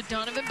forward to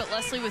Donovan, but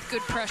Leslie with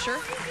good pressure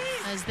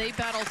as they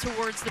battle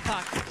towards the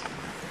puck.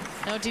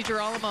 Now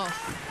DiGirolamo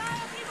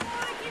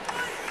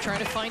trying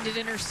to find it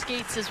in her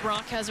skates as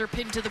Rock has her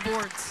pinned to the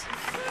boards.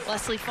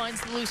 Leslie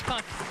finds the loose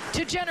puck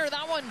to Jenner.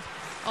 That one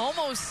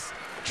almost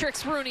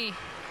tricks Rooney.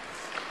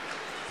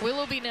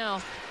 Willoughby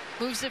now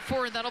moves it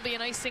forward. That'll be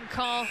an icing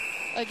call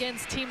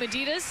against Team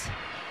Adidas.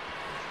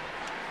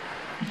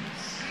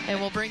 And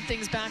we'll bring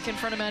things back in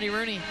front of Maddie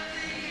Rooney.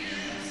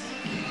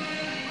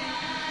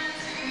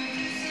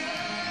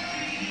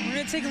 We're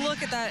going to take a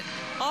look at that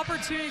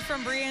opportunity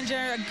from Brianne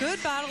Jenner. A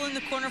good battle in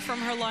the corner from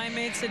her line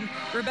mates, and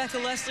Rebecca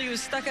Leslie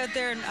was stuck out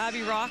there, and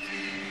Abby Rock.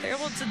 They're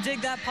able to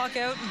dig that puck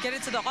out and get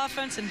it to the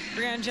offense, and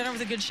Brianne Jenner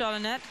with a good shot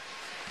on net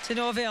to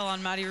no avail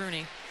on Maddie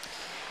Rooney.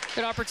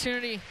 Good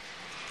opportunity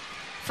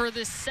for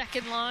this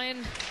second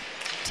line.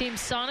 Team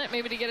Sonnet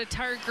maybe to get a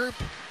tired group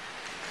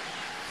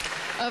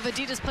of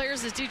Adidas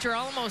players as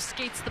DiGirolamo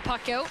skates the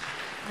puck out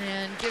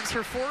and gives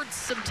her forwards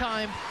some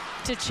time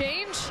to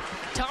change.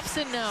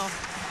 Thompson now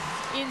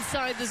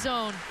inside the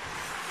zone.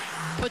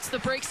 Puts the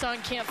brakes on,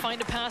 can't find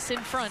a pass in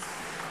front.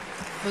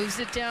 Moves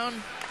it down,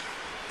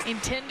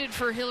 intended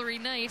for Hillary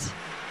Knight,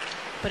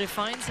 but it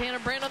finds Hannah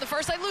Brand on the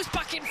far side. Loose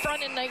puck in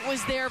front, and Knight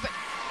was there, but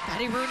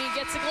Maddie Rooney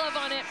gets a glove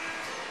on it.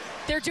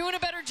 They're doing a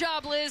better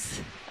job,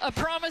 Liz. A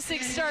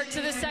promising start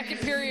to the second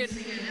period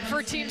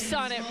for Team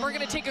Sonnet. We're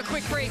going to take a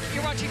quick break.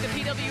 You're watching the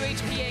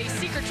PWHPA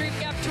Secret Dream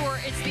Gap Tour.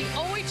 It's the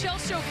OHL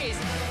Showcase.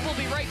 We'll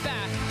be right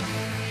back.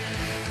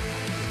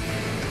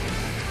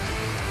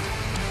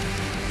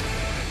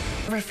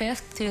 October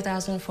 5th,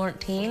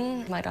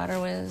 2014, my daughter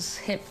was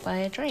hit by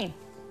a train.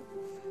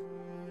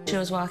 She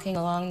was walking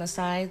along the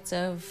sides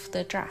of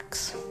the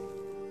tracks,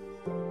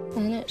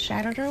 and it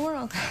shattered her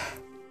world.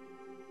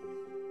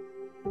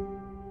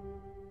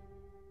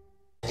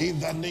 In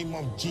the name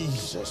of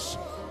Jesus,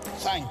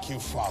 thank you,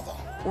 Father.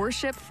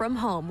 Worship from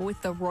home with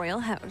the Royal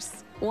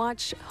House.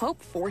 Watch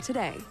Hope for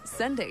Today,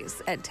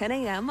 Sundays at 10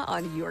 a.m.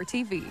 on your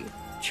TV.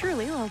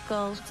 Truly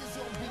local.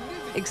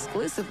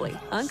 Exclusively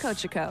on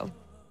Cocheco.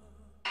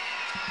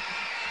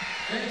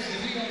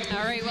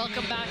 All right,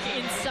 welcome back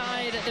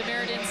inside the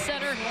Meriden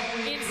Center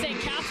in St.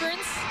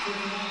 Catharines.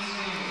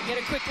 Get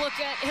a quick look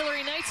at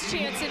Hillary Knight's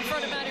chance in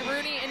front of Maddie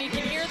Rooney, and you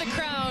can hear the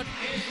crowd.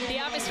 The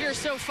atmosphere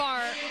so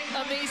far,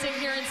 amazing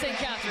here in St.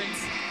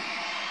 Catharines.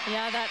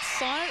 Yeah, that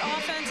Sonnet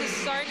offense is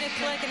starting to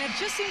click, and it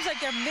just seems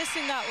like they're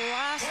missing that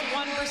last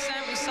 1%.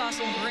 We saw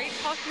some great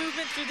puck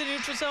movement through the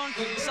neutral zone.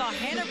 We saw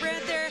Hannah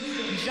Brandt there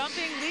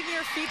jumping, leaving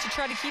her feet to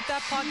try to keep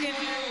that puck in,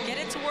 get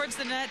it towards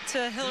the net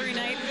to Hillary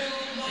Knight.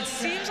 It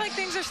seems like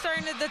things are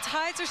starting to, the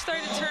tides are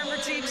starting to turn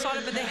for Team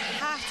Sonnet, but they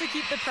have to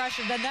keep the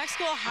pressure. The next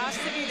goal has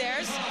to be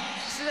theirs.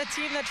 This is a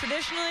team that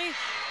traditionally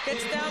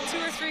gets down 2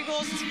 or 3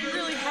 goals. It's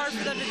really hard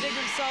for them to dig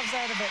themselves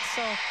out of it.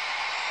 So,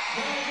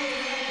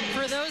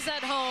 for those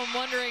at home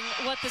wondering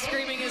what the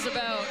screaming is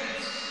about,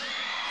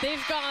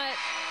 they've got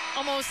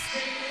almost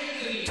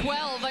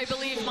 12, I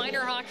believe,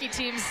 minor hockey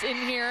teams in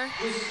here,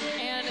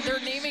 and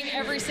they're naming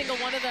every single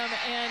one of them,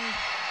 and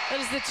that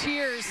is the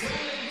cheers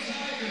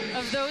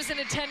of those in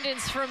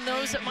attendance from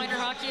those at Minor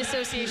Hockey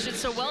Association.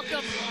 So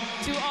welcome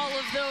to all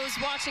of those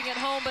watching at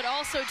home, but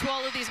also to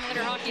all of these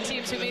minor hockey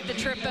teams who made the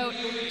trip out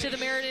to the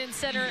Meriden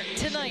Center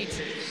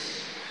tonight.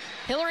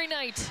 Hillary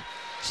Knight,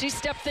 she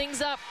stepped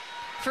things up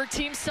for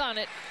Team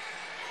Sonnet.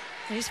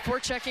 He's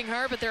forechecking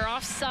her, but they're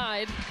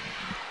offside.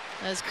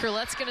 as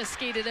Curlette's going to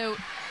skate it out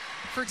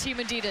for Team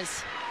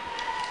Adidas.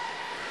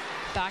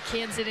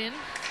 Backhands it in.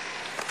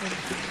 And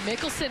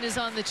Mickelson is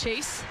on the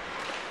chase.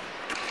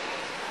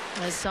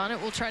 As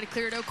Sonnet will try to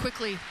clear it out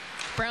quickly.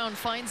 Brown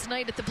finds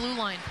Knight at the blue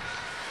line.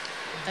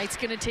 Knight's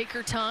going to take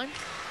her time.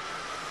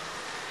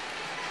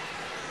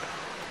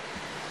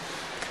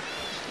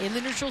 In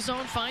the neutral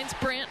zone, finds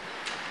Brandt.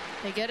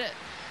 They get a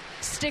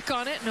stick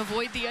on it and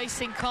avoid the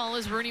icing call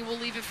as Rooney will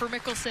leave it for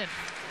Mickelson.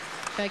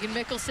 Megan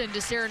Mickelson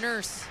to Sarah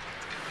Nurse.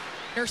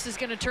 Nurse is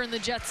going to turn the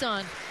Jets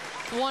on.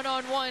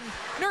 One-on-one.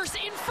 Nurse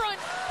in front.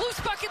 Loose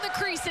puck in the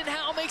crease, and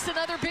Howe makes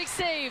another big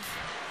save.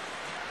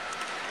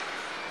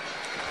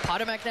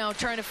 Potomac now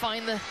trying to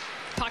find the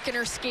puck in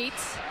her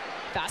skates.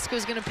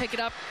 Vasco's going to pick it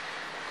up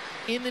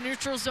in the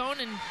neutral zone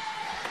and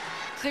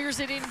clears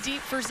it in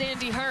deep for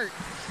Zandy Hart.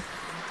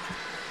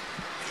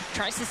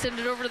 Tries to send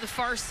it over to the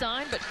far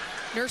side, but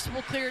Nurse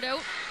will clear it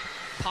out.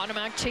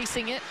 Potomac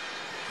chasing it.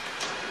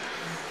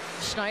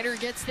 Schneider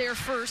gets there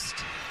first.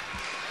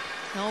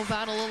 No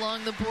battle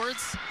along the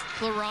boards.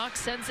 Larocque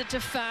sends it to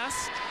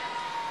Fast.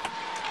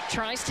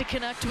 Tries to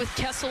connect with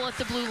Kessel at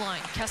the blue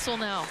line. Kessel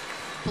now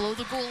below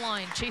the goal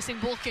line, chasing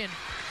Bulkin.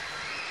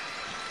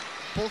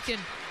 Bulkin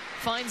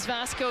finds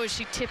Vasco as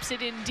she tips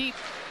it in deep.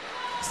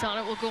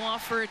 Sonnet will go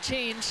off for a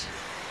change.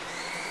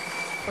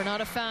 For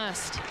not a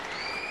Fast.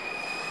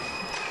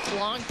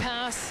 Long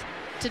pass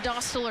to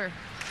Dostler.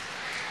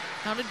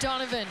 Now to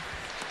Donovan.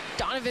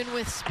 Donovan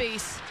with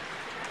space.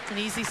 An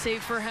easy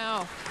save for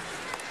Howe.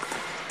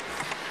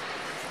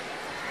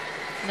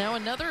 Now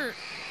another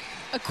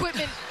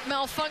equipment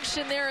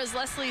malfunction there as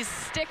Leslie's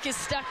stick is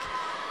stuck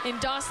in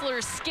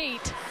Dostler's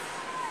skate.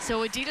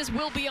 So Adidas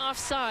will be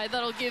offside.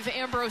 That'll give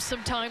Ambrose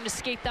some time to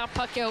skate that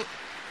puck out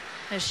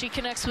as she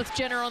connects with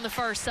Jenner on the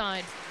far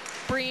side.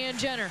 Brianne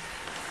Jenner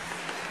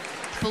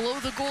below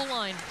the goal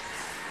line.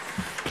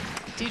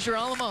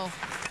 DiGirolamo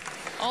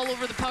all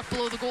over the puck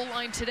below the goal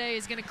line today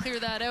is going to clear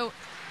that out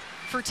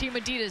for Team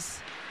Adidas.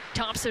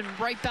 Thompson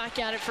right back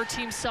at it for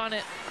Team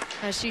Sonnet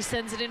as she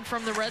sends it in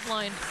from the red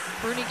line.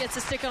 Rooney gets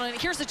a stick on it.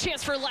 Here's a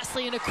chance for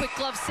Leslie and a quick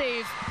glove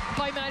save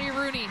by Maddie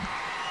Rooney.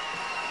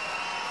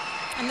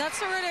 And that's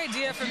the right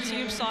idea from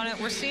Team Sonnet.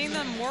 We're seeing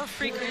them more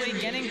frequently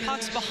getting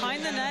pucks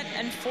behind the net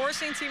and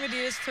forcing Team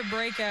Adidas to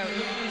break out.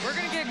 We're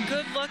going to get a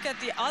good look at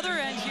the other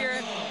end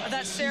here of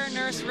that Sarah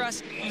Nurse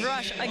rush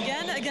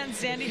again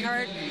against Zandy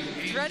Hart,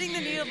 threading the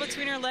needle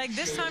between her leg.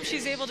 This time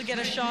she's able to get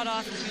a shot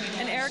off,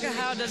 and Erica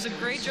Howe does a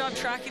great job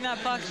tracking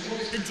that puck.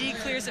 The D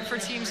clears it for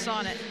Team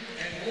Sonnet.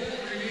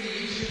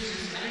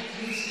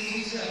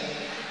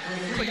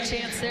 Quick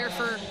chance there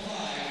for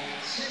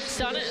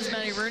Sonnet as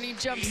Maddie Rooney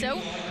jumps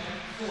out.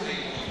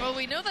 Well,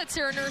 we know that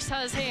Sarah Nurse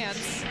has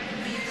hands.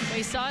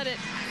 We saw it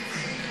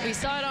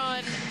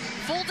on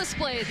full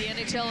display at the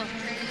NHL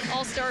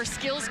All-Star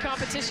Skills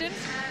Competition.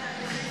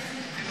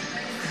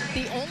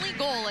 The only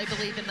goal, I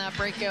believe, in that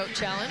breakout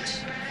challenge.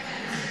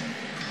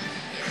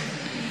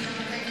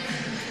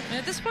 And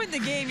at this point in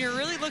the game, you're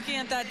really looking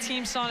at that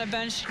Team Sonnet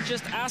bench,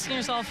 just asking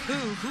yourself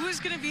who is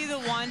going to be the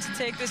one to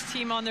take this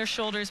team on their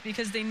shoulders,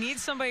 because they need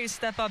somebody to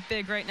step up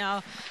big right now.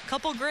 A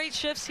couple great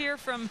shifts here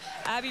from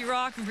Abby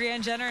Rock and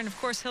Brianne Jenner, and of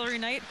course Hillary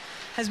Knight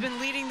has been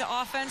leading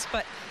the offense,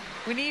 but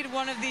we need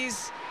one of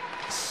these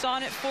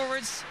Sonnet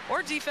forwards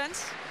or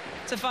defense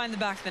to find the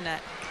back of the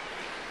net.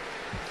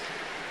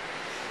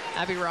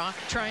 Abby Rock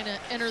trying to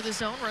enter the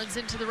zone, runs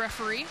into the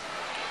referee.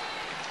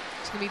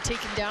 It's going to be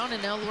taken down,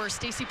 and now Laura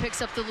Stacey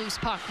picks up the loose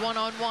puck.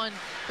 One-on-one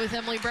with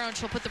Emily Brown.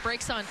 She'll put the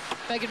brakes on.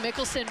 Megan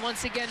Mickelson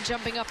once again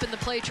jumping up in the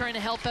play, trying to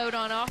help out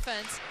on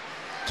offense.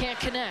 Can't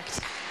connect.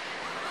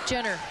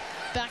 Jenner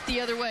back the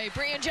other way.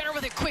 Brianne Jenner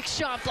with a quick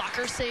shot.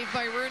 Blocker saved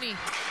by Rooney.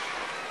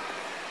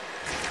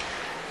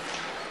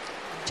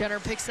 Jenner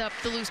picks up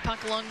the loose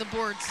puck along the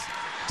boards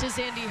to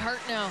Zandy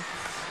Hart now.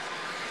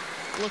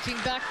 Looking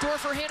back door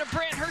for Hannah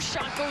Brandt. Her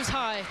shot goes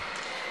high.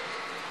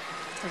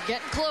 They're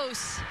getting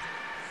close.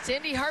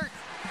 Zandy Hart,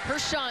 her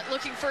shot,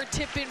 looking for a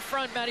tip in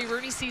front. Maddie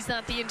Rooney sees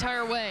that the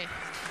entire way.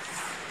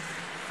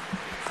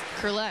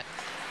 Curlette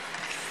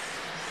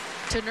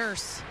to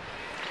Nurse.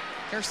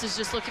 Nurse is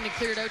just looking to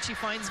clear it out. She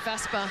finds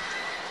Vespa.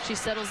 She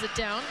settles it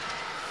down.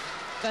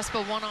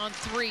 Vespa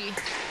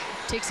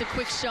 1-on-3. Takes a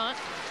quick shot.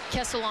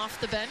 Kessel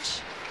off the bench.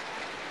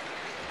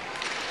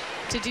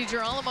 To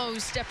DiGirolamo,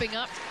 who's stepping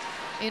up.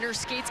 In her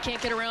skates, can't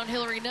get around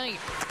Hillary Knight.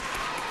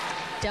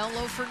 Down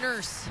low for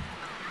Nurse.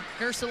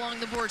 Nurse along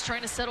the boards,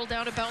 trying to settle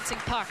down a bouncing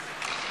puck.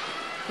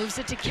 Moves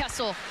it to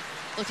Kessel.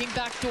 Looking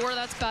back door,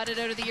 that's batted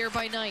out of the air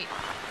by Knight.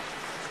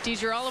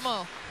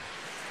 DiGirolamo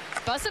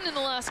buzzing in the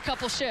last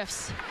couple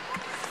shifts.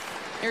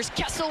 There's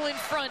Kessel in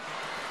front.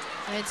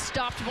 And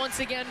stopped once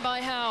again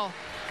by Howe.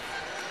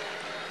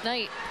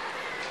 Knight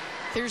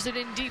clears it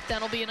in deep.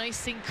 That'll be an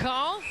icing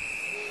call.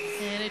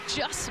 And it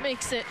just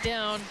makes it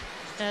down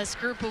as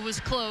Grupa was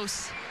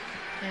close.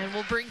 And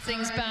we'll bring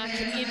things back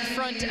in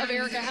front of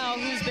Erica Howe,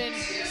 who's been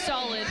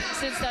solid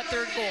since that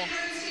third goal.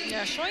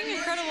 Yeah, showing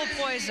incredible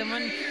poise. And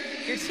when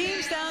your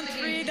team's down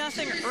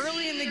 3-0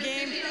 early in the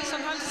game,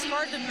 sometimes it's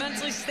hard to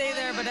mentally stay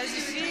there, but as you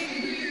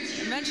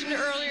see, I mentioned it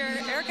earlier,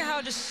 Erica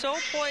Howe just so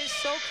poised,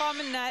 so calm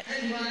in net.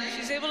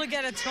 She's able to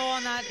get a toe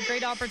on that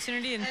great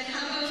opportunity and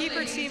keep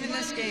her team in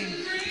this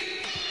game.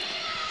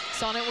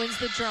 Sonnet wins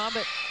the draw,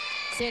 but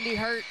Sandy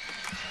Hart,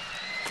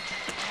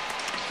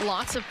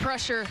 lots of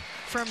pressure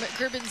from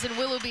Gribbins and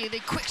Willoughby. The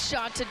quick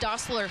shot to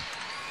Dossler.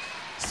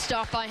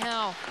 Stopped by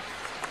Howe.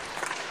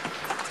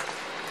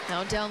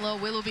 Now down low,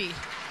 Willoughby.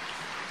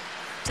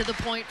 To the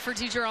point for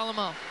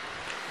DiGirolamo.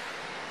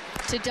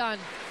 To Dunn.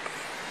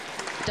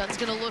 Dunn's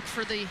gonna look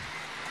for the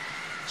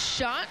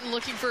shot, and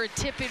looking for a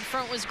tip in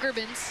front was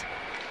Gribbins.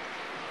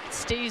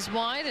 Stays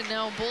wide, and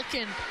now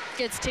Bulkin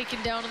gets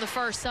taken down on the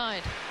far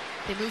side.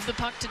 They move the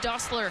puck to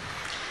Dossler.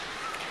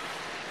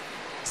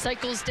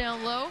 Cycles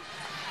down low.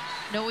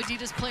 No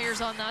Adidas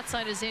players on that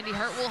side, as Andy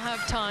Hart will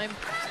have time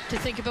to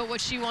think about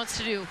what she wants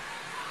to do.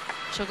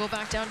 She'll go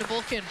back down to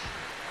Bulkin.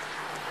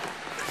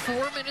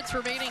 4 minutes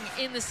remaining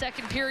in the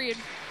second period.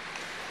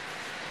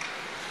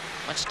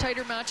 Much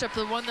tighter matchup,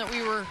 the one that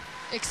we were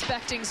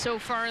expecting so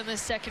far in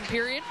this second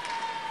period.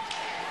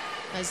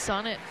 As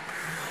Sonnet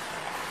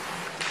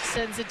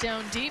sends it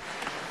down deep.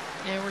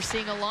 And we're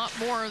seeing a lot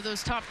more of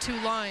those top two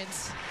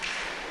lines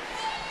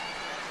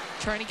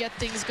trying to get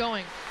things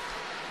going.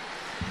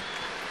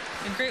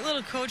 And great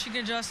little coaching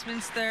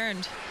adjustments there,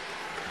 and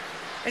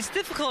it's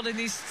difficult in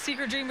these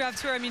Secret Dream Gap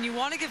Tour. I mean, you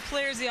want to give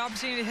players the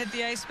opportunity to hit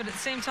the ice, but at the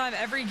same time,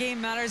 every game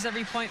matters,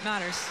 every point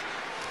matters.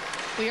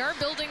 We are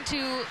building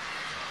to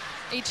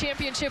a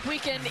championship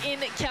weekend in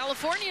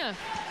California.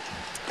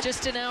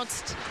 Just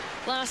announced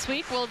last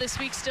week, well, this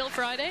week still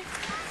Friday.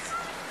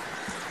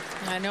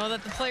 I know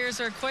that the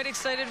players are quite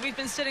excited. We've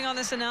been sitting on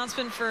this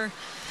announcement for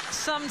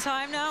some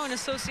time now in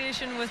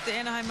association with the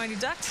Anaheim Mighty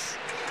Ducks.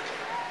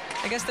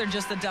 I guess they're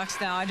just the Ducks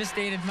now. I just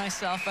dated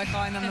myself by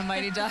calling them the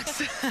Mighty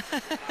Ducks.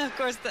 Of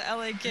course, the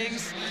LA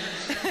Kings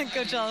and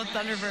Coachella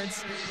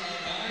Thunderbirds.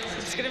 So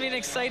it's going to be an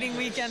exciting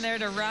weekend there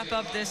to wrap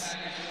up this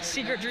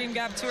Secret Dream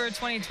Gap Tour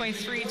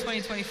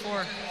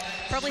 2023-2024.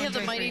 Probably have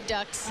the Mighty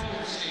Ducks.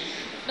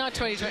 Not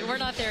 2020. We're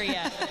not there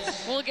yet.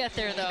 We'll get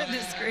there, though.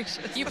 Goodness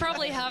gracious. You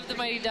probably have the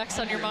Mighty Ducks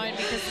on your mind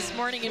because this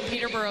morning in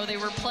Peterborough, they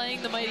were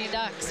playing the Mighty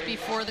Ducks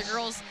before the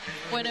girls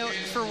went out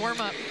for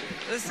warm-up.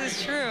 This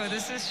is true.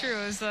 This is true.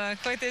 It was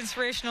quite the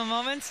inspirational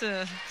moment.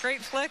 A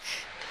great flick.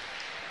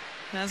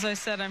 And as I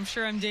said, I'm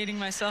sure I'm dating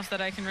myself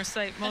that I can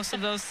recite most of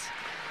those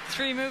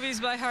 3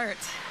 movies by heart.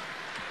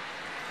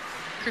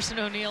 Kristen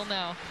O'Neill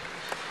now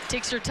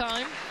takes her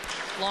time.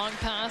 Long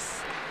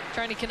pass.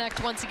 Trying to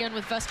connect once again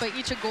with Vespa.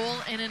 Each a goal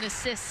and an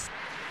assist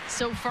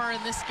so far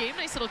in this game.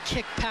 Nice little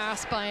kick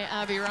pass by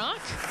Abby Rock.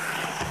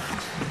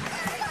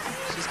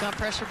 She's got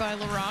pressure by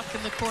LaRocque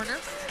in the corner.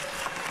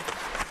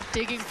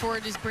 Digging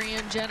forward is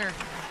Brianne Jenner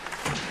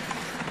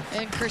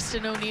and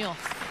Kristen O'Neill.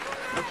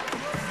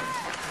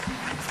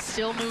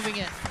 Still moving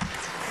it.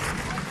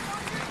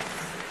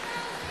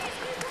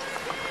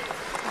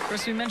 Of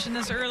course, we mentioned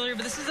this earlier,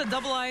 but this is a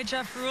double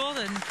IHF rule,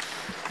 and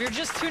if you're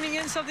just tuning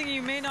in, something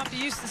you may not be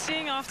used to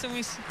seeing. Often we,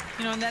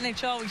 in the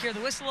NHL, we hear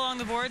the whistle along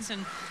the boards,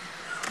 and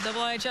the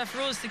double IHF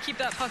rule is to keep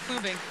that puck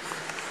moving.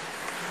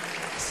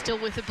 Still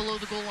with it below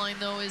the goal line,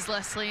 though, is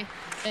Leslie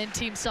and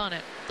Team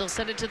Sonnet. They'll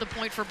send it to the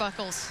point for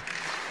Buckles.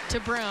 To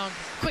Brown.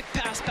 Quick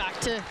pass back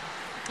to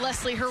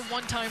Leslie. Her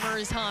one-timer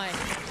is high.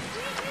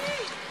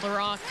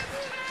 LaRocque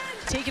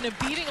taking a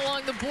beating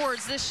along the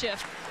boards this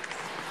shift.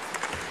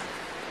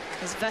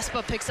 As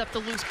Vespa picks up the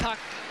loose puck,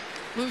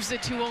 moves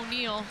it to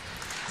O'Neill,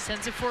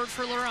 sends it forward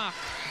for LaRocque.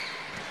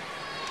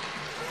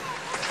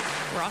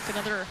 LaRocque,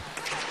 another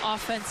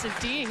offensive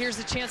D. Here's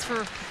a chance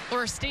for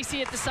Laura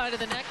Stacey at the side of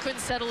the net. Couldn't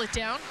settle it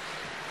down.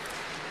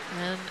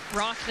 And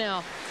Rock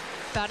now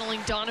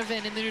battling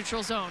Donovan in the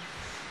neutral zone.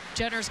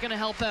 Jenner's going to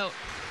help out.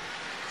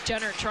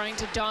 Jenner trying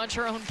to dodge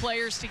her own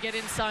players to get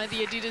inside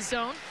the Adidas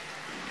zone.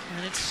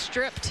 And it's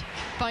stripped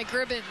by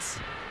Gribbins.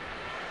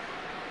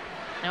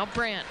 Now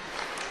Brandt.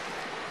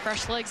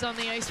 Fresh legs on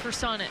the ice for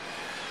Sonnet.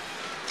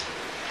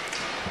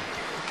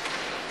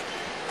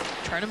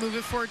 Trying to move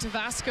it forward to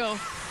Vasco.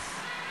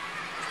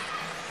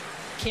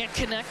 Can't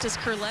connect as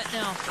Curlette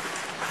now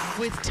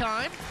with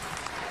time.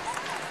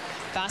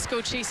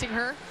 Vasco chasing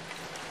her.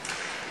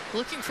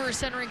 Looking for a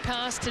centering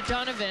pass to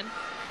Donovan.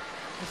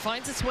 It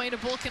finds its way to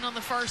Bulkin on the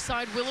far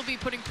side. Willoughby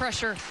putting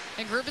pressure,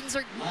 and Gribbins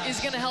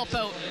is going to help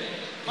out.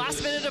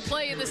 Last minute of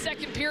play in the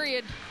second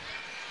period.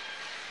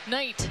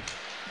 Knight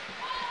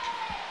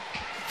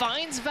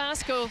finds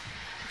Vasco,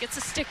 gets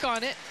a stick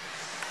on it.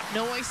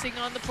 No icing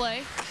on the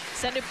play.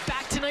 Send it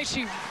back to Knight.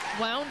 She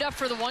wound up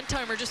for the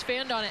one-timer, just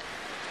fanned on it.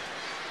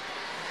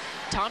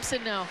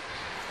 Thompson now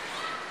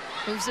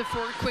moves it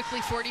forward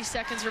quickly, 40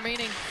 seconds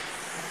remaining.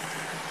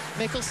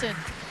 Mickelson.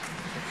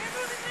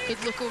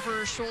 Good look over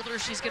her shoulder.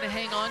 She's going to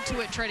hang on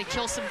to it, try to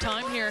kill some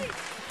time here.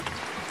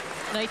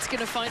 Knight's going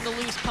to find the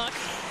loose puck.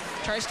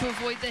 Tries to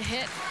avoid the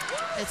hit.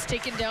 It's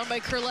taken down by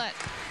Curlette.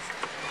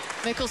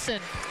 Mickelson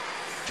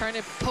trying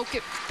to poke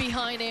it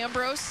behind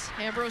Ambrose.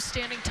 Ambrose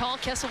standing tall.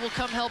 Kessel will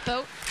come help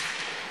out.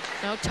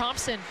 Now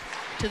Thompson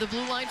to the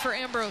blue line for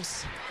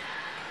Ambrose.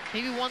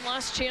 Maybe one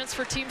last chance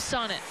for Team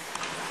Sonnet.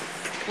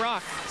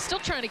 Rock still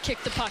trying to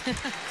kick the puck.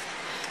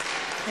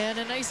 And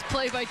a nice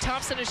play by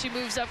Thompson as she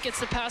moves up, gets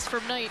the pass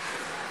from Knight.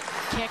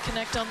 Can't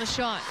connect on the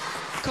shot.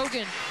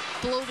 Kogan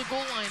below the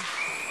goal line.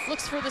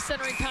 Looks for the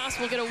centering pass.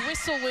 We'll get a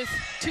whistle with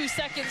 2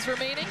 seconds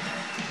remaining.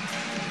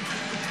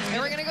 And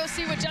we're going to go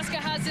see what Jessica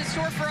has in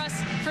store for us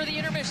for the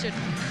intermission.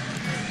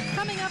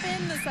 Coming up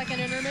in the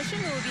second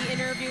intermission, we'll be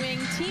interviewing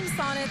Team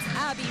Sonnet's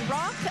Abby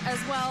Rock, as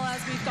well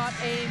as we've got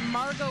a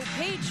Margot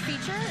Page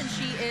feature, and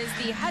she is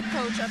the head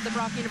coach of the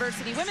Brock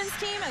University women's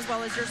team, as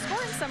well as your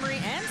scoring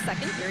summary and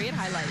second period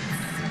highlights.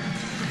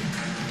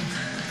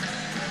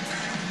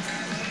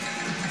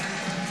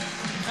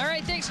 All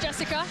right, thanks,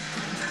 Jessica.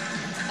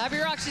 Abby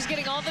Rock, she's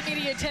getting all the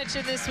media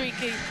attention this week.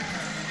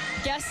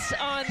 Guests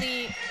on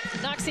the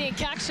Noxie and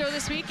Cac show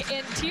this week,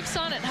 and Team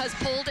Sonnet has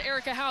pulled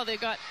Erica Howe. They've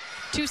got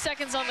 2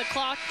 seconds on the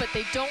clock, but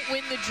they don't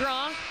win the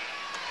draw.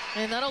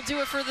 And that'll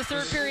do it for the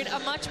third period. A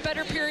much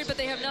better period, but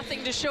they have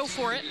nothing to show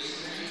for it.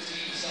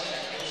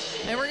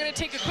 And we're going to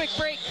take a quick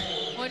break.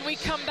 When we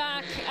come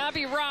back,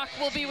 Abby Rock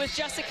will be with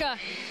Jessica.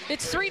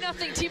 It's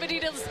 3-0. Team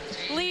Adidas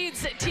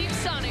leads Team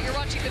Sonnet. You're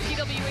watching the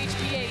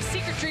PWHPA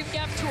Secret Dream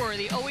Gap Tour,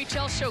 the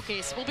OHL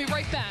Showcase. We'll be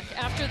right back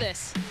after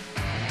this.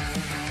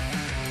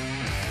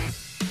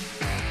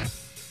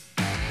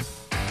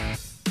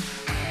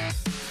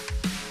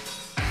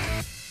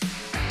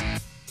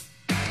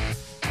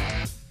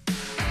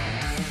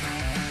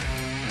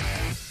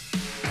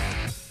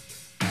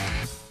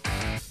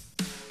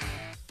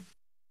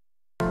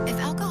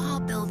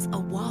 A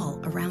wall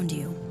around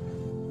you.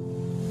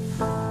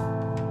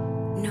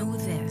 Know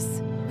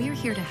this. We're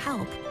here to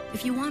help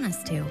if you want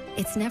us to.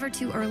 It's never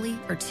too early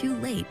or too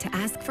late to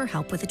ask for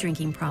help with a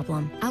drinking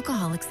problem.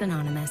 Alcoholics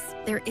Anonymous.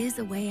 There is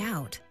a way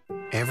out.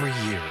 Every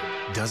year,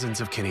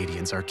 dozens of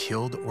Canadians are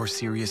killed or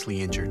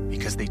seriously injured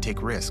because they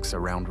take risks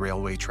around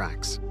railway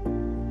tracks.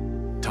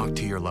 Talk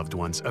to your loved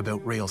ones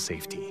about rail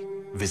safety.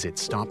 Visit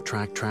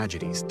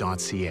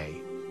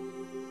stoptracktragedies.ca.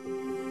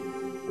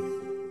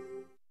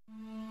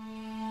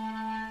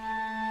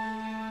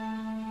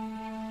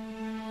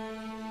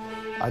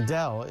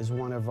 Adele is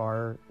one of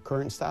our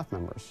current staff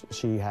members.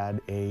 She had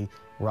a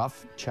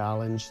rough,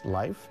 challenged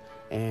life,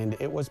 and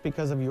it was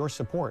because of your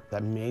support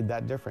that made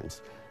that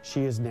difference.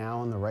 She is now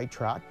on the right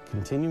track,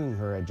 continuing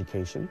her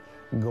education,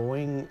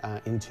 going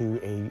into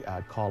a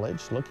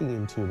college, looking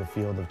into the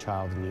field of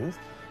child and youth,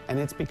 and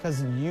it's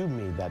because you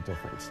made that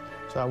difference.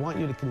 So I want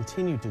you to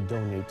continue to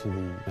donate to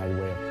the United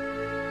Way.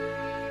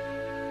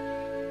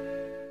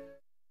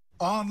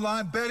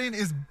 Online betting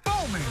is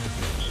booming.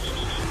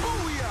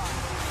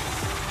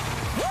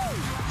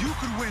 You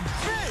could win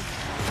big,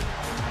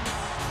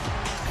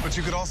 but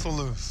you could also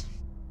lose.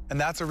 And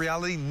that's a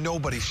reality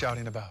nobody's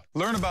shouting about.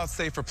 Learn about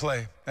safer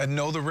play at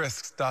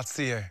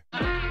knowtherisks.ca.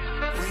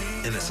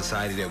 In the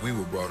society that we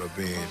were brought up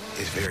in,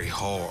 it's very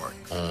hard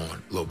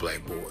on little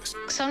black boys.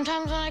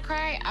 Sometimes when I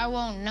cry, I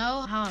won't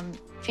know how I'm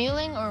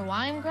feeling or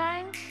why I'm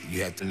crying.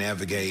 You have to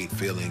navigate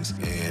feelings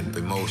and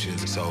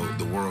emotions so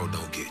the world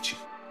don't get you.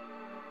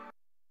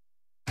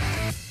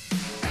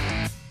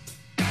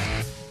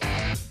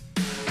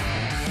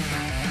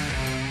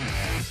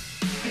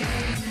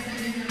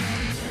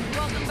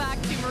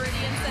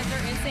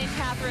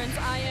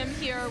 I am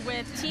here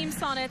with Team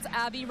Sonnet's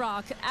Abby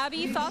Rock.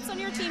 Abby, thoughts on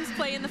your team's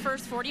play in the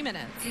first 40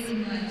 minutes?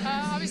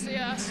 Obviously,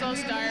 a slow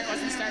start.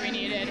 Wasn't the start we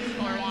needed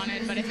or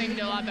wanted, but I think we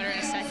did a lot better in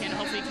a second.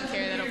 Hopefully, we can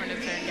carry that over into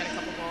the third and get a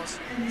couple goals.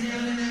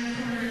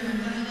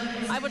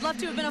 I would love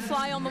to have been a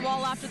fly on the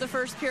wall after the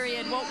first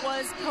period. What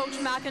was Coach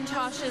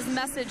McIntosh's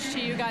message to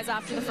you guys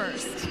after the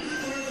first?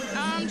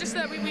 Just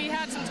that we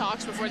had some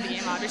talks before the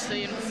game,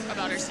 obviously,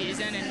 about our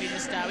season, and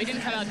we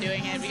didn't come out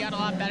doing it. We got a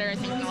lot better, I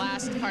think, in the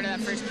last part of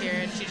that first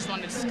period. She just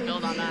wanted us to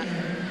build on that.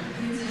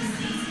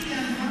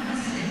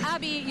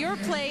 Abby, your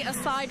play,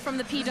 aside from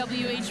the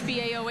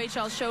PWHPA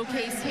OHL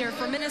Showcase here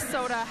for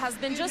Minnesota, has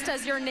been, just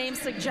as your name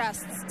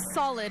suggests,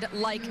 solid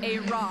like a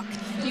rock.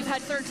 You've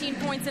had 13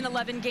 points in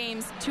 11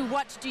 games. To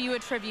what do you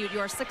attribute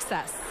your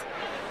success?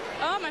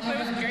 I play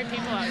with great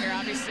people out here.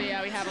 Obviously,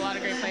 we have a lot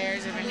of great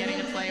players. I've been getting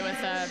to play with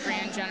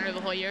Brianne Jenner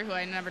the whole year, who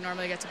I never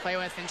normally get to play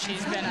with, and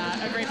she's been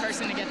a great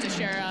person to get to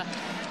share a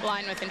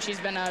line with, and she's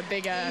been a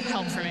big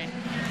help for me.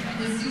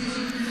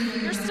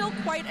 You're still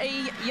quite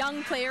a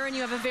young player, and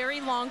you have a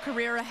very long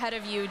career ahead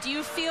of you. Do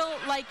you feel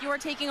like you're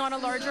taking on a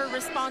larger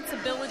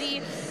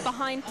responsibility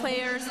behind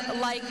players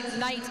like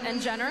Knight and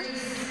Jenner?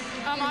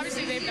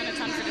 Obviously, they've done a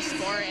ton for the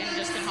sport and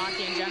just in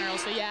hockey in general.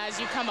 So, yeah, as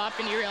you come up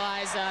and you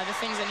realize the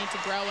things that need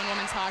to grow in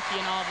women's hockey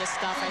and all of this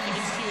stuff, I think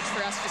it's huge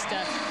for us just to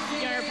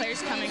younger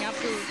players coming up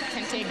who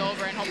can take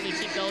over and hopefully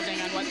keep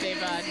building on what they've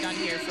done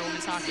here for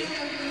women's hockey.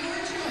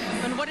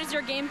 And what is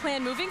your game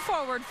plan moving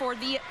forward for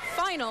the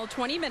final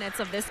 20 minutes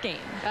of this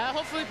game?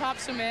 Hopefully pop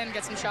some in,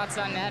 get some shots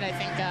on net. I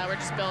think we're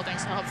just building,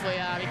 so hopefully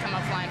we come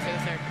up flying for the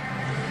third.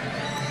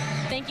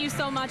 Thank Thank you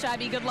so much,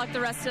 Abby. Good luck the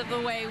rest of the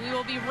way. We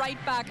will be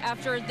right back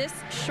after this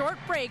short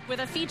break with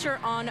a feature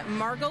on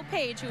Margot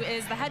Page, who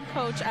is the head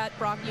coach at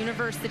Brock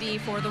University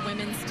for the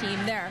women's team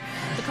there.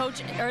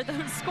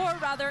 The score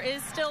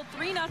is still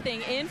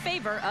 3-0 in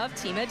favor of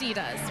Team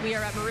Adidas. We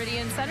are at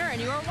Meridian Center,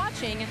 and you are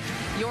watching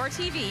Your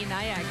TV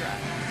Niagara.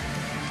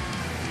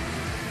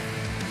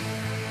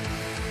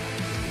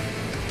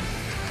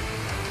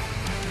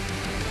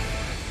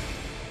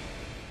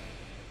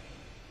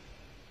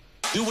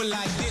 Do it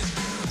like this.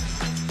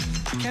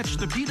 Catch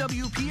the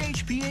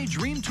PWHPA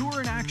Dream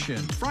Tour in action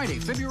Friday,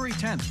 February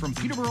 10th from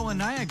Peterborough and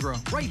Niagara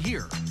right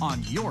here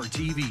on Your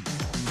TV.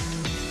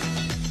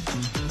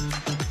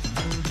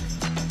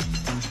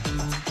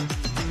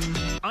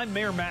 I'm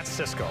Mayor Matt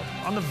Sisko.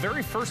 On the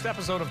very first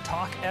episode of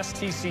Talk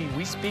STC,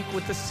 we speak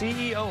with the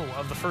CEO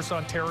of the First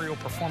Ontario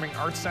Performing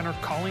Arts Centre,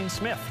 Colleen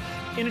Smith.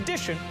 In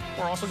addition,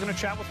 we're also going to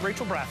chat with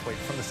Rachel Brathwaite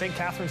from the St.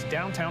 Catharines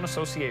Downtown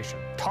Association.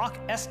 Talk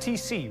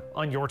STC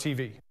on Your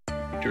TV.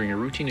 During a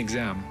routine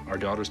exam, our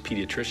daughter's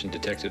pediatrician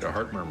detected a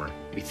heart murmur.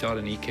 We thought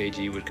an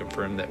EKG would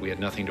confirm that we had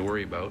nothing to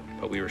worry about,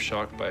 but we were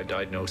shocked by a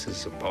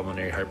diagnosis of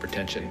pulmonary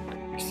hypertension.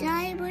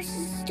 I was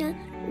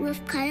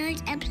with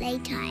colors and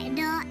playtime,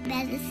 not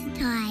medicine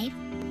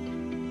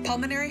time.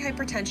 Pulmonary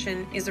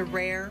hypertension is a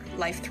rare,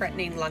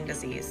 life-threatening lung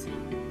disease.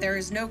 There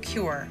is no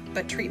cure,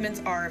 but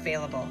treatments are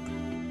available.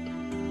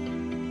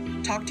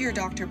 Talk to your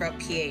doctor about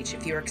pH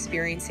if you're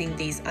experiencing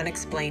these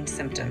unexplained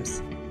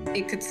symptoms.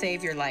 It could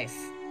save your life.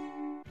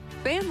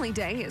 Family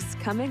Day is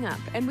coming up,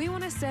 and we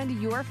want to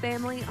send your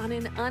family on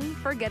an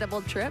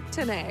unforgettable trip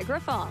to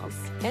Niagara Falls.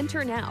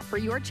 Enter now for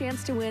your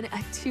chance to win a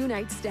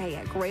 2-night stay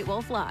at Great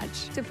Wolf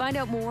Lodge. To find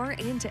out more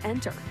and to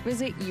enter,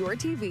 visit Your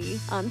TV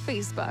on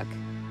Facebook.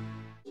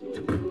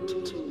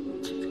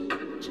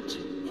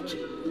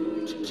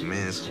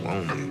 Man, it's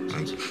lonely.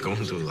 Like,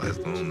 going through life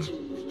lonely.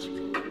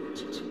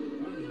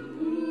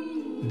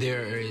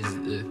 There is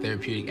the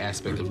therapeutic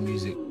aspect of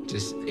music,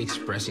 just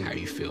expressing how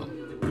you feel.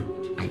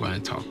 I'm going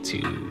to talk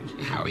to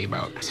Howie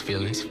about his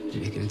feelings,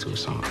 make it into a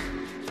song.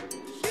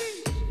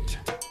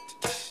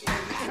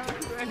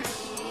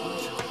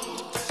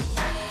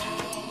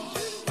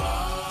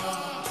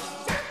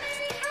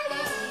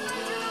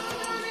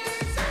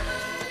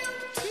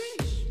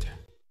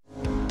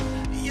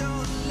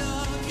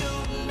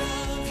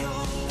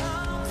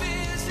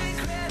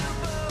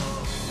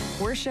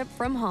 Worship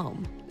from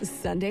home,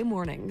 Sunday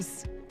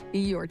mornings.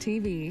 Your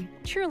TV,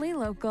 truly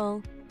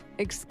local,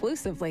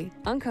 exclusively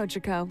on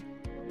Cogeco.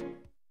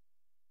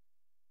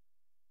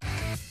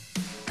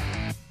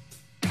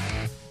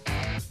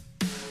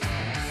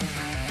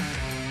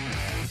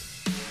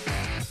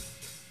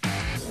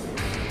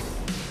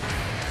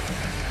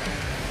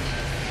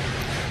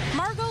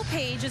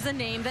 Page is a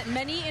name that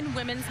many in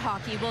women's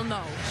hockey will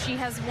know. She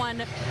has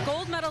won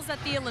gold medals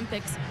at the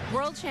Olympics,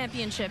 World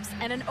Championships,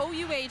 and an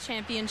OUA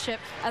championship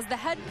as the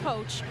head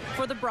coach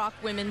for the Brock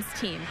women's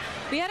team.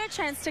 We had a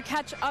chance to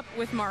catch up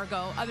with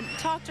Margot and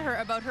talk to her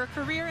about her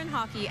career in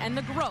hockey and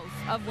the growth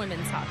of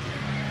women's hockey.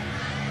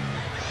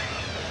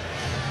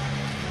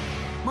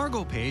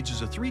 Margot Page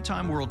is a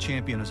 3-time world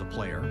champion as a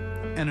player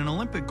and an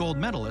Olympic gold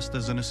medalist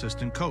as an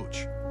assistant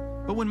coach.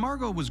 But when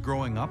Margot was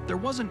growing up, there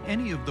wasn't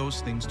any of those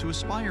things to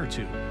aspire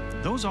to.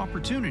 Those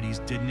opportunities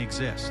didn't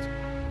exist.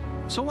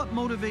 So what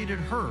motivated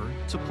her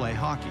to play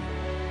hockey?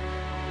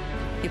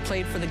 You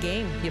played for the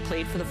game. You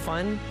played for the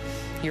fun,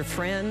 your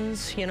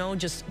friends, you know,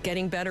 just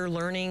getting better,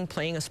 learning,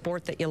 playing a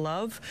sport that you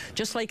love,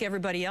 just like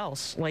everybody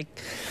else. Like,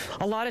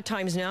 a lot of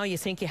times now you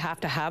think you have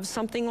to have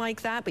something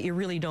like that, but you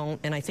really don't,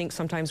 and I think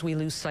sometimes we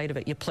lose sight of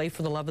it. You play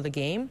for the love of the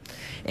game,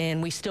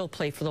 and we still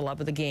play for the love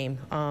of the game.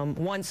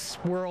 Once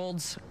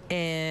Worlds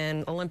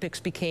and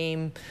Olympics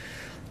became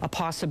a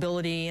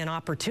possibility, an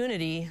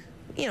opportunity,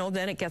 you know,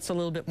 then it gets a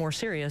little bit more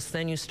serious.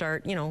 Then you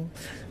start, you know,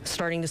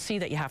 starting to see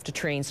that you have to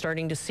train,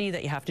 starting to see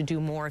that you have to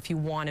do more if you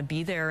want to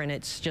be there, and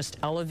it's just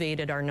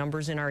elevated our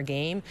numbers in our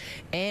game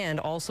and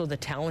also the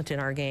talent in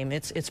our game.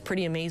 It's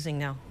pretty amazing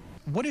now.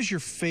 What is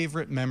your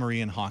favorite memory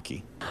in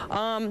hockey?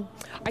 I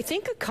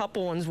think a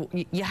couple ones.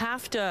 You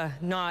have to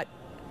not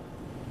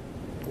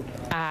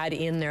add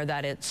in there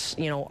that it's,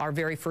 you know, our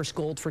very first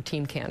gold for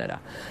Team Canada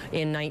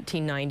in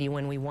 1990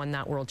 when we won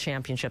that world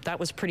championship. That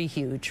was pretty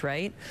huge,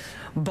 right?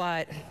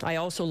 But I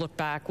also look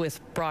back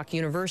with Brock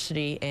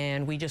University,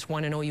 and we just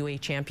won an OUA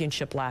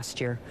championship last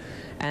year,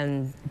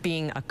 and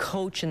being a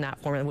coach in that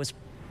format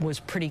was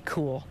pretty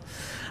cool.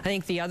 I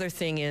think the other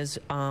thing is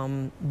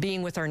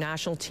being with our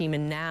national team,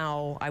 and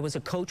now I was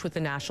a coach with the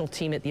national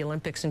team at the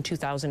Olympics in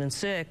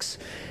 2006,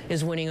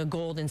 is winning a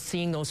gold and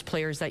seeing those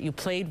players that you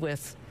played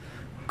with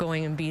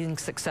going and being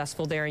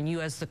successful there, and you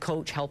as the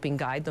coach helping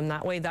guide them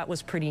that way. That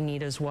was pretty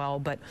neat as well.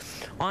 But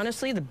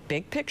honestly, the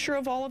big picture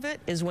of all of it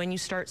is when you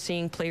start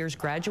seeing players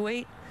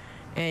graduate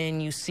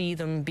and you see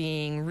them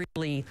being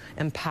really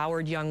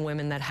empowered young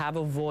women that have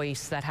a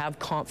voice, that have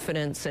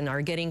confidence and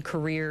are getting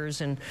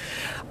careers. And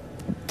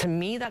to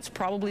me, that's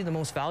probably the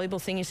most valuable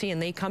thing you see. And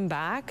they come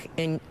back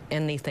and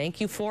they thank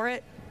you for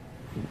it.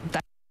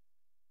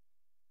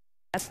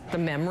 That's the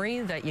memory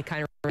that you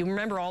kind of You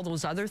remember all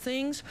those other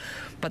things,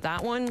 but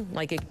that one,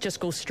 like, it just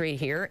goes straight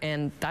here,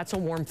 and that's a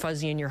warm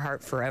fuzzy in your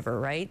heart forever,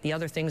 right? The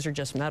other things are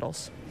just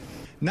medals.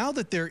 Now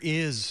that there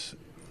is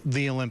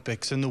the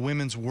Olympics and the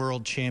Women's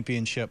World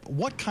Championship,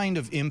 what kind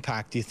of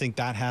impact do you think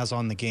that has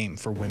on the game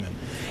for women?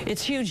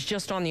 It's huge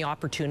just on the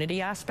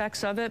opportunity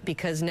aspects of it,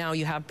 because now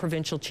you have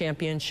provincial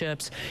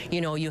championships,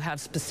 you know, you have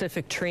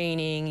specific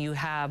training, you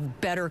have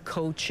better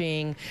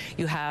coaching,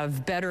 you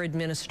have better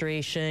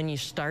administration, you're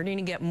starting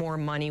to get more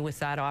money with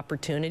that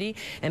opportunity,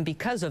 and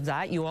because of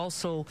that, you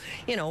also,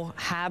 you know,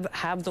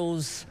 have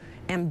those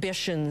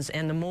ambitions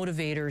and the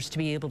motivators to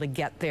be able to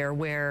get there,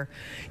 where,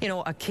 you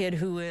know,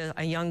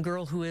 a young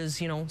girl who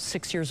is, you know,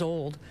 6 years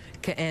old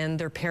and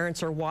their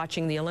parents are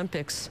watching the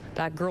Olympics,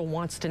 that girl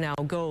wants to now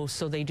go,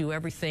 so they do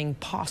everything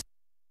possible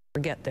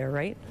to get there,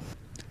 right?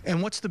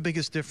 And what's the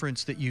biggest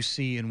difference that you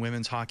see in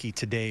women's hockey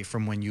today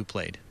from when you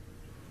played?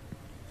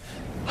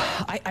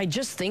 I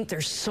just think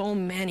there's so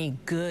many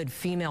good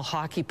female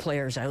hockey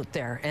players out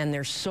there, and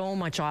there's so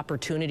much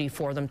opportunity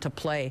for them to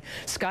play.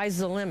 Sky's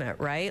the limit,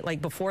 right?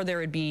 Like, before there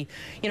would be,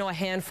 you know, a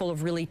handful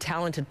of really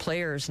talented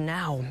players.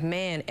 Now,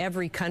 man,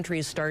 every country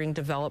is starting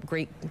to develop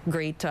great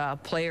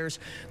players,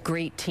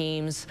 great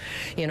teams.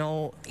 You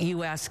know,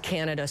 US,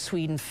 Canada,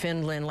 Sweden,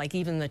 Finland, like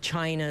even the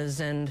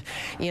Chinas and,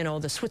 you know,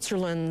 the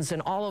Switzerlands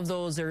and all of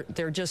those,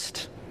 they're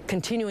just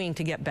continuing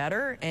to get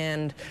better,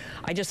 and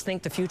I just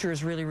think the future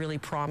is really, really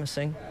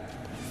promising.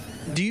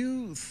 Do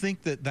you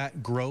think that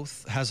that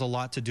growth has a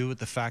lot to do with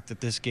the fact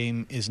that this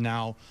game is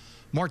now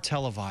more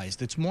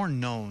televised, it's more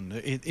known,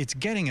 it's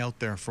getting out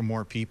there for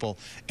more people,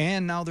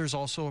 and now there's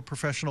also a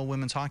professional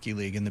women's hockey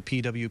league in the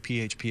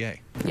PWHPA?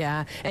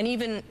 Yeah, and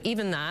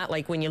even that,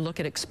 like, when you look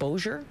at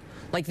exposure,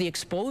 like, the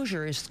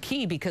exposure is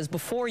key, because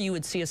before you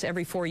would see us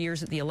every 4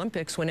 years at the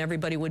Olympics when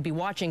everybody would be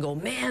watching, go,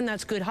 man,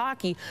 that's good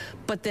hockey,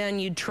 but then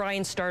you'd try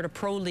and start a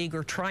pro league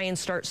or try and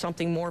start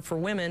something more for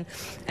women,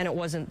 and it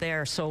wasn't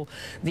there. So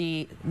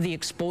the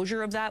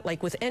exposure of that,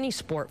 like with any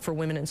sport for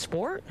women in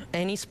sport,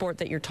 any sport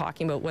that you're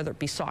talking about, whether it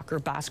be soccer,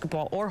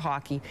 basketball, or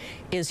hockey,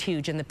 is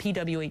huge, and the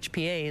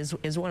PWHPA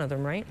is one of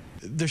them, right?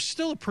 There's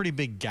still a pretty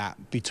big gap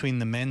between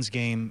the men's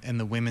game and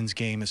the women's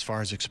game as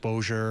far as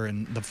exposure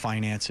and the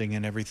financing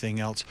and everything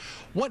else.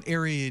 What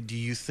area do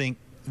you think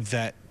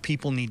that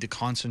people need to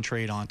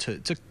concentrate on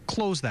to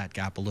close that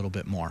gap a little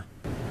bit more?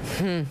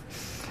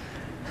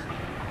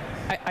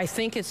 I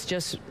think it's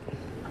just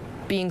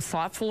being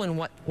thoughtful in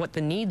what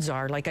the needs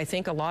are. Like, I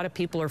think a lot of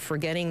people are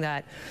forgetting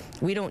that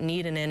we don't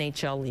need an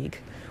NHL league.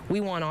 We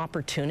want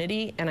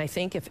opportunity, and I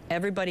think if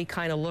everybody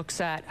kind of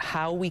looks at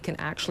how we can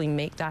actually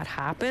make that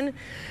happen,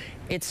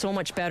 it's so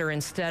much better,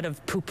 instead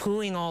of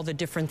poo-pooing all the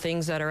different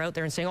things that are out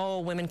there and saying, oh,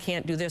 women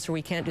can't do this or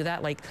we can't do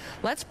that. Like,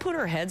 let's put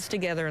our heads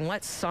together and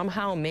let's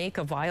somehow make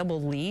a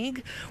viable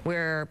league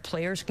where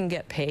players can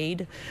get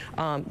paid.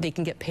 They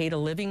can get paid a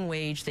living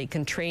wage. They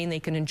can train. They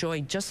can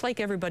enjoy just like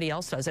everybody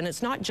else does. And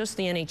it's not just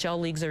the NHL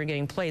leagues that are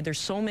getting played. There's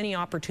so many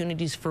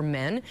opportunities for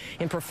men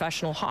in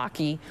professional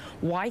hockey.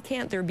 Why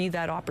can't there be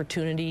that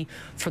opportunity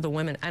for the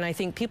women? And I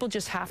think people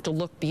just have to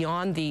look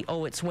beyond the,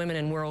 oh, it's women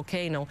and we're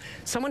okay. No,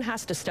 someone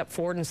has to step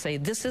forward and say,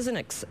 this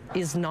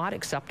is not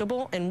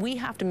acceptable, and we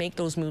have to make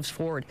those moves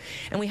forward,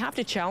 and we have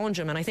to challenge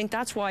them. And I think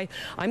that's why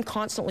I'm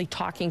constantly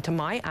talking to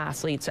my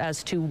athletes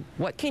as to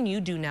what can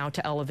you do now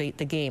to elevate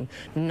the game,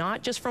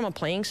 not just from a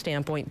playing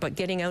standpoint, but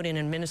getting out in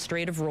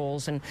administrative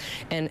roles and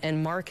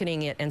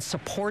marketing it and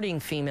supporting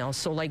females.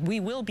 So, like, we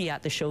will be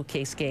at the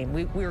showcase game.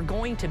 We're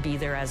going to be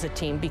there as a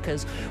team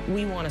because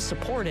we want to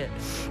support it.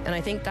 And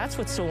I think that's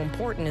what's so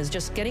important, is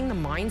just getting the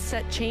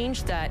mindset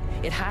changed that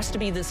it has to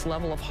be this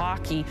level of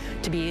hockey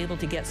to be able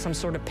to get some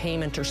sort of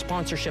payment or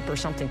sponsorship or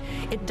something.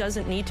 It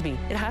doesn't need to be.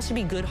 It has to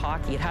be good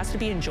hockey. It has to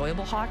be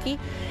enjoyable hockey,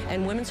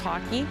 and women's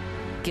hockey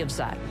gives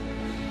that.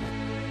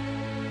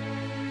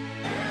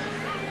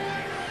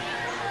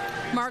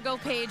 Margot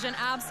Page, an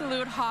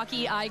absolute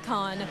hockey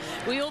icon.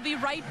 We will be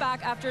right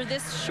back after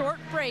this short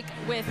break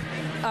with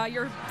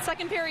your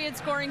second period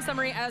scoring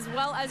summary as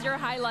well as your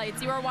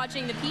highlights. You are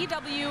watching the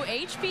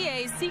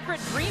PWHPA Secret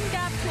Dream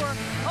Gap Tour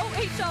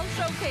OHL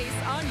Showcase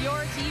on your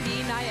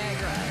TV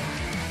Niagara.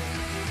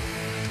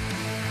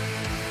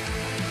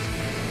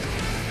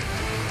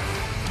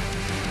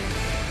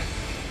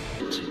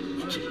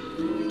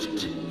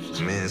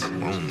 Man, it's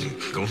lonely.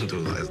 Going through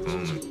life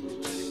lonely.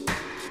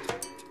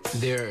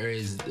 There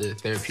is the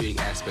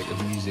therapeutic aspect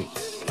of music.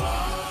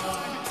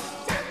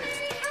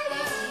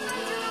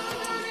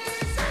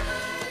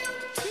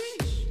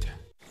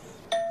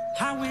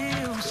 I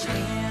will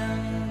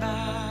stand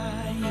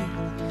by you.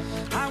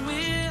 I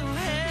will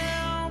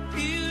help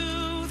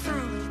you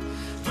through.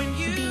 When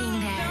you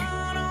being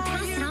there.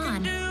 Pass it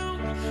on.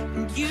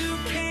 You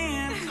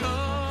can't go.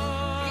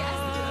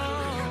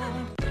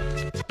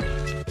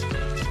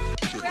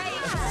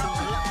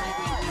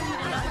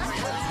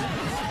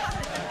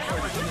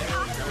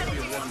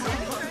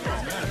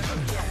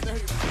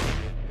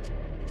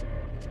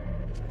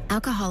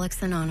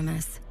 Alcoholics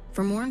Anonymous.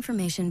 For more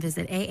information,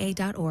 visit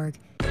aa.org.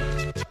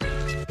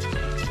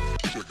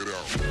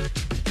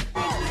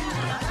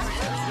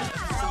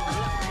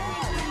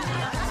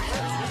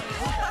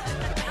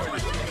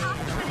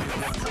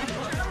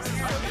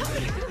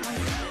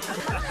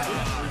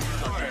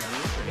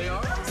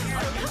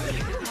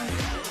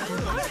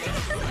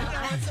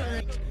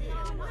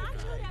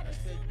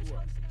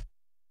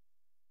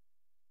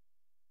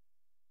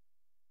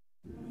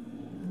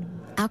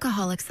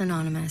 Alcoholics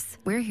Anonymous.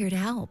 We're here to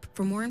help.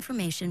 For more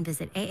information,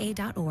 visit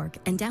aa.org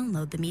and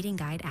download the Meeting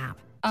Guide app.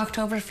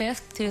 October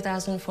 5th,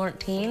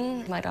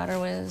 2014, my daughter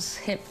was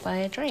hit by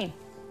a train.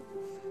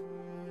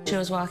 She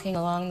was walking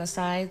along the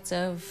sides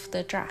of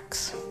the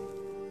tracks,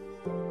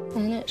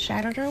 and it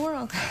shattered her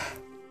world.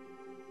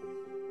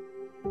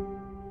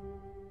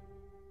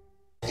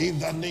 In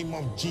the name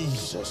of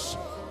Jesus,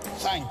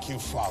 thank you,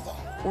 Father.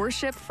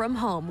 Worship from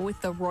home with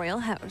the Royal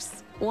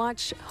House.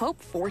 Watch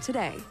Hope for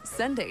Today,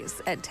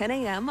 Sundays at 10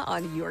 a.m.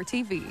 on your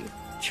TV.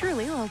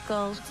 Truly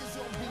local.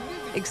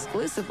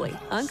 Exclusively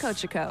on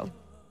Cocheco.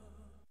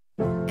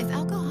 If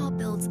alcohol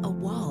builds a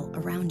wall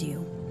around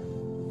you,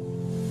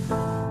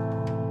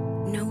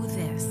 know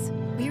this.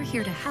 We're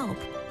here to help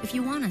if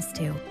you want us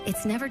to.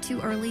 It's never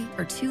too early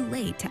or too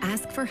late to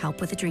ask for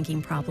help with a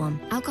drinking problem.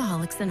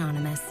 Alcoholics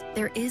Anonymous.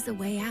 There is a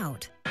way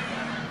out.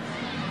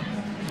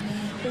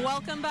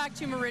 Welcome back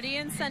to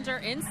Meridian Center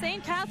in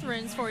St.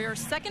 Catharines for your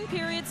second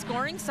period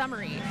scoring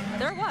summary.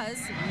 There was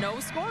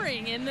no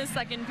scoring in the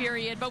second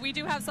period, but we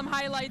do have some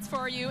highlights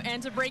for you,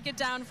 and to break it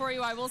down for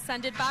you, I will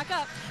send it back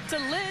up to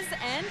Liz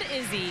and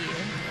Izzy.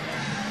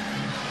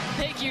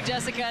 Thank you,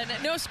 Jessica.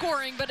 And no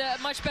scoring, but a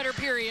much better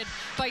period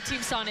by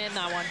Team Sonnet in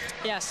that one.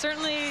 Yeah,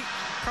 certainly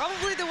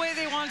probably the way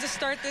they wanted to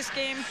start this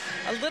game.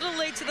 A little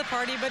late to the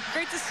party, but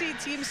great to see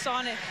Team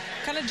Sonnet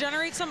kind of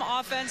generate some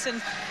offense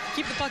and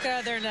keep the puck out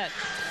of their net.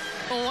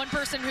 Well, one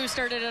person who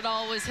started it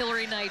all was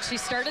Hillary Knight. She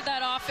started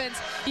that offense.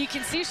 You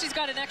can see she's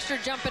got an extra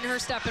jump in her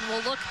step, and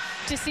we'll look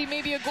to see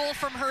maybe a goal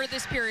from her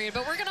this period.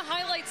 But we're going to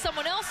highlight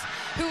someone else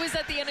who is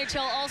at the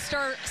NHL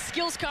All-Star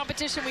Skills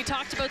Competition. We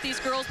talked about these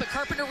girls, but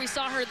Carpenter, we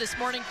saw her this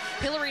morning.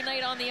 Hillary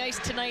Knight on the ice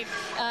tonight.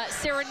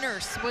 Sarah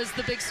Nurse was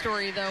the big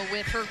story, though,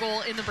 with her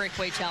goal in the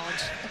breakaway challenge.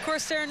 Of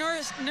course, Sarah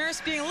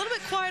Nurse being a little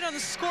bit quiet on the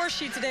score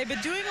sheet today,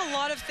 but doing a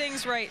lot of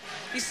things right.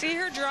 You see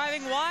her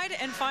driving wide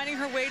and finding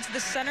her way to the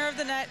center of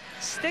the net,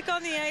 stick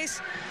on the ice,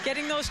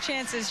 getting those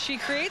chances. She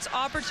creates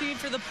opportunity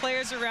for the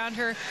players around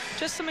her.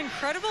 Just some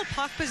incredible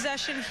puck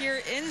possession here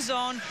in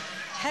zone,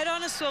 head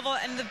on a swivel,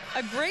 and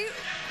a great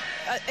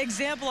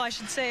example, I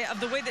should say,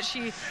 of the way that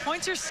she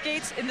points her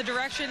skates in the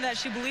direction that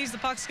she believes the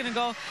puck's going to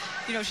go.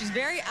 You know, she's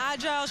very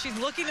agile. She's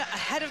looking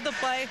ahead of the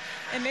play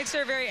and makes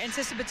her a very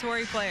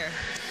anticipatory player.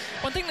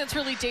 One thing that's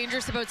really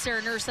dangerous about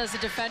Sarah Nurse as a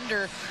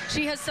defender,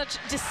 she has such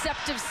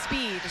deceptive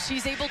speed.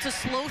 She's able to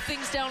slow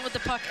things down with the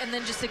puck and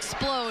then just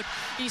explode.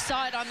 You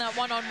saw it on that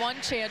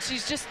one-on-one chance.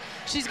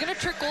 She's going to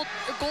trick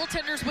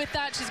goaltenders with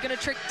that. She's going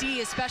to trick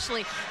D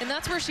especially, and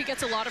that's where she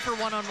gets a lot of her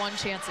one-on-one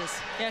chances.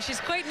 Yeah, she's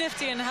quite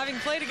nifty, and having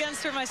played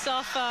against her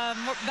myself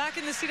back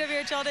in the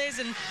CWHL days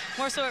and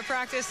more so at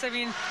practice, I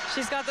mean,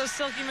 she's got those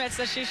silky mitts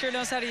that she sure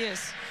knows how to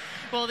use.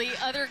 Well, the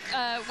other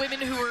women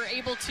who were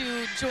able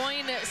to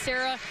join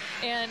Sarah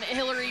and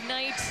Hillary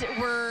Knight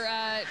were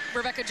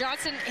Rebecca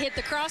Johnson, hit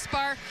the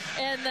crossbar,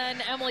 and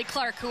then Emily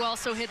Clark, who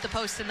also hit the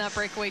post in that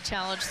breakaway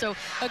challenge. So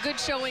a good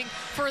showing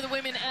for the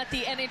women at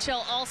the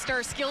NHL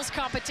All-Star Skills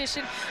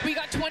Competition. We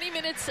got 20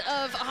 minutes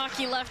of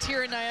hockey left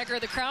here in Niagara.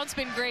 The crowd's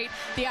been great.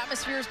 The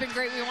atmosphere has been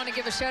great. We want to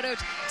give a shout out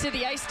to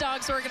the Ice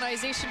Dogs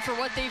organization for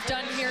what they've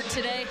done here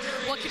today.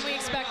 What can we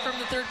expect from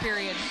the third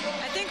period?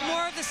 I think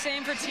more of the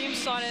same for Team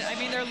Sonnet. I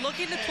mean, they're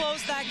looking to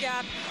close that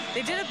gap.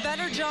 They did a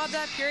better job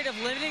that period of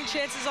limiting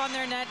chances on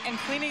their net and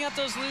cleaning up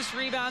those loose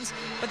rebounds,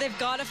 but they've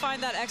got to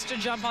find that extra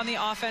jump on the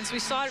offense. We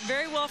saw it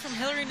very well from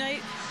Hillary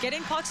Knight,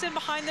 getting pucks in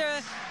behind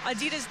their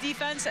Adidas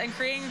defense and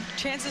creating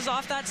chances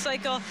off that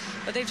cycle,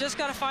 but they've just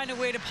got to find a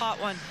way to pot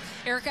one.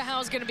 Erica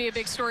Howe's going to be a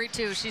big story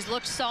too. She's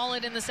looked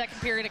solid in the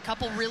second period, a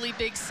couple really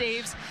big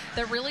saves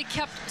that really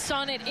kept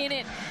Sonnet in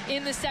it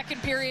in the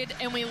second period,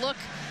 and we look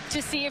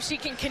to see if she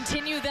can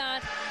continue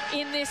that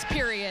in this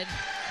period.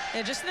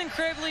 Yeah, just an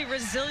incredibly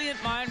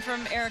resilient mind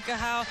from Erica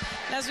Howe.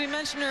 And as we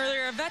mentioned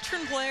earlier, a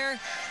veteran player,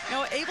 you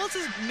know, able to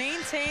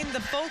maintain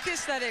the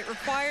focus that it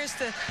requires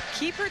to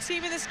keep her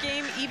team in this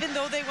game, even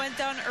though they went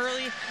down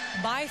early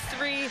by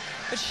 3.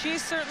 But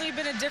she's certainly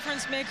been a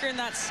difference maker in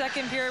that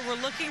second period.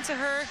 We're looking to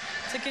her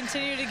to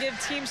continue to give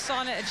Team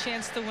Sonnet a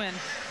chance to win.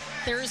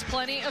 There is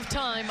plenty of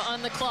time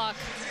on the clock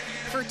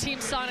for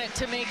Team Sonnet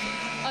to make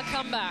a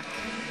comeback.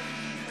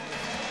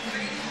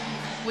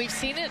 We've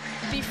seen it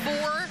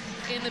before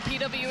in the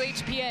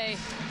PWHPA,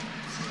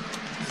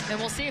 and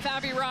we'll see if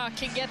Abby Rock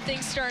can get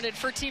things started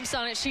for Team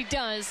Sonnet. She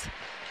does.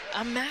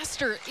 A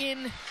master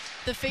in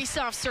the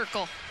face-off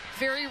circle.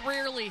 Very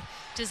rarely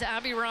does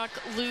Abby Rock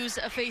lose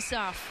a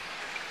face-off.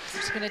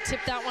 She's going to tip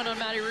that one on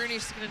Maddie Rooney.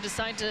 She's going to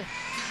decide to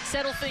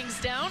settle things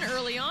down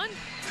early on.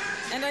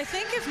 And I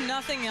think if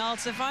nothing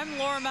else, if I'm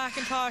Laura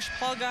McIntosh,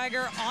 Paul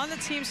Geiger on the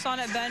Team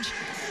Sonnet bench,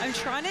 I'm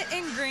trying to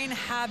ingrain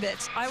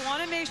habits. I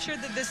want to make sure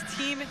that this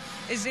team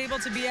is able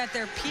to be at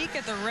their peak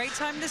at the right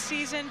time of the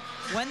season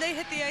when they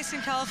hit the ice in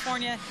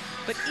California.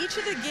 But each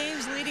of the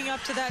games leading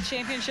up to that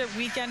championship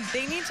weekend,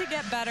 they need to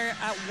get better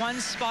at one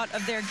spot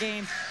of their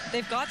game.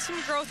 They've got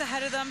some growth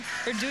ahead of them.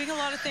 They're doing a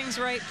lot of things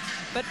right.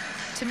 But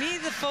to me,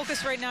 the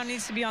focus right now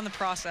needs to be on the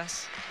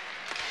process.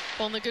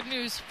 Well, and the good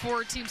news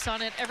for Team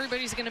Sonnet,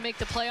 everybody's going to make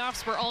the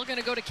playoffs. We're all going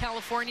to go to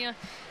California,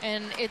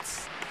 and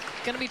it's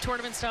going to be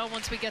tournament style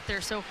once we get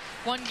there. So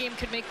one game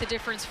could make the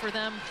difference for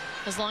them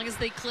as long as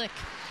they click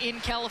in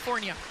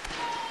California.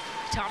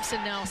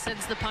 Thompson now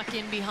sends the puck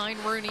in behind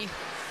Rooney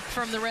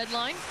from the red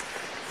line.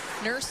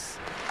 Nurse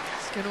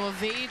is going to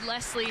evade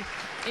Leslie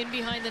in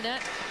behind the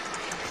net.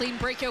 Clean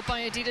breakout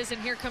by Adidas,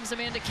 and here comes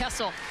Amanda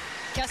Kessel.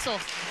 Kessel,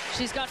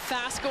 she's got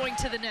fast going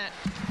to the net.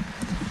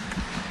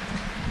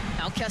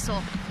 Now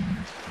Kessel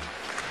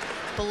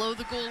below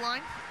the goal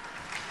line.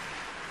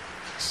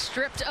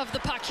 Stripped of the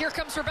puck. Here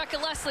comes Rebecca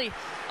Leslie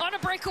on a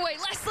breakaway.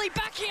 Leslie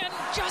backhand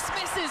just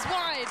misses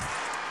wide.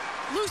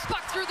 Loose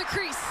puck through the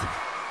crease.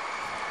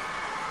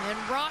 And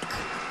Rock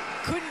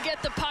couldn't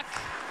get the puck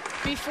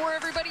before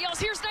everybody else.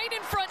 Here's Knight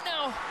in front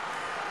now.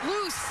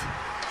 Loose.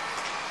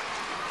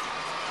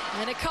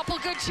 And a couple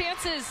good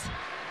chances.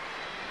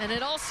 And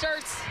it all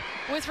starts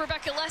with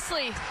Rebecca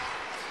Leslie.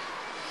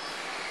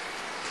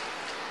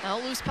 Now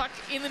loose puck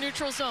in the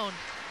neutral zone.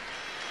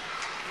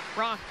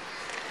 Rock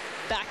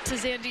back to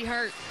Zandy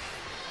Hart.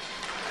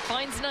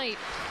 Finds Knight.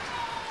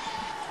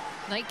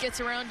 Knight gets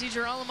around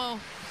DiGirolamo,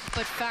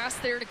 but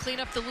fast there to clean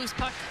up the loose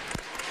puck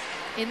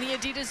in the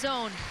Adidas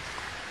zone.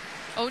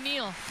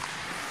 O'Neill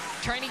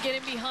trying to get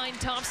in behind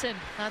Thompson.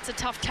 That's a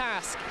tough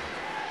task.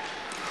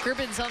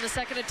 Gribbins on the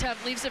second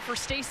attempt, leaves it for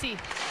Stacy.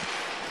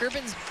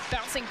 Gribbins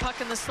bouncing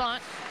puck in the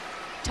slot.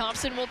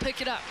 Thompson will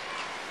pick it up.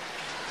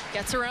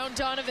 Gets around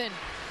Donovan.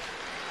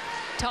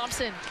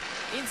 Thompson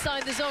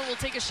inside the zone will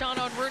take a shot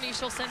on Rooney.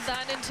 She'll send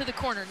that into the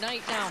corner.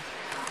 Knight now.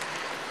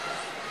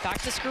 Back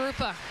to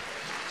Skarupa.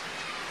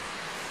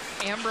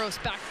 Ambrose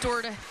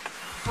backdoor to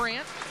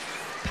Brandt.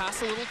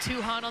 Pass a little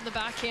too hot on the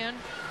backhand.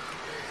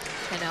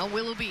 And now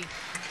Willoughby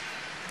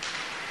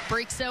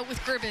breaks out with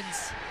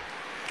Gribbins.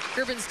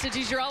 Gribbins to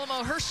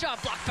DiGirolamo. Her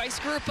shot blocked by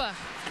Skarupa.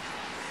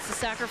 It's the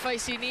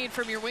sacrifice you need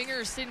from your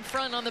wingers in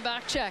front on the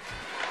back check.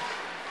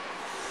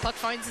 Puck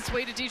finds its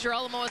way to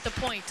DiGirolamo at the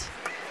point.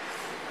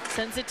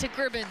 Sends it to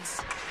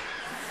Gribbins.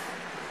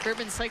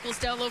 Gribbins cycles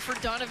down low for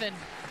Donovan.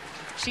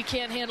 She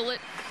can't handle it.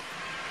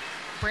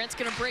 Brandt's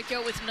gonna break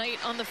out with Knight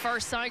on the far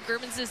side.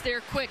 Gribbins is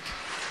there quick.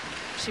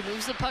 She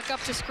moves the puck up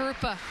to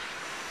Skarupa.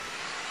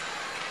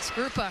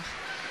 Skarupa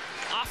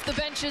off the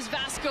benches.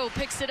 Vasco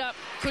picks it up.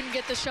 Couldn't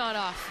get the shot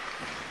off.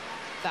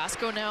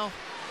 Vasco now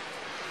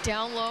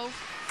down low.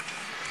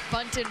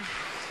 Bunton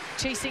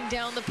chasing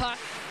down the puck.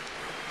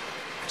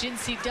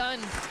 Jinsey Dunn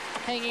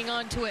hanging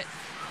on to it.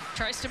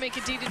 Tries to make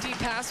a D-to-D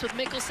pass with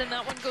Mickelson.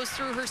 That one goes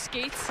through her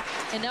skates.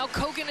 And now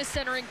Kogan is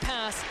centering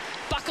pass.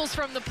 Buckles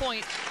from the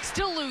point.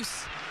 Still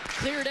loose.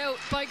 Cleared out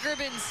by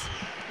Gribbins.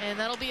 And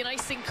that'll be an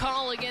icing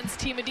call against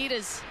Team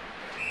Adidas.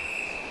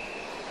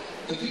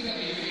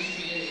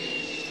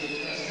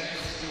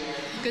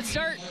 Good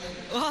start.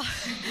 Well,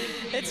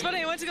 it's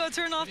funny, I went to go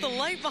turn off the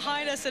light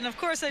behind us, and of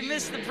course I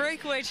missed the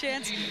breakaway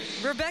chance.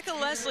 Rebecca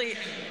Leslie,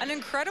 an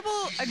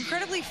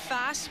incredibly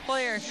fast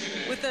player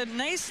with a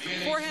nice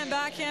forehand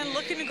backhand,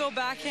 looking to go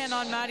backhand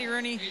on Maddie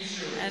Rooney.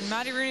 And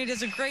Maddie Rooney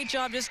does a great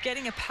job just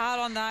getting a pad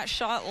on that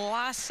shot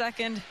last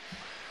second.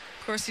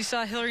 Of course, you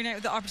saw Hillary Knight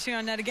with the opportunity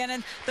on net again,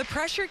 and the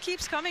pressure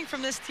keeps coming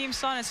from this Team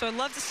Sonnet, so I'd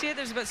love to see it.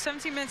 There's about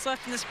 17 minutes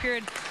left in this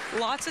period.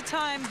 Lots of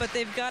time, but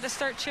they've got to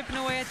start chipping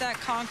away at that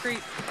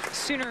concrete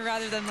sooner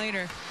rather than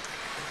later.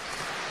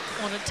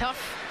 What a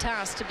tough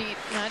task to beat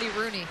Maddie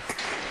Rooney.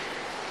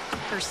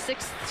 Her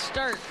 6th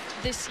start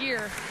this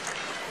year,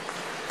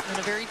 and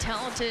a very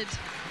talented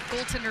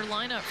goaltender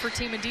lineup for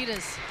Team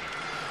Adidas.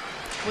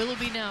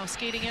 Willoughby now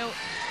skating out.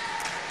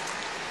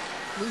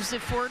 Moves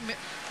it forward.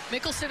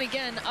 Mickelson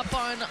again up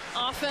on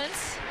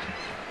offense.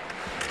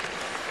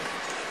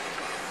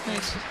 I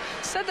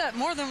said that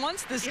more than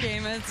once this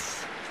game.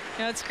 It's,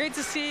 you know, it's great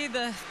to see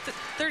the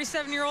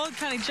 37-year-old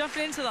kind of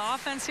jumping into the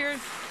offense here.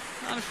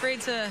 Not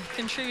afraid to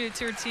contribute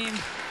to her team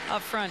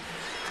up front.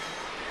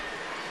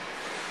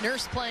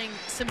 Nurse playing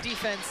some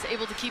defense,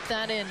 able to keep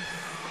that in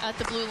at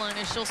the blue line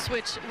as she'll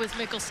switch with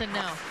Mickelson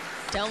now.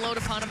 Down low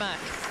to Potomac.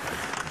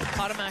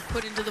 Potomac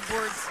put into the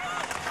boards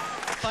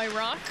by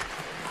Rock.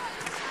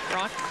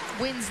 Rock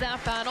wins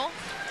that battle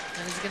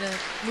and is going to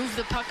move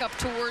the puck up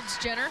towards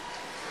Jenner.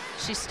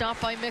 She's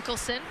stopped by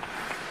Mickelson.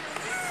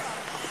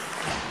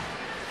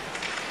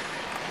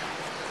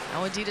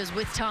 Now Adidas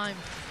with time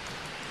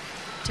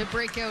to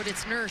break out.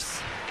 It's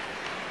Nurse.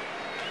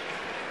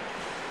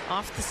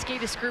 Off the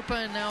skate of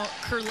Skarupa, and now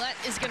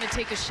Curlette is going to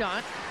take a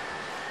shot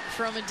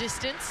from a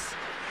distance.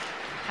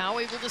 Howe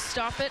able to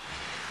stop it.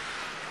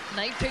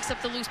 Knight picks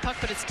up the loose puck,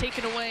 but it's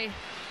taken away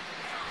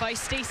by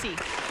Stacy.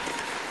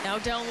 Now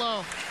down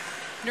low.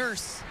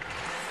 Nurse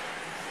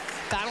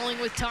battling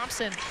with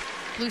Thompson.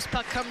 Loose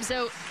puck comes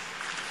out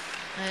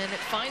and it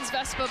finds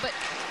Vespa, but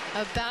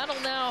a battle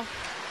now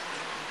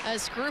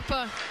as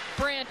Skarupa,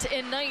 Brandt,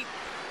 and Knight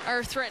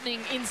are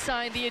threatening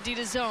inside the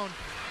Adidas zone.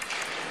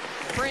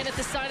 Brandt at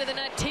the side of the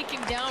net,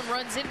 taking down,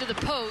 runs into the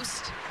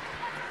post.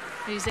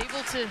 He's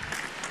able to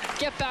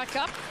get back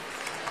up,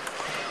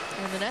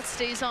 and the net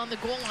stays on the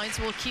goal line,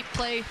 so we'll keep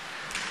play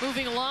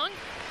moving along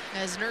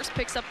as Nurse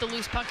picks up the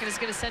loose puck and is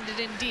going to send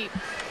it in deep.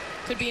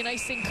 Could be an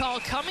icing call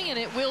coming, and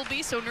it will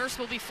be, so Nurse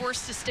will be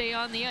forced to stay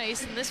on the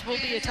ice, and this will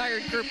be a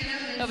tired group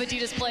of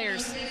Adidas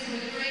players.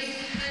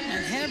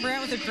 And Hannah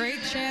Brandt with a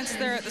great chance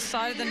there at the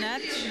side of the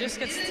net. She just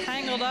gets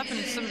tangled up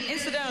in some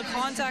incidental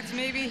contact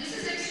maybe.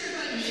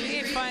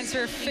 She finds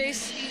her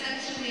face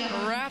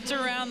wrapped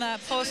around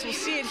that post. We'll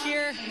see it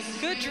here.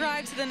 Good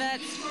drive to the net.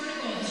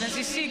 And as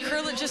you see,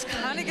 Curlett just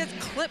kind of gets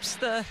clips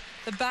the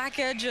back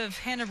edge of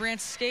Hannah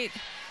Brandt's skate.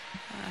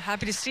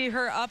 Happy to see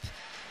her up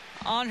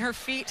on her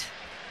feet.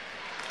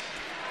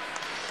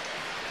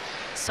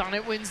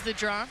 Sonnet wins the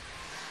draw.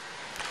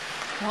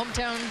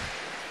 Hometown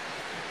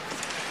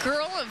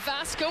girl of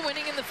Vasco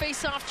winning in the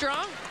face-off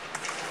draw.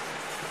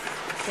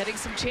 Getting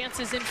some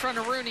chances in front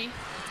of Rooney.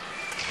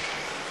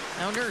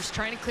 Now Nurse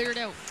trying to clear it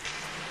out.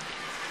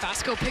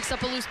 Vasco picks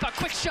up a loose puck.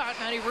 Quick shot.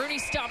 Maddie Rooney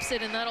stops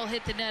it, and that'll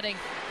hit the netting.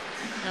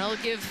 That'll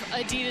give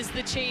Adidas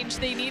the change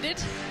they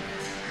needed.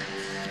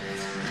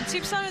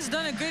 Team Sonnet has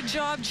done a good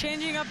job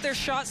changing up their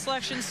shot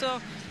selection,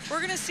 so we're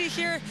going to see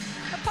here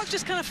the puck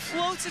just kind of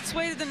floats its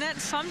way to the net.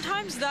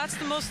 Sometimes that's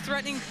the most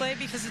threatening play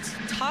because it's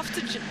tough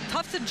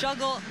to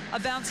juggle a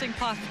bouncing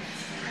puck.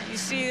 You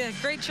see a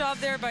great job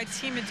there by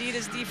Team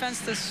Adidas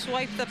defense to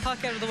swipe the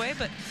puck out of the way,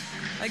 but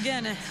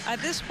again, at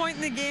this point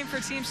in the game for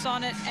Team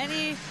Sonnet,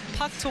 any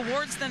puck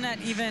towards the net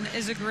even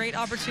is a great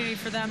opportunity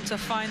for them to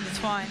find the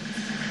twine.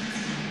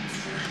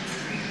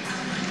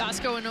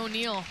 Vasco and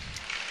O'Neill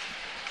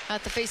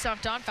at the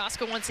face-off dot.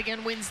 Vasco once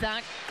again wins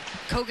that.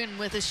 Kogan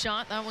with a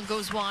shot. That one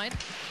goes wide.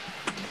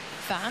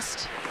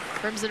 Fast.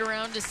 Rims it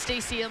around to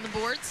Stacy on the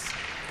boards.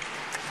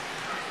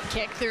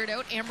 Can't clear it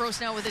out.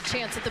 Ambrose now with a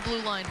chance at the blue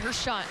line. Her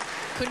shot.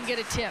 Couldn't get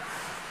a tip.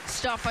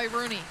 Stopped by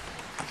Rooney.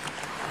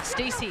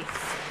 Stacy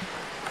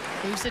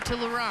moves it to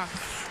Larock.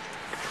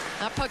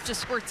 That puck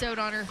just squirts out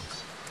on her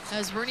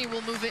as Rooney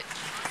will move it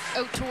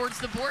out towards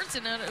the boards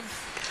and out of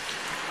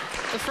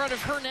the front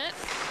of her net.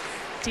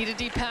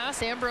 D-to-D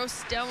pass.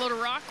 Ambrose down low to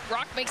Rock.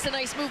 Rock makes a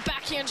nice move.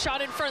 Backhand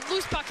shot in front.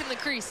 Loose puck in the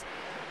crease.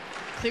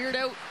 Cleared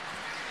out.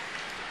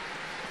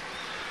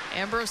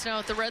 Ambrose now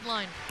at the red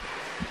line.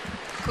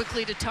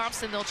 Quickly to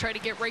Thompson. They'll try to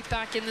get right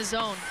back in the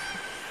zone.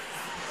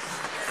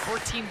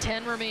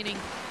 14-10 remaining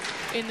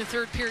in the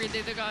third period.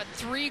 They've got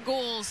 3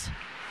 goals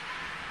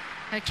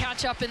and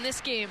catch up in this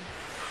game.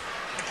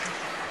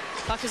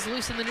 Puck is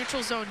loose in the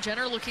neutral zone.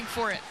 Jenner looking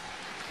for it.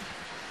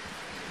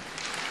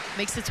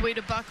 Makes its way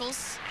to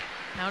Buckles.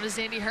 Now to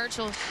Zandy Hart.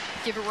 She'll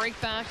give it right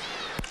back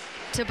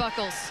to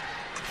Buckles.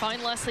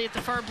 Find Leslie at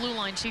the far blue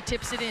line. She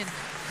tips it in.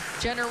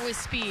 Jenner with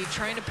speed,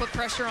 trying to put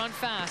pressure on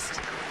Fast.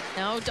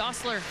 Now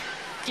Dossler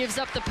gives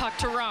up the puck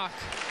to Rock.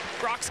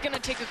 Rock's gonna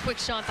take a quick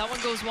shot. That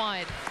one goes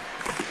wide.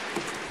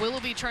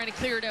 Willoughby trying to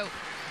clear it out.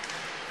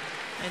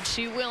 And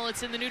she will.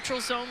 It's in the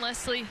neutral zone.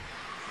 Leslie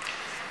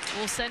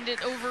will send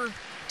it over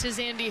to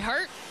Zandy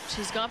Hart.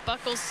 She's got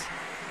Buckles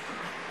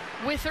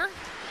with her.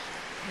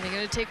 And they're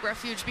gonna take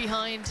refuge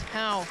behind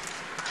Howe.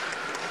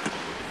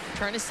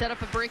 Trying to set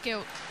up a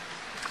breakout.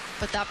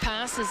 But that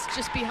pass is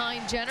just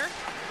behind Jenner.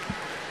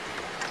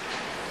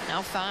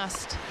 Now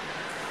Fast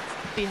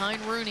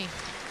behind Rooney.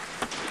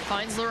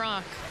 Finds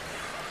Larock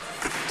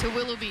to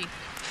Willoughby.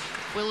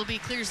 Willoughby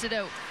clears it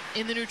out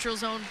in the neutral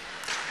zone.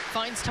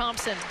 Finds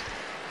Thompson.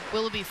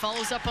 Willoughby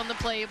follows up on the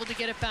play, able to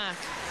get it back.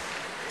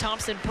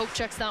 Thompson poke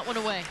checks that one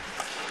away.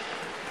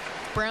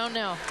 Brown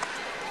now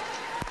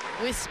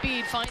with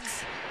speed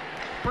finds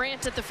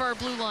Brandt at the far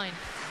blue line.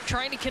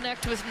 Trying to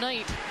connect with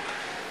Knight.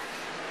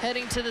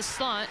 Heading to the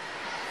slot.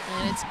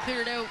 And it's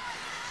cleared out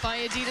by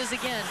Adidas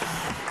again.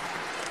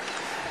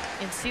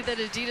 And see that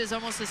Adidas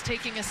almost is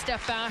taking a step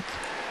back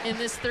in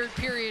this third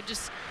period,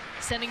 just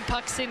sending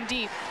pucks in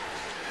deep.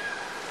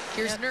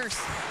 Here's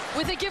Nurse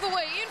with a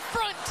giveaway in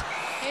front.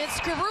 And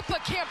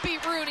Skarupa can't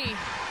beat Rooney.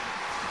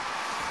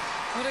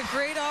 What a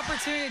great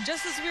opportunity.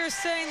 Just as we were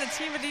saying, the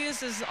Team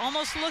Adidas is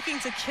almost looking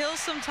to kill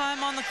some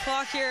time on the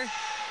clock here.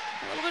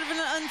 A little bit of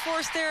an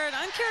unforced error, and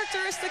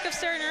uncharacteristic of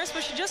Sarah Nurse,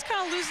 but she just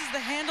kind of loses the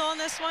handle on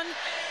this one.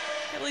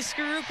 Kelly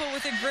Skarupa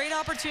with a great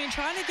opportunity,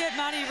 trying to get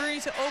Maddie Rooney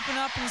to open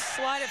up and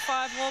slide at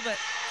 5-hole, but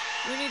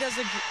Rooney does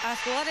an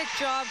athletic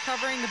job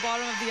covering the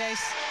bottom of the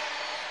ice.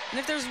 And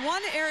if there's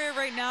one area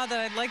right now that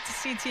I'd like to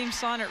see Team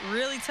Sonnet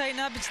really tighten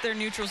up, it's their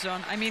neutral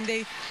zone. I mean,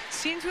 they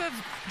seem to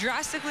have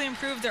drastically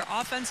improved their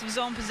offensive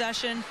zone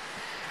possession.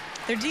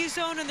 Their D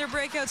zone and their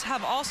breakouts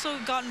have also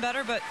gotten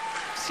better, but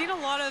seen a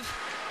lot of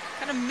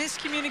kind of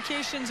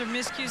miscommunications or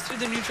miscues through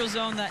the neutral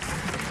zone that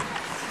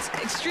it's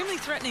extremely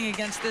threatening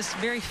against this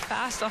very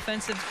fast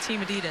offensive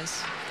Team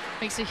Adidas.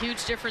 Makes a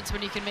huge difference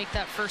when you can make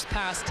that first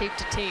pass tape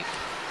to tape.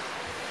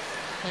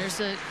 There's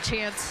a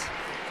chance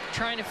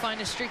trying to find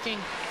a streaking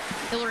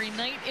Hillary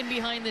Knight in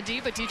behind the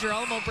D, but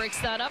DiGirolamo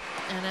breaks that up.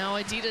 And now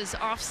Adidas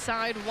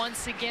offside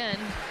once again.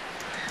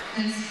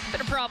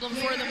 Been a problem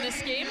for them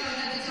this game.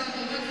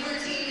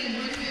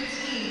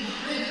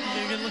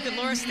 You can look at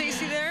Laura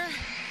Stacy there.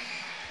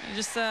 I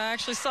just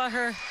actually saw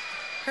her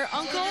her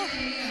uncle,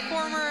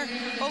 former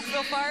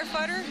Oakville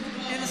firefighter,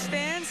 in the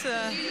stands.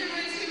 Her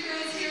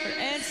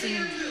aunts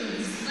and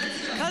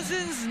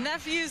cousins,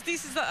 nephews.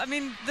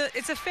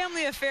 It's a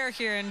family affair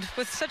here, and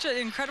with such an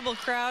incredible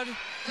crowd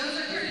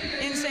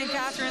in St.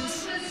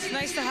 Catharines, it's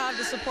nice to have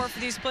the support for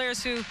these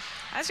players who,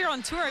 as you're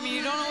on tour,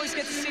 you don't always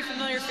get to see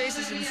familiar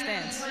faces in the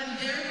stands.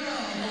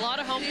 A lot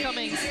of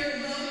homecomings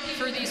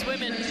for these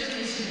women,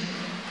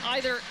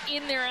 either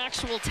in their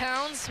actual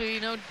towns. We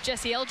know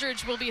Jessie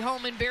Eldridge will be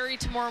home in Barrie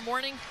tomorrow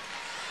morning.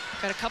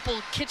 Got a couple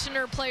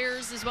Kitchener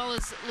players, as well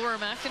as Laura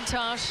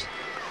McIntosh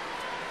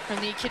from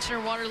the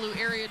Kitchener-Waterloo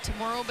area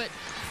tomorrow, but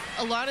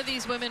a lot of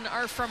these women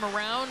are from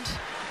around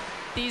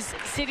these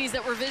cities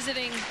that we're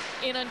visiting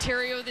in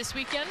Ontario this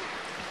weekend.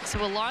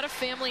 So a lot of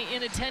family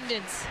in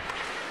attendance.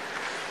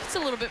 It's a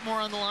little bit more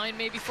on the line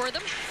maybe for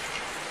them.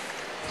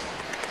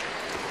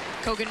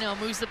 Kogan now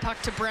moves the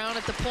puck to Brown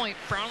at the point.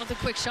 Brown with a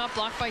quick shot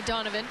blocked by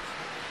Donovan.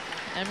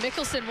 And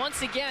Mickelson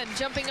once again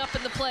jumping up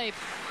in the play.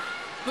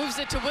 Moves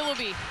it to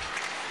Willoughby.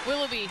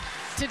 Willoughby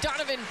to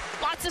Donovan.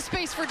 Lots of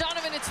space for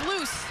Donovan. It's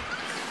loose.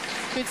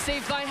 Good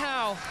save by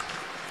Howe.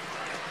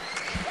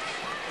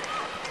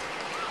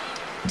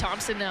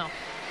 Thompson now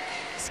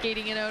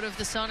skating it out of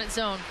the Sonnet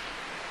zone.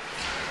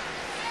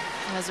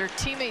 As her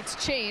teammates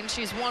change,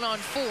 she's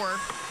 1-on-4.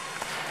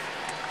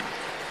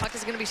 Puck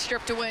is going to be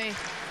stripped away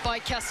by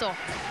Kessel.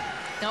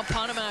 Now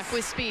Ponomac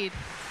with speed.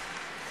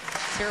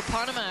 Sarah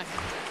Ponomac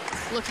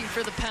looking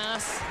for the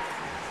pass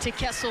to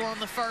Kessel on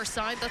the far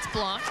side. That's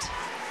blocked.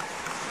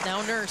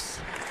 Now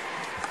Nurse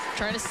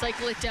trying to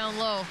cycle it down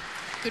low.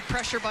 Good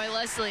pressure by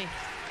Leslie.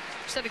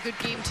 She's had a good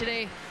game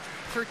today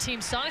for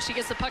Team Sonnet. She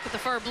gets the puck at the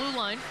far blue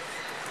line.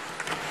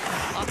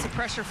 Lots of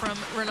pressure from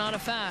Renata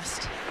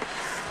Fast.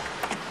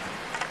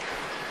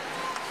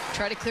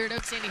 Try to clear it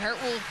out. Sandy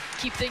Hart will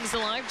keep things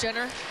alive.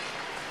 Jenner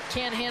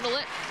can't handle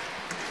it.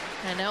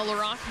 And now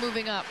Larocque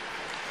moving up.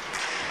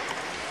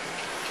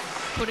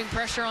 Putting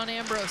pressure on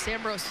Ambrose.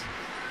 Ambrose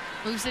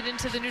moves it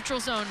into the neutral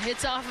zone.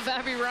 Hits off of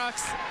Abby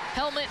Rock's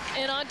helmet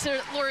and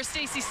onto Laura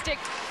Stacey's stick.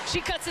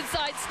 She cuts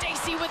inside.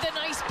 Stacey with a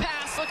nice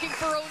pass, looking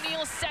for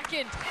O'Neill's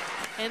second.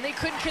 And they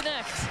couldn't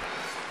connect.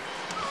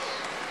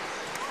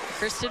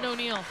 Kristen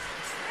O'Neill.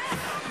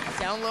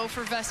 Down low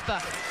for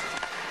Vespa.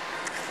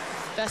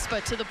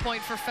 Vespa to the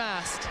point for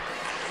Fast.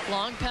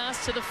 Long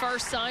pass to the far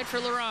side for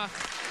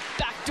Larocque.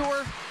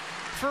 Backdoor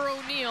for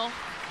O'Neill.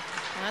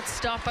 That's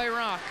stopped by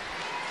Rock.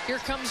 Here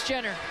comes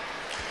Jenner.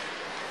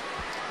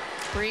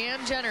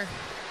 Brianne Jenner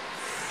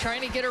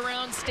trying to get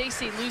around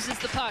Stacey, loses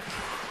the puck.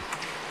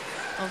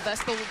 Well,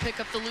 Vespa will pick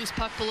up the loose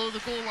puck below the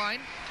goal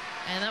line.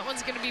 And that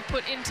one's going to be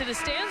put into the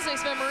stands.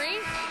 Nice memory.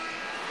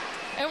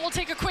 And we'll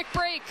take a quick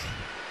break.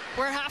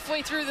 We're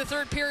halfway through the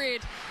third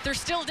period. They're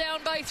still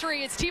down by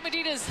 3. It's Team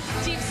Adidas,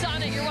 Team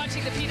Sonnet. You're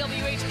watching the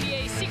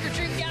PWHPA Secret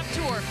Dream Gap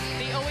Tour.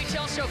 The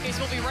OHL Showcase.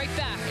 We'll be right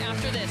back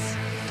after this.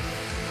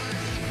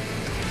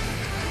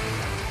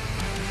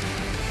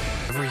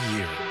 Every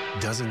year,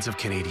 dozens of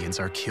Canadians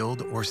are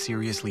killed or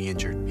seriously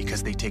injured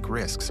because they take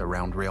risks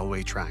around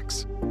railway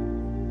tracks.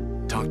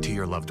 Talk to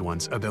your loved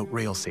ones about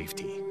rail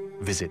safety.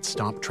 Visit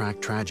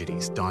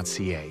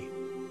stoptracktragedies.ca.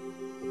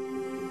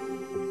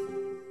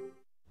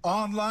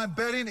 Online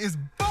betting is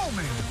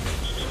booming.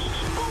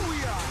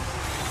 Booyah!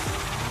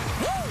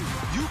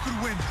 Woo! You could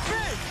win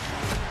big.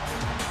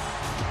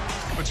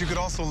 But you could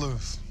also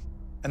lose.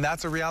 And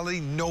that's a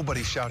reality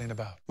nobody's shouting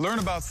about. Learn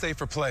about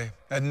safer play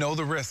at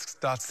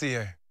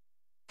knowtherisks.ca.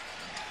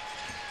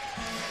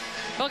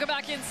 Welcome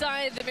back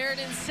inside the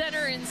Meriden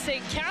Center in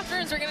St.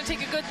 Catharines. We're going to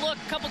take a good look,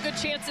 a couple good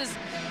chances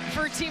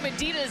for Team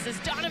Adidas as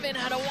Donovan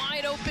had a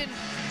wide open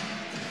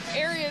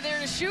area there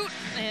to shoot,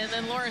 and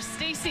then Laura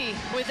Stacey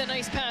with a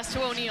nice pass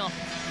to O'Neill.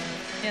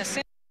 Yeah,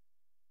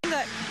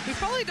 that we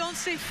probably don't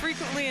say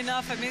frequently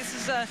enough. This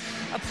is a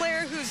player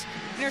who's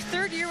in her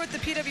third year with the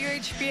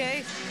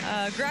PWHPA,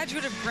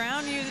 graduate of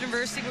Brown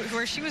University,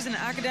 where she was an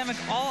academic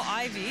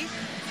All-Ivy,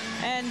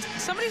 and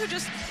somebody who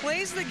just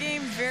plays the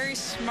game very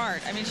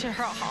smart.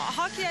 Her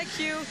hockey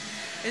IQ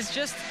is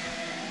just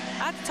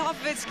at the top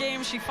of its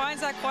game. She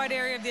finds that quiet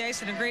area of the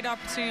ice and a great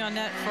opportunity on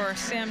net for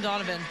Sam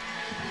Donovan.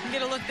 You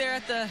get a look there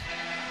at the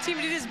Team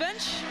Adidas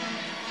bench.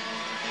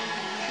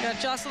 You got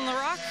Jocelyn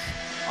Larocque,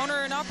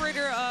 owner and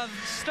operator of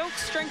Stoke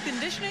Strength and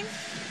Conditioning,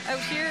 out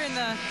here in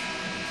the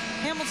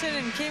Hamilton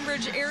and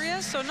Cambridge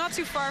area, so not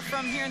too far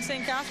from here in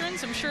St.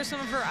 Catharines. I'm sure some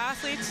of her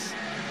athletes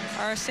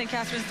are St.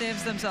 Catharines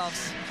natives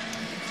themselves.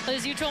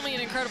 Liz, you told me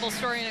an incredible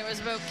story, and it was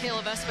about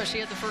Kayla Vespa. She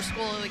had the first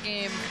goal of the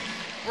game,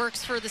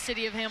 works for the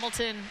city of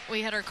Hamilton.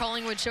 We had our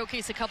Collingwood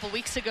showcase a couple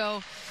weeks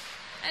ago,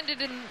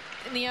 ended in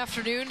the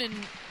afternoon and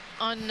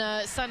on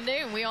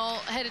Sunday, and we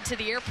all headed to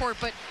the airport,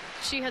 but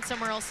she had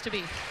somewhere else to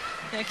be.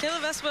 Yeah, Kayla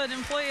Vespa, an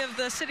employee of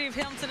the city of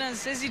Hamilton,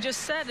 as Izzy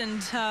just said,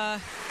 and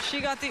she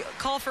got the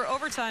call for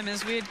overtime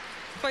as we had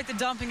quite the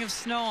dumping of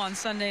snow on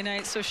Sunday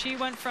night. So she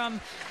went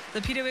from the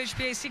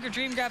PWHPA Secret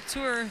Dream Gap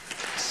Tour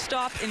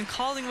stop in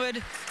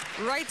Collingwood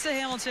right to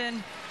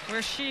Hamilton,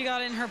 where she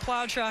got in her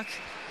plow truck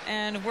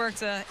and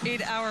worked a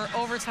 8-hour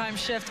overtime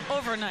shift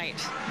overnight.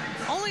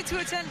 only to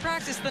attend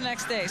practice the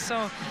next day.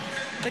 So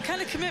the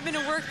kind of commitment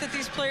and work that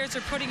these players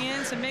are putting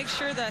in to make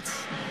sure that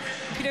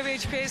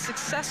PWHPA is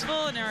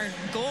successful in our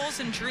goals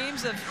and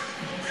dreams of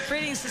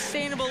creating a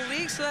sustainable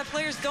league so that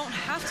players don't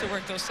have to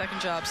work those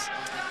second jobs.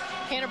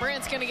 Hannah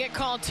Brandt's going to get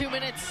called 2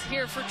 minutes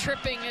here for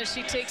tripping as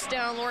she takes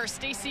down Laura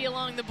Stacey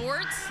along the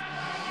boards.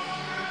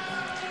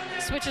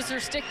 Switches her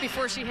stick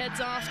before she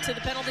heads off to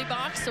the penalty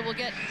box, so we'll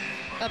get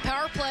a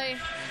power play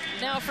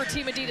now for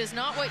Team Adidas.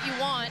 Not what you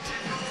want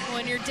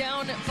when you're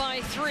down by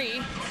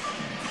 3.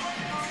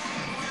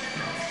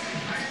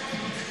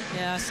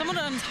 Yeah, somewhat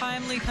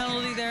untimely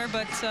penalty there,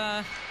 but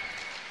I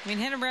mean,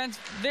 Hannah Brandt's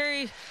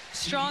very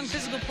strong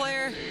physical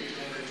player.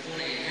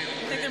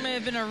 I think there may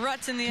have been a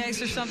rut in the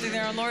ice or something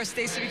there on Laura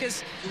Stacey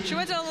because she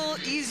went down a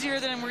little easier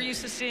than we're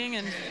used to seeing,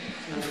 and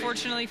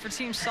unfortunately for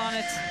Team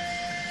Sonnet,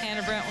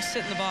 Hannah Brandt will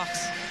sit in the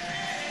box.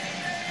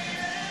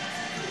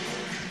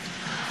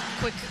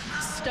 Quick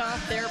stop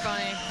there by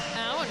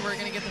Howe, and we're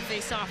going to get the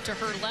face-off to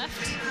her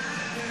left.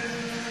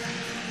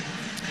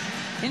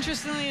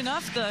 Interestingly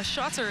enough, the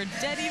shots are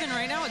dead even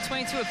right now at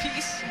 22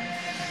 apiece.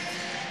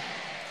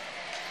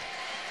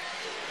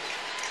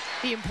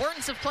 The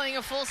importance of playing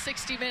a full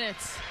 60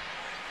 minutes.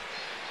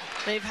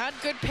 They've had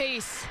good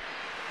pace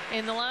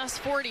in the last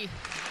 40.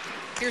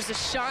 Here's a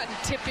shot and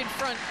tip in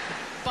front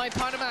by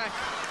Potomac.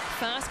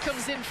 Fast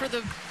comes in for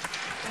the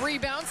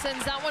rebound,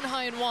 sends that one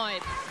high and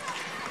wide.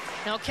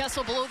 Now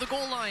Kessel below the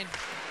goal line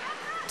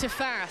to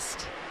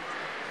Fast.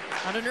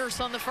 Out of Nurse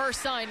on the far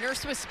side.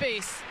 Nurse with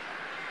space.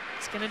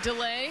 It's going to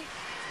delay.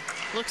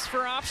 Looks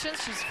for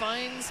options. She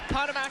finds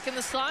Potomac in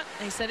the slot.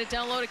 They send it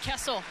down low to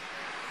Kessel.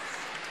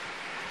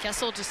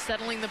 Kessel just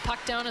settling the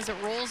puck down as it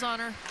rolls on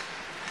her.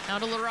 Now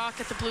to LaRocque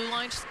at the blue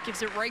line. Just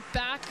gives it right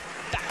back.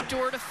 Back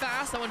door to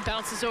Fast. That one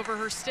bounces over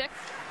her stick.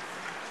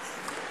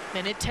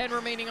 Minute 10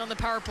 remaining on the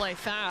power play.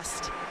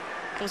 Fast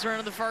goes around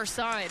to the far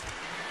side.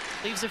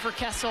 Leaves it for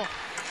Kessel.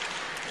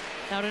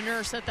 Now to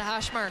Nurse at the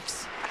hash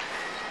marks.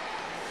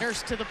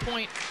 Nurse to the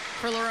point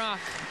for LaRocque.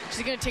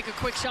 She's going to take a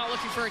quick shot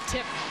looking for a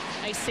tip.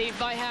 Nice save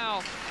by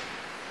Howe.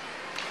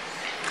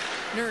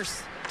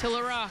 Nurse to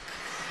LaRocque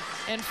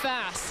and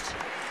Fast.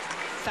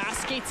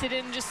 Fast skates it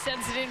in, just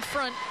sends it in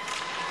front.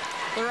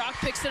 LaRocque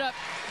picks it up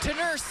to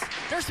Nurse.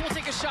 Nurse will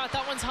take a shot.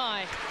 That one's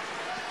high.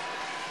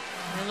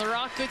 And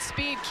LaRocque, good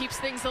speed, keeps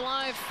things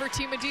alive for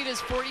Team Adidas.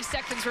 40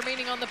 seconds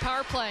remaining on the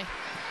power play.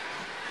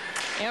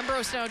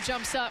 Ambrose now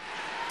jumps up.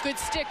 Good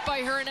stick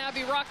by her and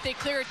Abby Rock. They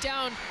clear it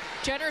down.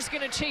 Jenner's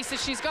going to chase it.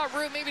 She's got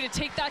room maybe to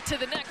take that to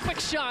the net. Quick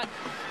shot.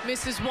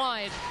 Misses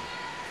wide.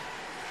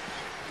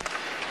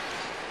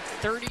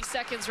 30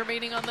 seconds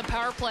remaining on the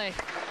power play.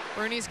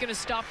 Rooney's going to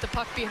stop the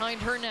puck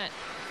behind her net.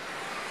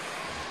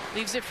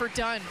 Leaves it for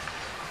Dunn.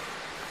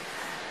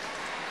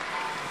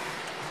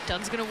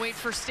 Dunn's going to wait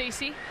for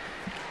Stacey.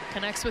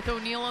 Connects with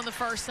O'Neill on the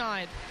far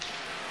side.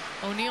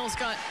 O'Neill's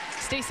got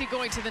Stacey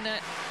going to the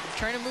net.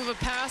 Trying to move a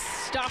pass.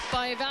 Stopped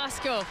by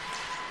Vasco.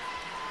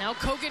 Now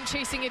Kogan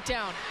chasing it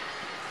down.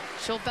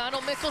 She'll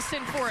battle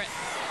Mickelson for it.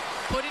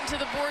 Put into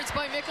the boards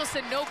by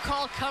Mickelson. No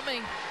call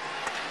coming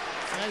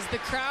as the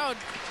crowd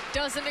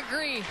doesn't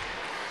agree.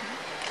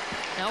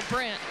 Now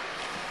Brandt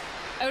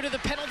out of the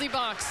penalty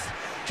box.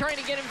 Trying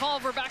to get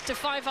involved. We're back to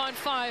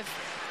 5-on-5.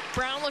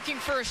 Brown looking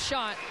for a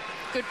shot.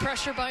 Good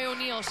pressure by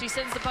O'Neill. She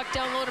sends the puck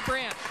down low to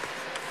Brandt.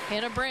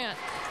 Hannah Brandt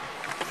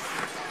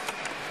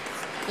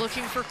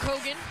looking for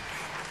Kogan.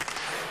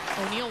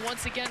 O'Neill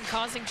once again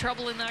causing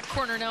trouble in that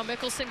corner. Now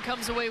Mickelson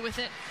comes away with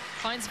it.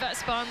 Finds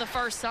Vespa on the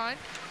far side.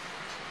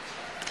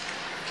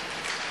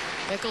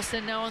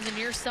 Mickelson now on the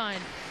near side.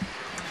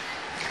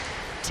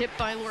 Tipped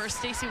by Laura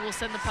Stacey will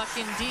send the puck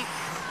in deep.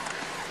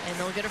 And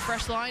they'll get a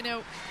fresh line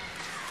out.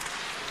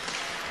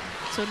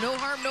 So no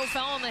harm, no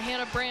foul on the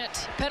Hannah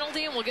Brandt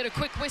penalty, and we'll get a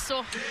quick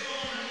whistle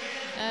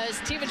as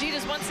Team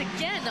Adidas once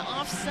again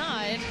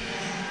offside.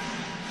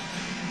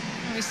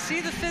 We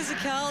see the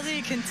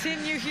physicality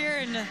continue here,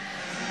 and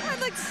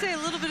I'd like to say a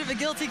little bit of a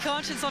guilty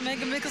conscience on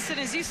Megan Mickelson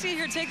as you see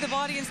her take the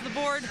body into the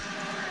board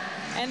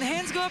and the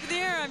hands go up in the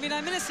air. I mean,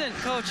 I'm innocent,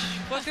 coach.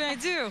 What can I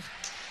do?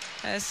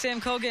 As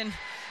Sam Kogan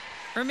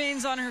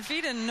remains on her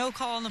feet and no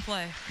call on the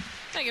play.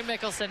 Megan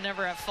Mickelson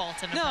never at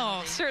fault in a penalty.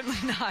 No, certainly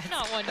not.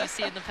 Not one you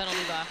see in the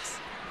penalty box.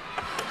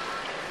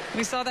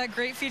 We saw that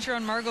great feature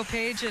on Margot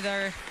Page at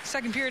our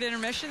second period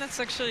intermission. That's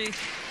actually,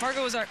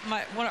 Margot was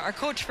our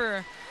coach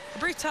for a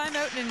brief time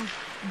out in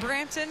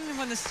Brampton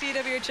when the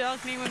CWHL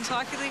Canadian Women's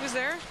Hockey League was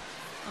there.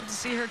 Love to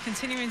see her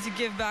continuing to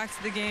give back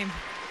to the game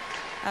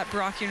at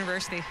Brock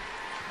University.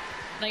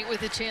 Knight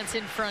with a chance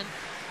in front.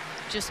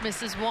 Just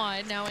misses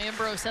wide. Now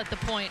Ambrose at the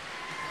point.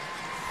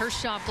 Her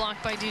shot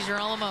blocked by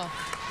DiGirolamo.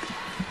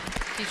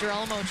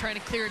 DiGirolamo trying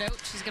to clear it out.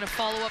 She's going to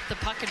follow up the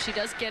puck, and she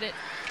does get it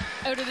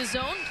out of the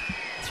zone.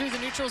 Through the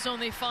neutral zone,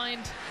 they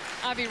find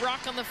Abby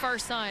Rock on the far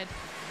side.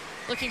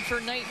 Looking for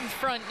Knight in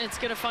front, and it's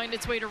going to find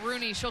its way to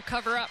Rooney. She'll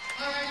cover up.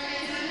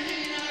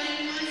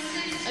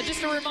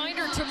 Just a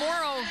reminder,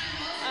 tomorrow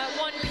at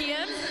 1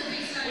 p.m.,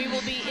 we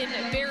will be in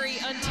Barrie,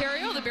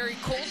 Ontario. The Barrie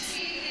Colts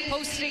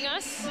hosting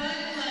us.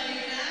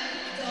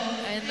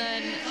 And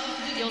then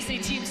you'll see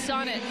Team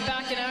Sonnet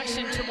back in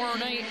action tomorrow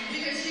night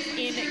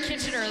in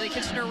Kitchener. The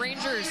Kitchener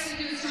Rangers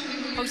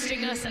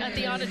hosting us at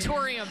the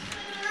Auditorium.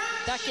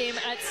 That game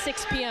at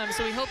 6 p.m.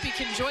 So we hope you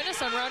can join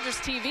us on Rounders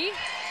TV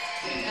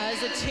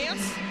as a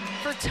chance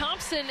for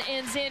Thompson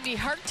and Zandy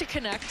Hart to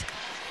connect.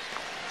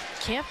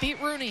 Can't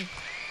beat Rooney.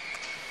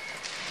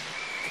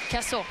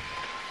 Kessel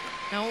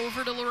now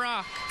over to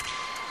Larocque.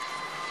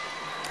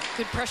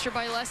 Good pressure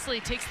by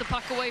Leslie, takes the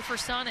puck away for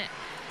Sonnet.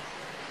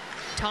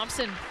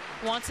 Thompson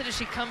wants it as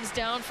she comes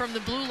down from the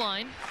blue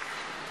line.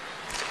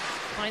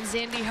 Finds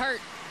Zandy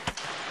Hart.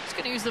 She's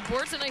going to use the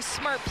boards. A nice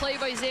smart play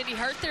by Zandy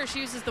Hart there. She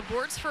uses the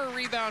boards for a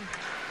rebound,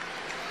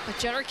 but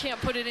Jenner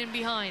can't put it in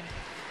behind.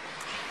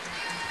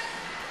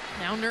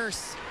 Now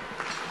Nurse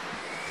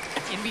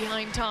in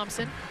behind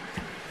Thompson.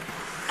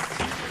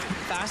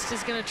 Fast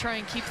is going to try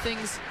and keep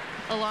things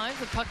alive.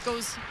 The puck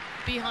goes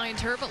behind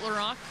her, but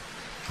Larocque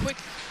quick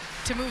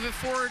to move it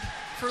forward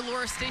for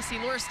Laura Stacey.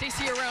 Laura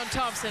Stacey around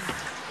Thompson.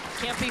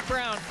 Can't beat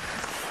Brown.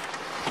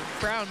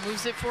 Brown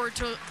moves it forward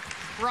to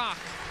Rock.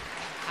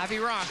 Abby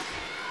Rock.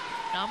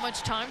 Not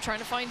much time trying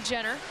to find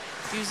Jenner.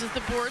 Uses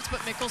the boards, but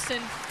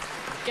Mickelson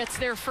gets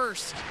there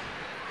first.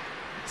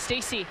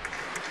 Stacey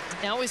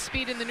now with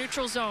speed in the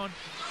neutral zone.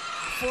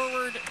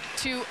 Forward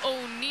to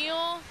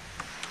O'Neill.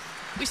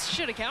 We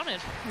should have counted.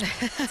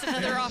 That's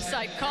another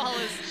offside call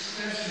as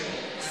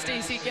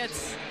Stacey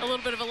gets a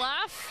little bit of a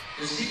laugh.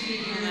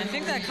 And I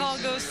think that call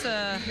goes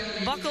to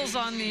Buckles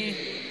on the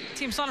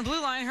Team Sonnet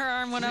blue line. Her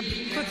arm went up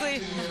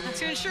quickly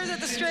to ensure that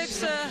the Stripes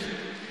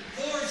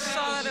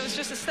saw that it was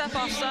just a step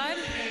offside.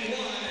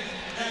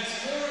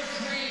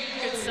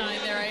 Good sign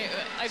there.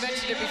 I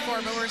mentioned it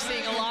before, but we're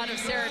seeing a lot of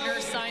Sarah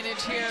Nurse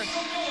signage here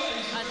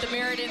at the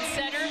Meriden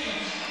Center.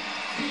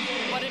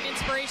 What an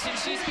inspiration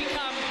she's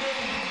become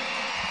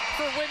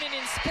for women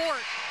in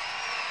sport.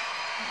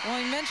 Well,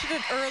 we mentioned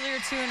it earlier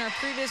too in our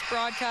previous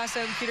broadcast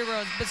out in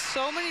Peterborough, but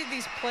so many of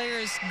these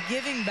players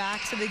giving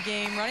back to the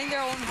game, running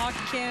their own hockey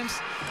camps,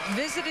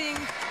 visiting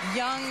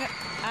young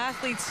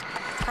athletes'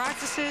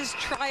 practices,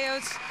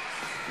 tryouts,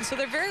 and so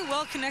they're very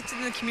well connected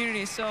in the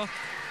community. So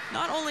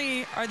not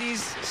only are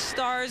these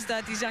stars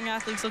that these young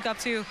athletes look up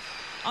to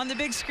on the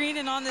big screen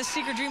and on the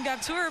Secret Dream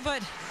Gap Tour,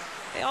 but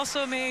they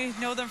also may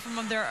know them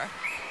from their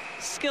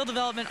skill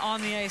development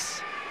on the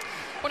ice.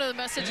 One of the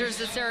messengers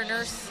that Sarah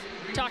Nurse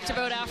talked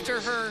about after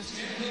her,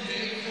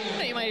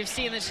 you might have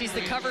seen that she's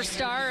the cover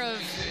star of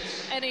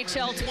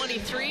NHL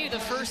 23, the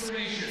first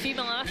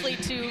female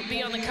athlete to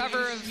be on the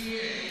cover of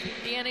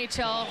the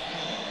NHL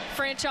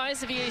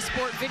franchise of EA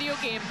Sport video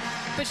game.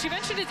 But she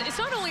mentioned it's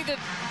not only the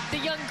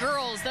young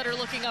girls that are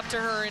looking up to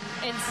her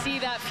and see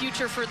that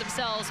future for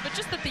themselves, but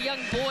just that the young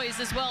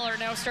boys as well are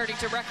now starting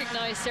to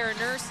recognize Sarah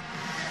Nurse.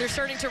 They're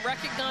starting to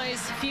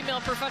recognize female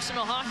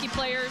professional hockey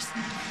players.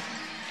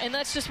 And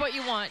that's just what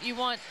you want. You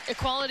want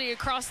equality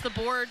across the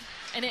board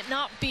and it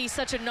not be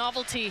such a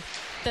novelty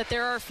that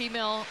there are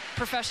female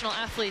professional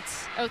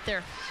athletes out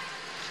there.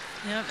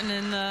 Yep, and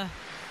in the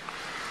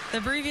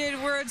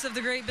abbreviated words of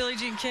the great Billie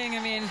Jean King,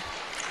 I mean,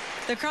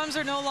 the crumbs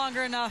are no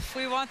longer enough.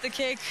 We want the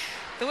cake,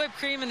 the whipped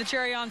cream, and the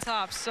cherry on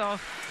top. So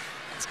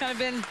it's kind of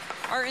been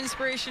our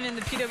inspiration in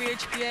the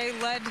PWHPA,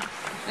 led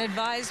and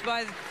advised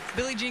by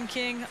Billie Jean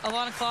King,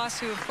 Alana Kloss,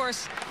 who, of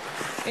course,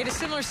 made a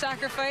similar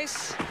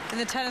sacrifice in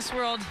the tennis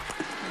world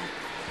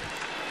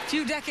a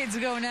few decades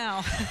ago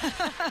now.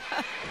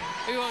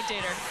 We won't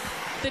date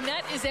her. The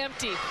net is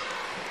empty.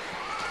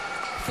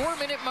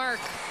 4-minute mark,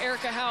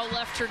 Erica Howe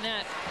left her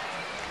net.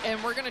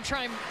 And we're going to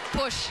try and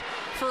push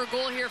for a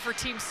goal here for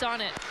Team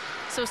Sonnet.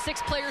 So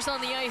 6 players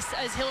on the ice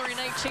as Hillary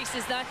Knight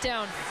chases that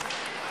down.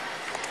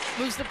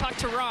 Moves the puck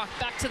to Rock,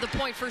 back to the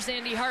point for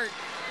Zandy Hart.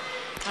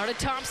 Out of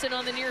Thompson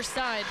on the near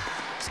side.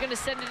 She's going to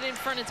send it in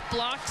front. It's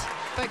blocked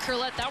by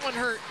Curlette. That one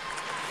hurt.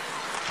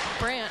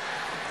 Brandt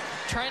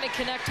trying to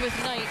connect with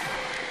Knight.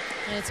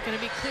 And it's going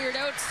to be cleared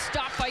out.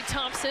 Stopped by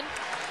Thompson.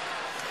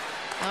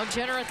 Now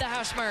Jenner at the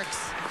hash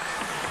marks.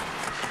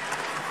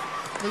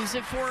 Moves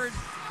it forward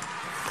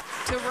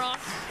to Rock.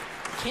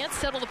 Can't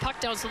settle the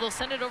puck down, so they'll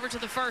send it over to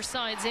the far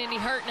side. Zandy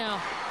Hart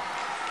now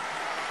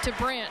to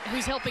Brandt,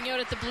 who's helping out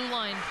at the blue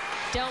line.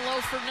 Down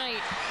low for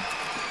Knight.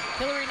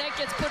 Hillary Knight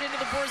gets put into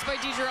the boards by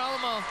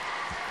DeGirolamo.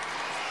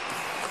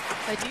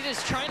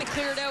 Adidas trying to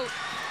clear it out.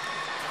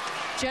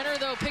 Jenner,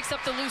 though, picks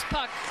up the loose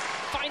puck.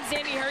 Finds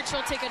Zandy Hart.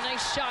 She'll take a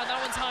nice shot. That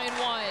one's high and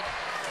wide.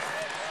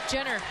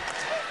 Jenner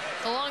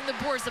along the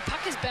boards. The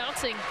puck is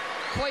bouncing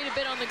quite a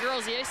bit on the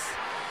girls' ice.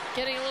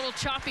 Getting a little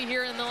choppy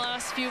here in the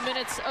last few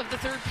minutes of the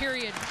third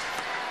period.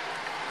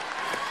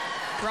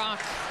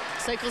 Rock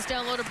cycles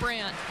down low to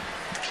Brandt.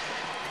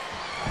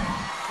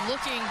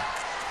 Looking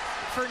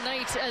for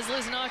Knight as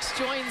Liz Knox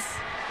joins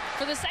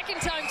for the second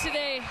time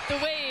today. The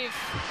wave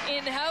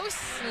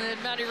in-house,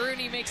 and Maddie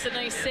Rooney makes a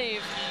nice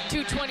save.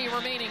 2:20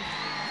 remaining.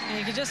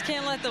 And you just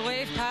can't let the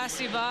wave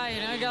pass you by.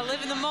 You know, you got to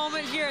live in the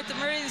moment here at the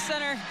Meriden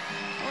Center.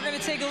 We're going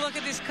to take a look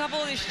at these couple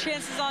of these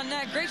chances on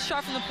net. Great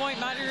shot from the point.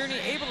 Maddie Rooney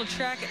able to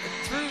track it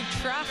through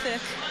traffic.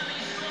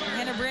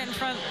 Hannah Brandt in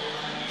front,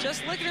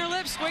 just licking her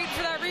lips, waiting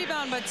for that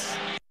rebound, but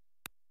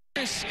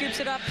Kitchener scoops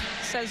it up,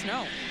 says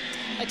no.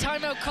 A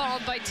timeout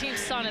called by Team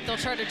Sonnet. They'll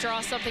try to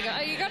draw something.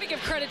 You got to give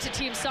credit to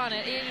Team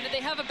Sonnet. They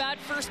have a bad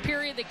first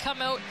period. They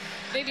come out,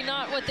 maybe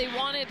not what they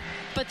wanted,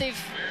 but they've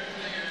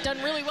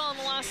done really well in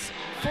the last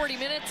 40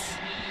 minutes.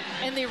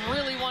 And they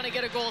really want to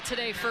get a goal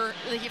today for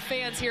the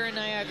fans here in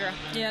Niagara.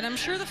 Yeah, and I'm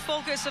sure the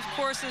focus, of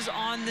course, is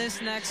on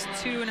this next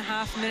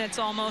 2.5 minutes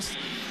almost.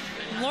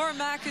 Laura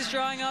Mack is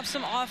drawing up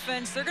some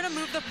offense. They're going to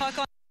move the puck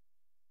on,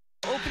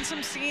 open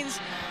some scenes,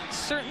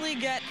 certainly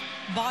get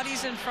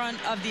bodies in front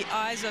of the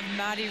eyes of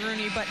Maddie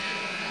Rooney. But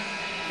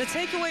the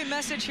takeaway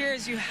message here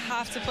is you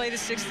have to play the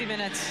 60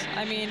 minutes.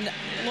 I mean,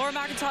 Laura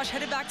McIntosh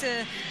headed back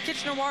to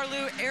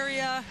Kitchener-Waterloo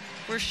area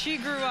where she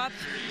grew up,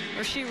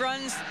 where she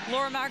runs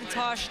Laura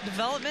McIntosh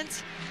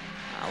Development.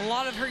 A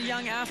lot of her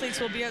young athletes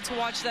will be out to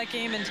watch that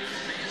game, and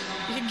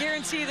you can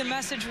guarantee the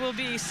message will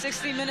be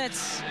 60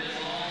 minutes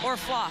or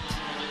flop,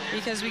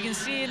 because we can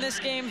see in this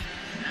game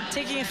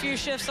taking a few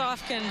shifts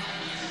off can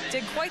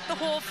dig quite the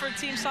hole for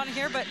Team Sonnet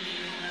here, but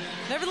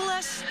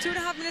nevertheless,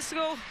 2.5 minutes to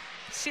go.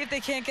 See if they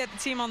can't get the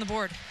team on the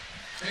board.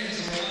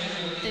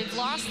 They've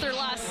lost their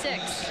last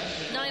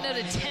 6, 9 out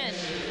of 10.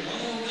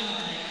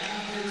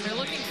 They're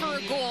looking for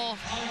a goal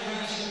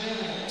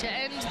to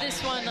end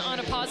this one on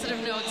a positive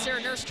note.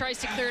 Sarah Nurse tries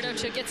to clear it out.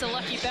 She gets a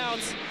lucky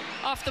bounce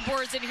off the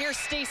boards. And here's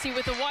Stacy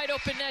with a wide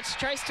open net. She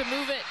tries to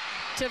move it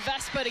to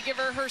Vespa to give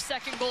her her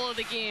second goal of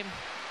the game.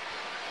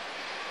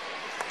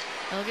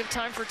 They'll give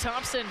time for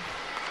Thompson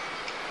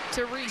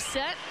to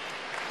reset.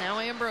 Now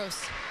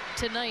Ambrose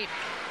to Knight.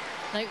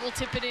 Knight will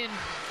tip it in.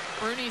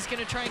 Rooney's going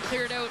to try and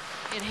clear it out.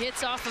 It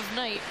hits off of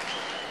Knight.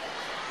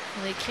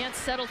 They can't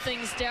settle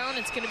things down.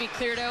 It's going to be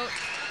cleared out.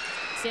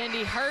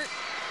 Sandy Hart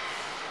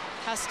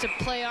has to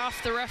play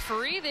off the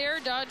referee there,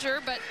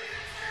 Dodger, but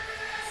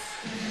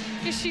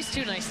I guess she's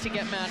too nice to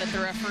get mad at the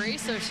referee,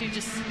 so she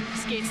just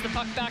skates the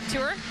puck back to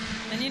her.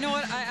 And you know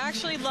what? I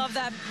actually love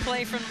that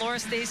play from Laura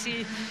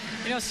Stacy.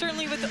 You know,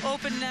 certainly with the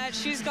open net,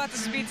 she's got the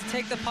speed to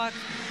take the puck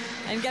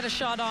and get a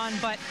shot on,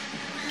 but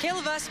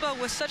Kayla Vespa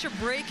with such a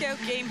breakout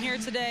game here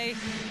today.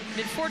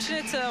 Been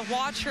fortunate to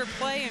watch her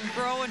play and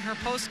grow in her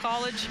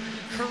post-college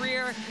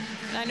career.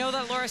 And I know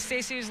that Laura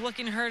Stacy is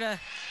looking her to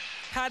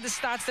pad the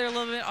stats there a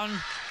little bit on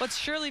what's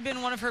surely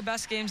been one of her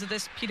best games of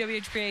this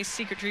PWHPA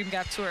Secret Dream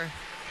Gap Tour.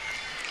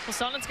 Well,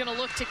 Sonnet's going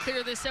to look to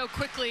clear this out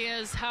quickly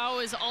as Howe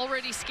is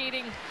already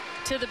skating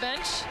to the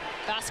bench.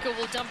 Vasco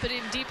will dump it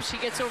in deep as she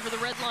gets over the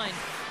red line.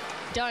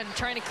 Dunn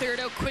trying to clear it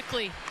out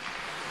quickly.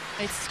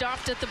 It's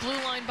stopped at the blue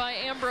line by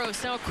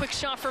Ambrose. Now a quick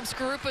shot from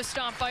Skarupa,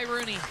 stopped by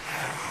Rooney.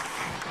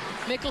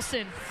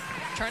 Mickelson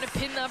trying to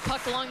pin that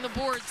puck along the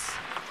boards.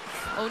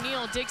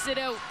 O'Neill digs it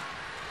out,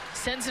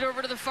 sends it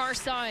over to the far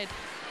side.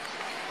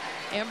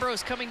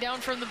 Ambrose coming down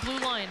from the blue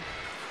line.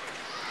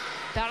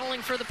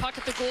 Battling for the puck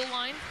at the goal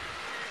line.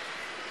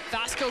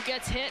 Vasco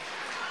gets hit.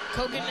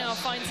 Kogan now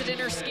finds it in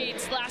her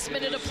skates. Last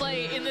minute of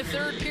play in the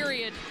third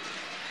period.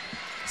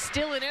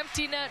 Still an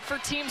empty net for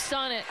Team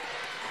Sonnet.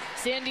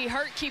 Sandy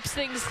Hart keeps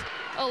things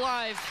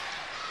alive.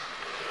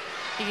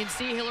 You can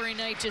see Hillary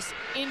Knight just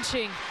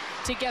inching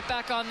to get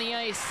back on the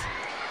ice.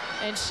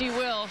 And she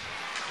will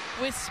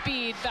with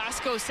speed.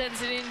 Vasco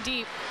sends it in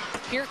deep.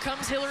 Here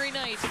comes Hillary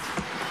Knight.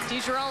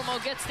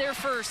 DiGirolamo gets there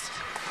first.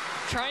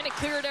 Trying to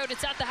clear it out.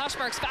 It's at the hash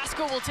marks.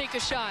 Vasco will take a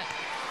shot.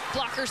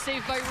 Blocker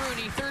saved by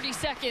Rooney. 30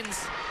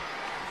 seconds.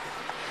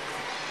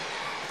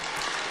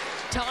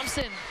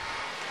 Thompson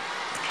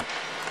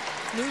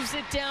moves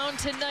it down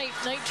to Knight.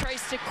 Knight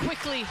tries to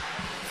quickly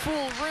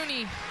fool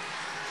Rooney.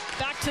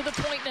 Back to the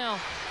point now.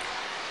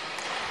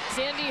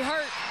 Sandy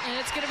Hart, and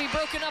it's going to be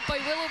broken up by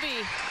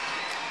Willoughby.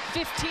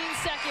 15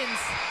 seconds.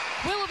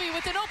 Willoughby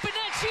with an open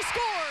net. She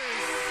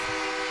scores!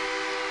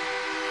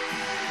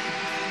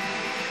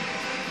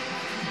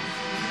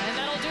 And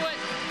that'll do it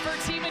for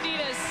Team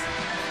Adidas.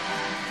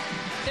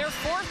 Their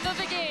 4th of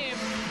the game.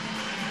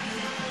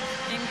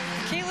 And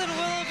Caitlin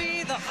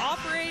Willoughby, the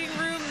operating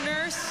room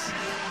nurse,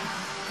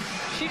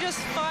 she just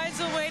finds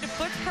a way to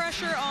put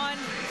pressure on.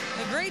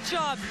 A great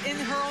job in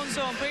her own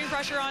zone, putting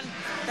pressure on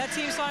that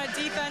Team Sonnet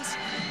defense.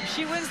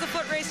 She wins the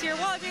foot race here.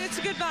 Well, I mean, it's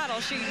a good battle.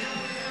 She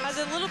has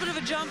a little bit of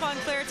a jump on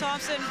Claire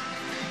Thompson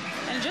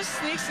and just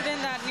sneaks it in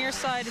that near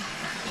side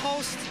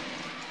post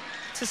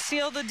to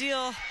seal the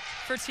deal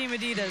for Team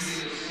Adidas.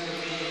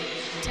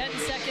 10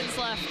 seconds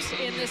left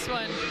in this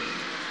one.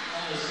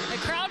 The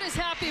crowd is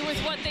happy with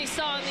what they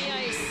saw on the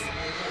ice.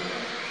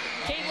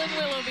 Caitlin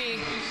Willoughby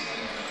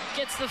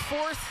gets the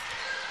 4th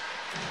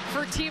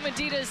for Team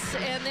Adidas,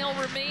 and they'll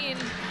remain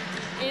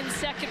in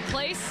 2nd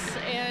place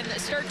and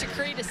start to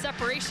create a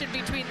separation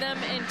between them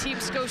and Team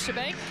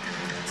Scotiabank.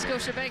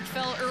 Scotiabank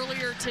fell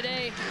earlier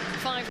today,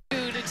 5-2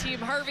 to Team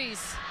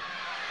Harvey's.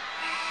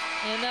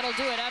 And that'll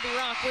do it. Abby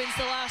Rock wins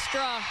the last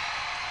draw.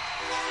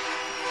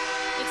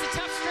 It's a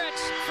tough stretch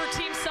for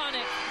Team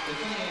Sonnet.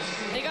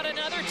 They got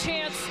another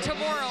chance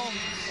tomorrow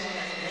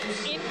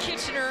in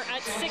Kitchener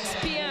at 6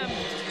 p.m.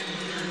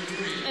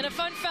 And a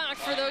fun fact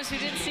for those who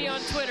didn't see on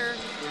Twitter,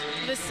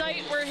 the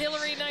site where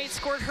Hilary Knight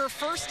scored her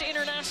first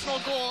international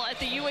goal at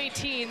the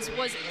U18s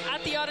was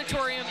at the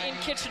Auditorium in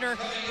Kitchener.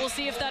 We'll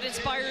see if that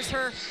inspires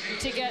her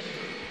to get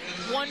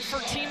one for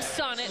Team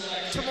Sonnet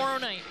tomorrow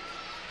night.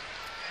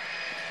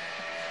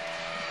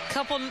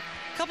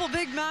 Couple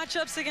big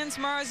matchups again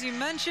tomorrow, as you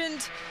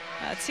mentioned.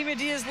 Team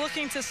Adidas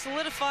looking to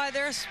solidify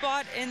their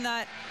spot in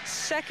that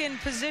second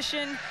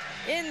position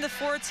in the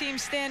 4-team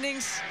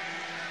standings.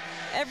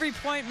 Every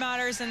point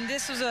matters, and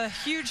this was a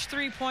huge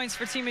 3 points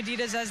for Team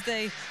Adidas as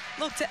they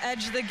look to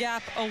edge the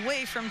gap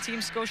away from Team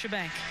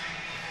Scotiabank.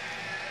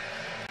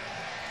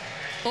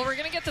 Well, we're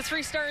going to get the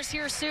 3 stars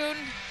here soon.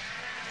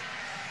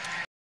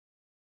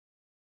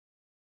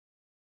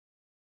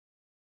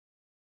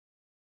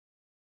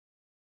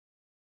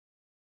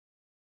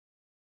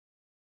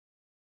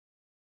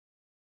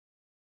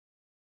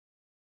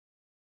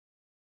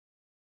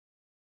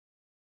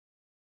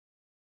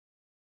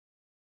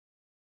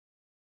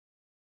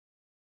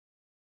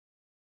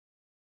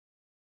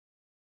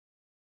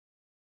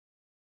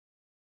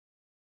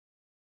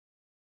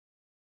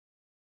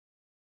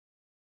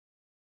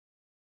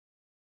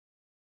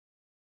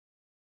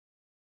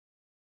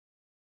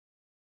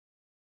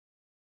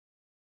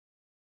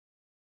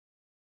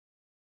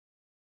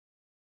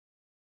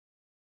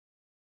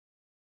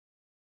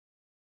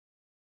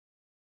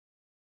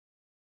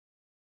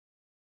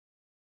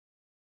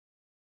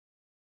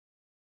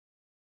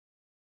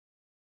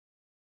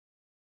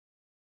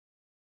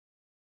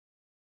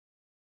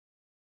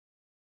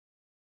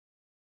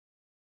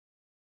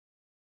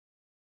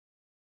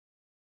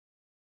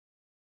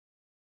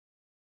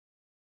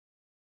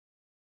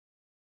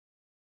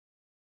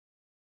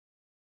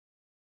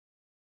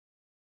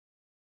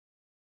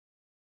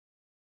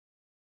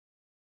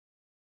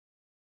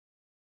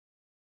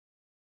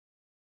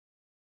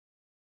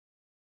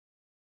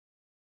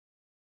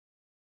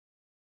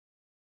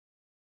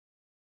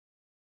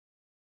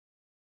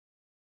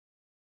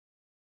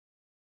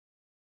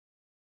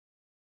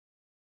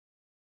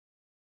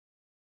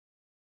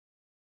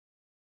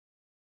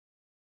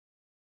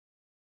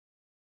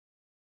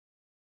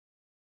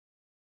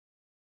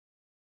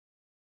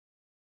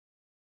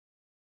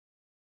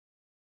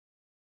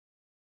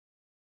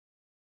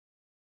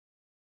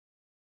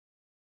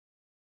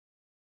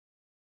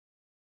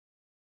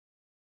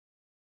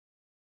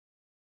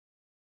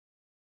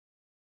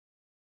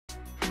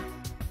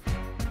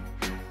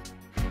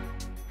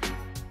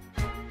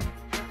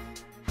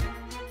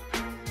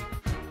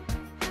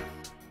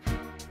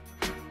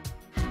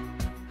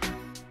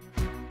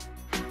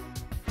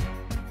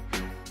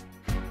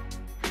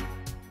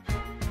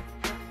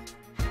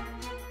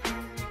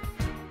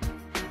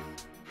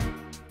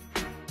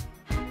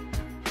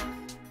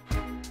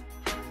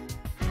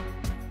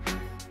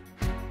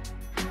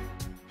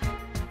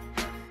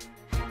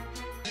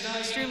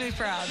 Extremely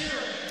proud.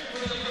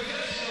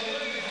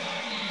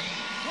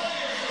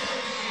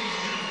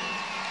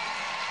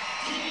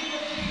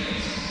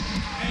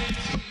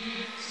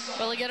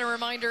 Well, again, a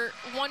reminder,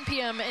 1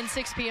 p.m. and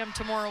 6 p.m.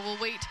 tomorrow. We'll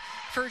wait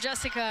for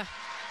Jessica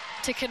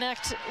to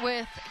connect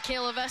with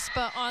Kayla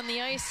Vespa on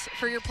the ice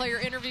for your player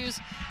interviews.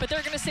 But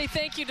they're going to say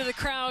thank you to the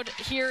crowd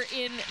here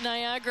in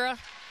Niagara.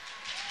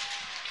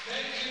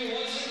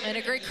 And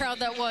a great crowd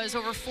that was.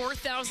 Over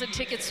 4,000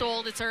 tickets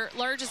sold. It's our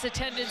largest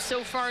attendance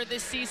so far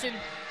this season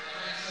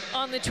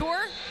on the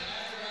tour.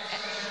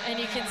 And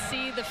you can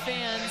see the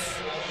fans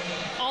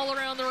all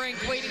around the rink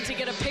waiting to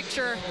get a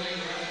picture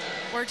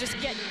or just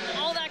get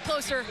all that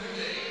closer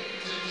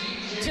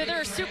to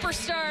their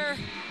superstar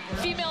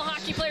female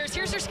hockey players.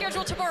 Here's your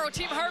schedule tomorrow.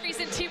 Team Harvey's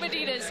and Team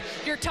Adidas,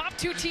 your top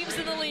 2 teams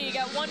in the league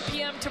at 1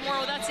 p.m.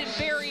 tomorrow. That's in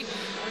Barrie.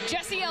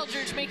 Jessie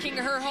Eldridge making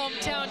her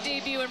hometown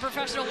debut in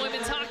professional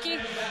women's hockey.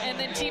 And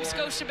then Team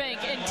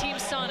Scotiabank and Team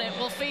Sonnet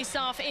will face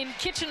off in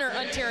Kitchener,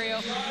 Ontario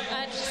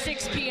at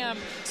 6 p.m.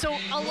 So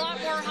a lot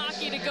more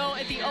hockey to go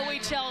at the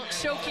OHL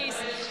showcase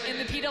in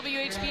the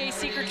PWHPA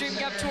Secret Dream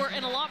Gap Tour,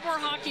 and a lot more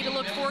hockey to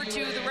look forward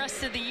to the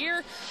rest of the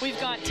year. We've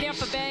got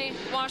Tampa Bay,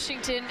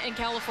 Washington, and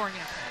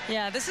California.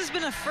 Yeah, this has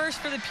been a first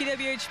for the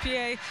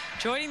PWHPA,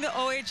 joining the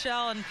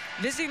OHL and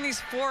visiting these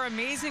 4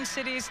 amazing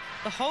cities.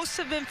 The hosts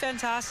have been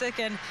fantastic,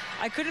 and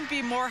I couldn't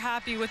be more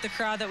happy with the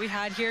crowd that we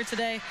had here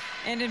today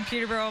and in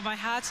Peterborough. My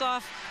hat's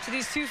off to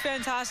these 2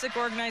 fantastic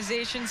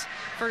organizations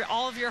for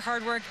all of your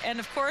hard work, and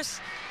of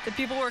course, the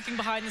people working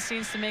behind the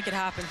scenes to make it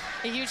happen.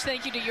 A huge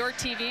thank you to York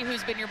TV,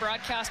 who's been your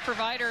broadcast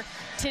provider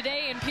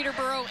today in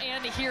Peterborough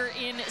and here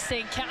in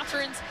St.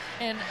 Catharines.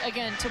 And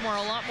again,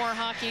 tomorrow, a lot more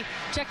hockey.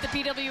 Check the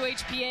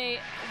PWHPA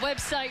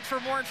website for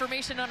more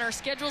information on our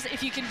schedules.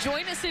 If you can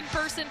join us in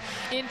person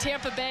in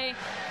Tampa Bay,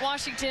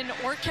 Washington,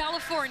 or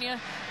California,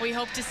 we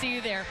hope to see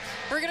you there.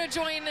 We're going to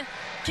join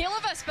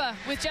Kayla Vespa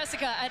with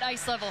Jessica at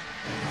ice level.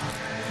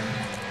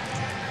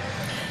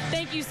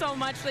 Thank Thank you so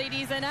much,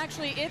 ladies. And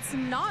actually, it's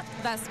not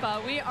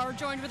Vespa. We are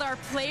joined with our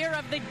player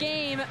of the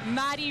game,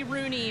 Maddie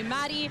Rooney.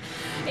 Maddie,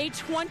 a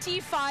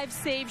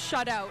 25-save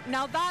shutout.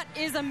 Now, that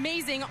is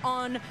amazing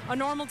on a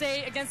normal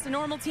day against a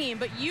normal team,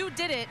 but you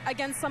did it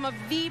against some of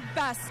the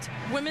best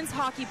women's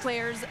hockey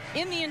players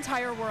in the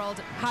entire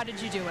world. How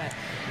did you do it?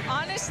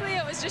 Honestly,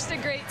 it was just a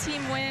great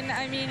team win.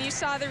 I mean, you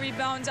saw the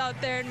rebounds out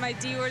there, and my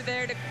D were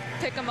there to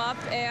pick them up,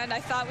 and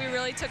I thought we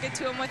really took it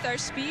to them with our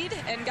speed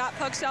and got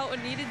pucks out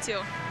when needed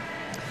to.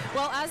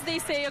 Well, as they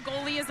say, a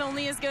goalie is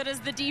only as good as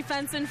the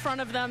defense in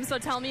front of them, so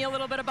tell me a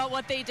little bit about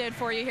what they did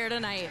for you here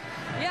tonight.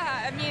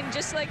 Yeah, I mean,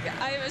 just like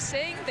I was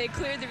saying, they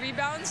cleared the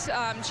rebounds,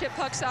 chip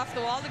pucks off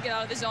the wall to get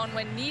out of the zone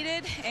when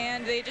needed,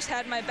 and they just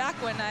had my back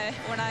when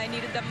I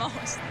needed them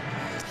most.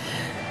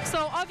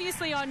 So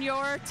obviously on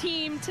your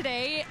team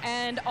today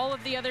and all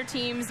of the other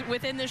teams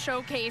within the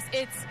showcase,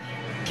 it's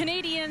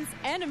Canadians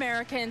and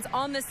Americans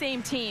on the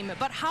same team.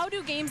 But how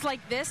do games like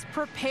this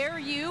prepare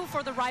you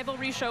for the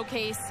rivalry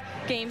showcase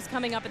games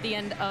coming up at the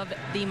end of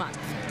the month?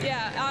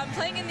 Yeah,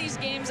 playing in these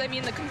games, I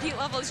mean, the compete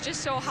level is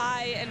just so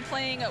high, and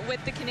playing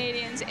with the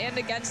Canadians and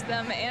against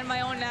them and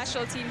my own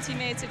national team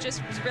teammates, it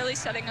just was really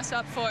setting us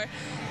up for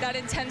that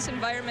intense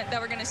environment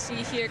that we're going to see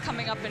here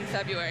coming up in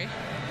February.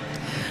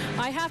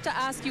 I have to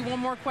ask you one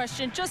more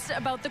question just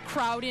about the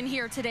crowd in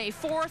here today.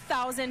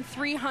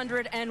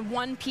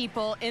 4,301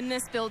 people in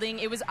this building.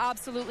 It was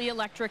absolutely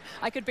electric.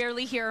 I could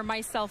barely hear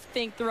myself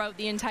think throughout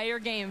the entire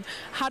game.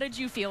 How did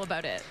you feel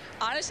about it?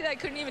 Honestly, I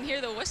couldn't even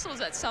hear the whistles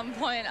at some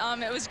point.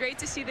 It was great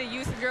to see the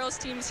youth and girls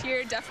teams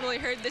here. Definitely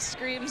heard the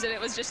screams, and it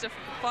was just a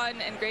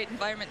fun and great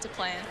environment to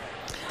play in.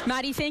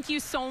 Maddie, thank you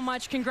so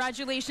much.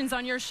 Congratulations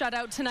on your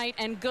shutout tonight,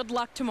 and good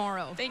luck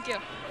tomorrow. Thank you.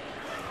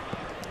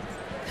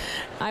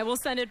 I will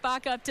send it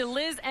back up to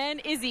Liz and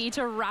Izzy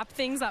to wrap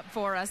things up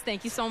for us.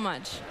 Thank you so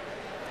much.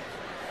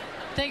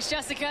 Thanks,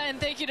 Jessica, and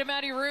thank you to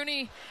Maddie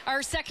Rooney,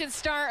 our second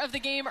star of the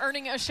game,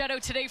 earning a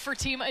shutout today for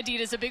Team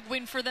Adidas. A big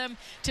win for them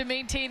to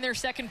maintain their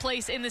second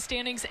place in the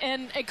standings,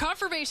 and a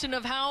confirmation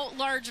of how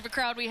large of a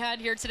crowd we had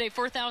here today.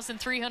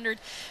 4,300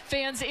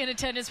 fans in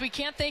attendance. We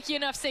can't thank you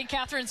enough, St.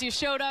 Catharines. You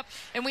showed up,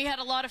 and we had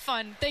a lot of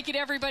fun. Thank you to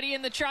everybody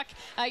in the truck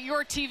at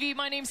your TV.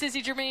 My name's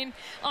Izzy Germain.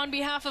 On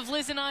behalf of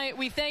Liz and I,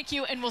 we thank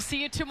you, and we'll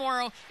see you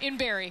tomorrow in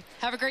Barrie.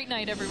 Have a great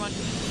night, everyone.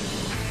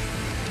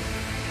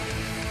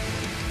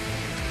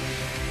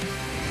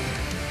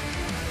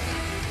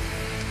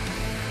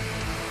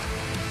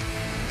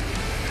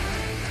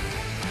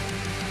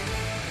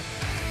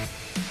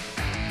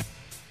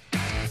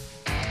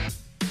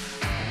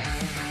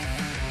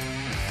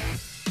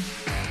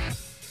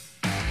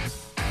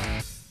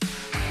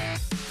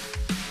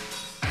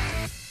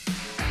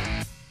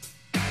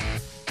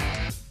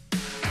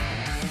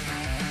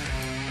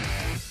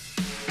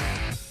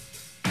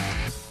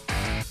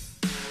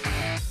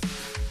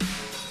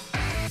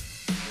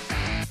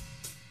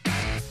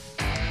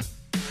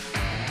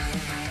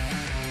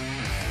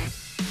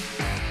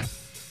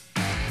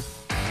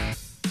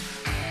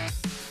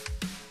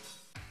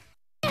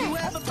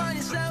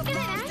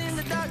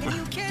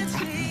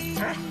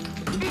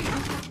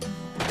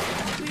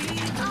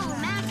 Oh,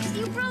 Max,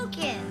 you broke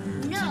it.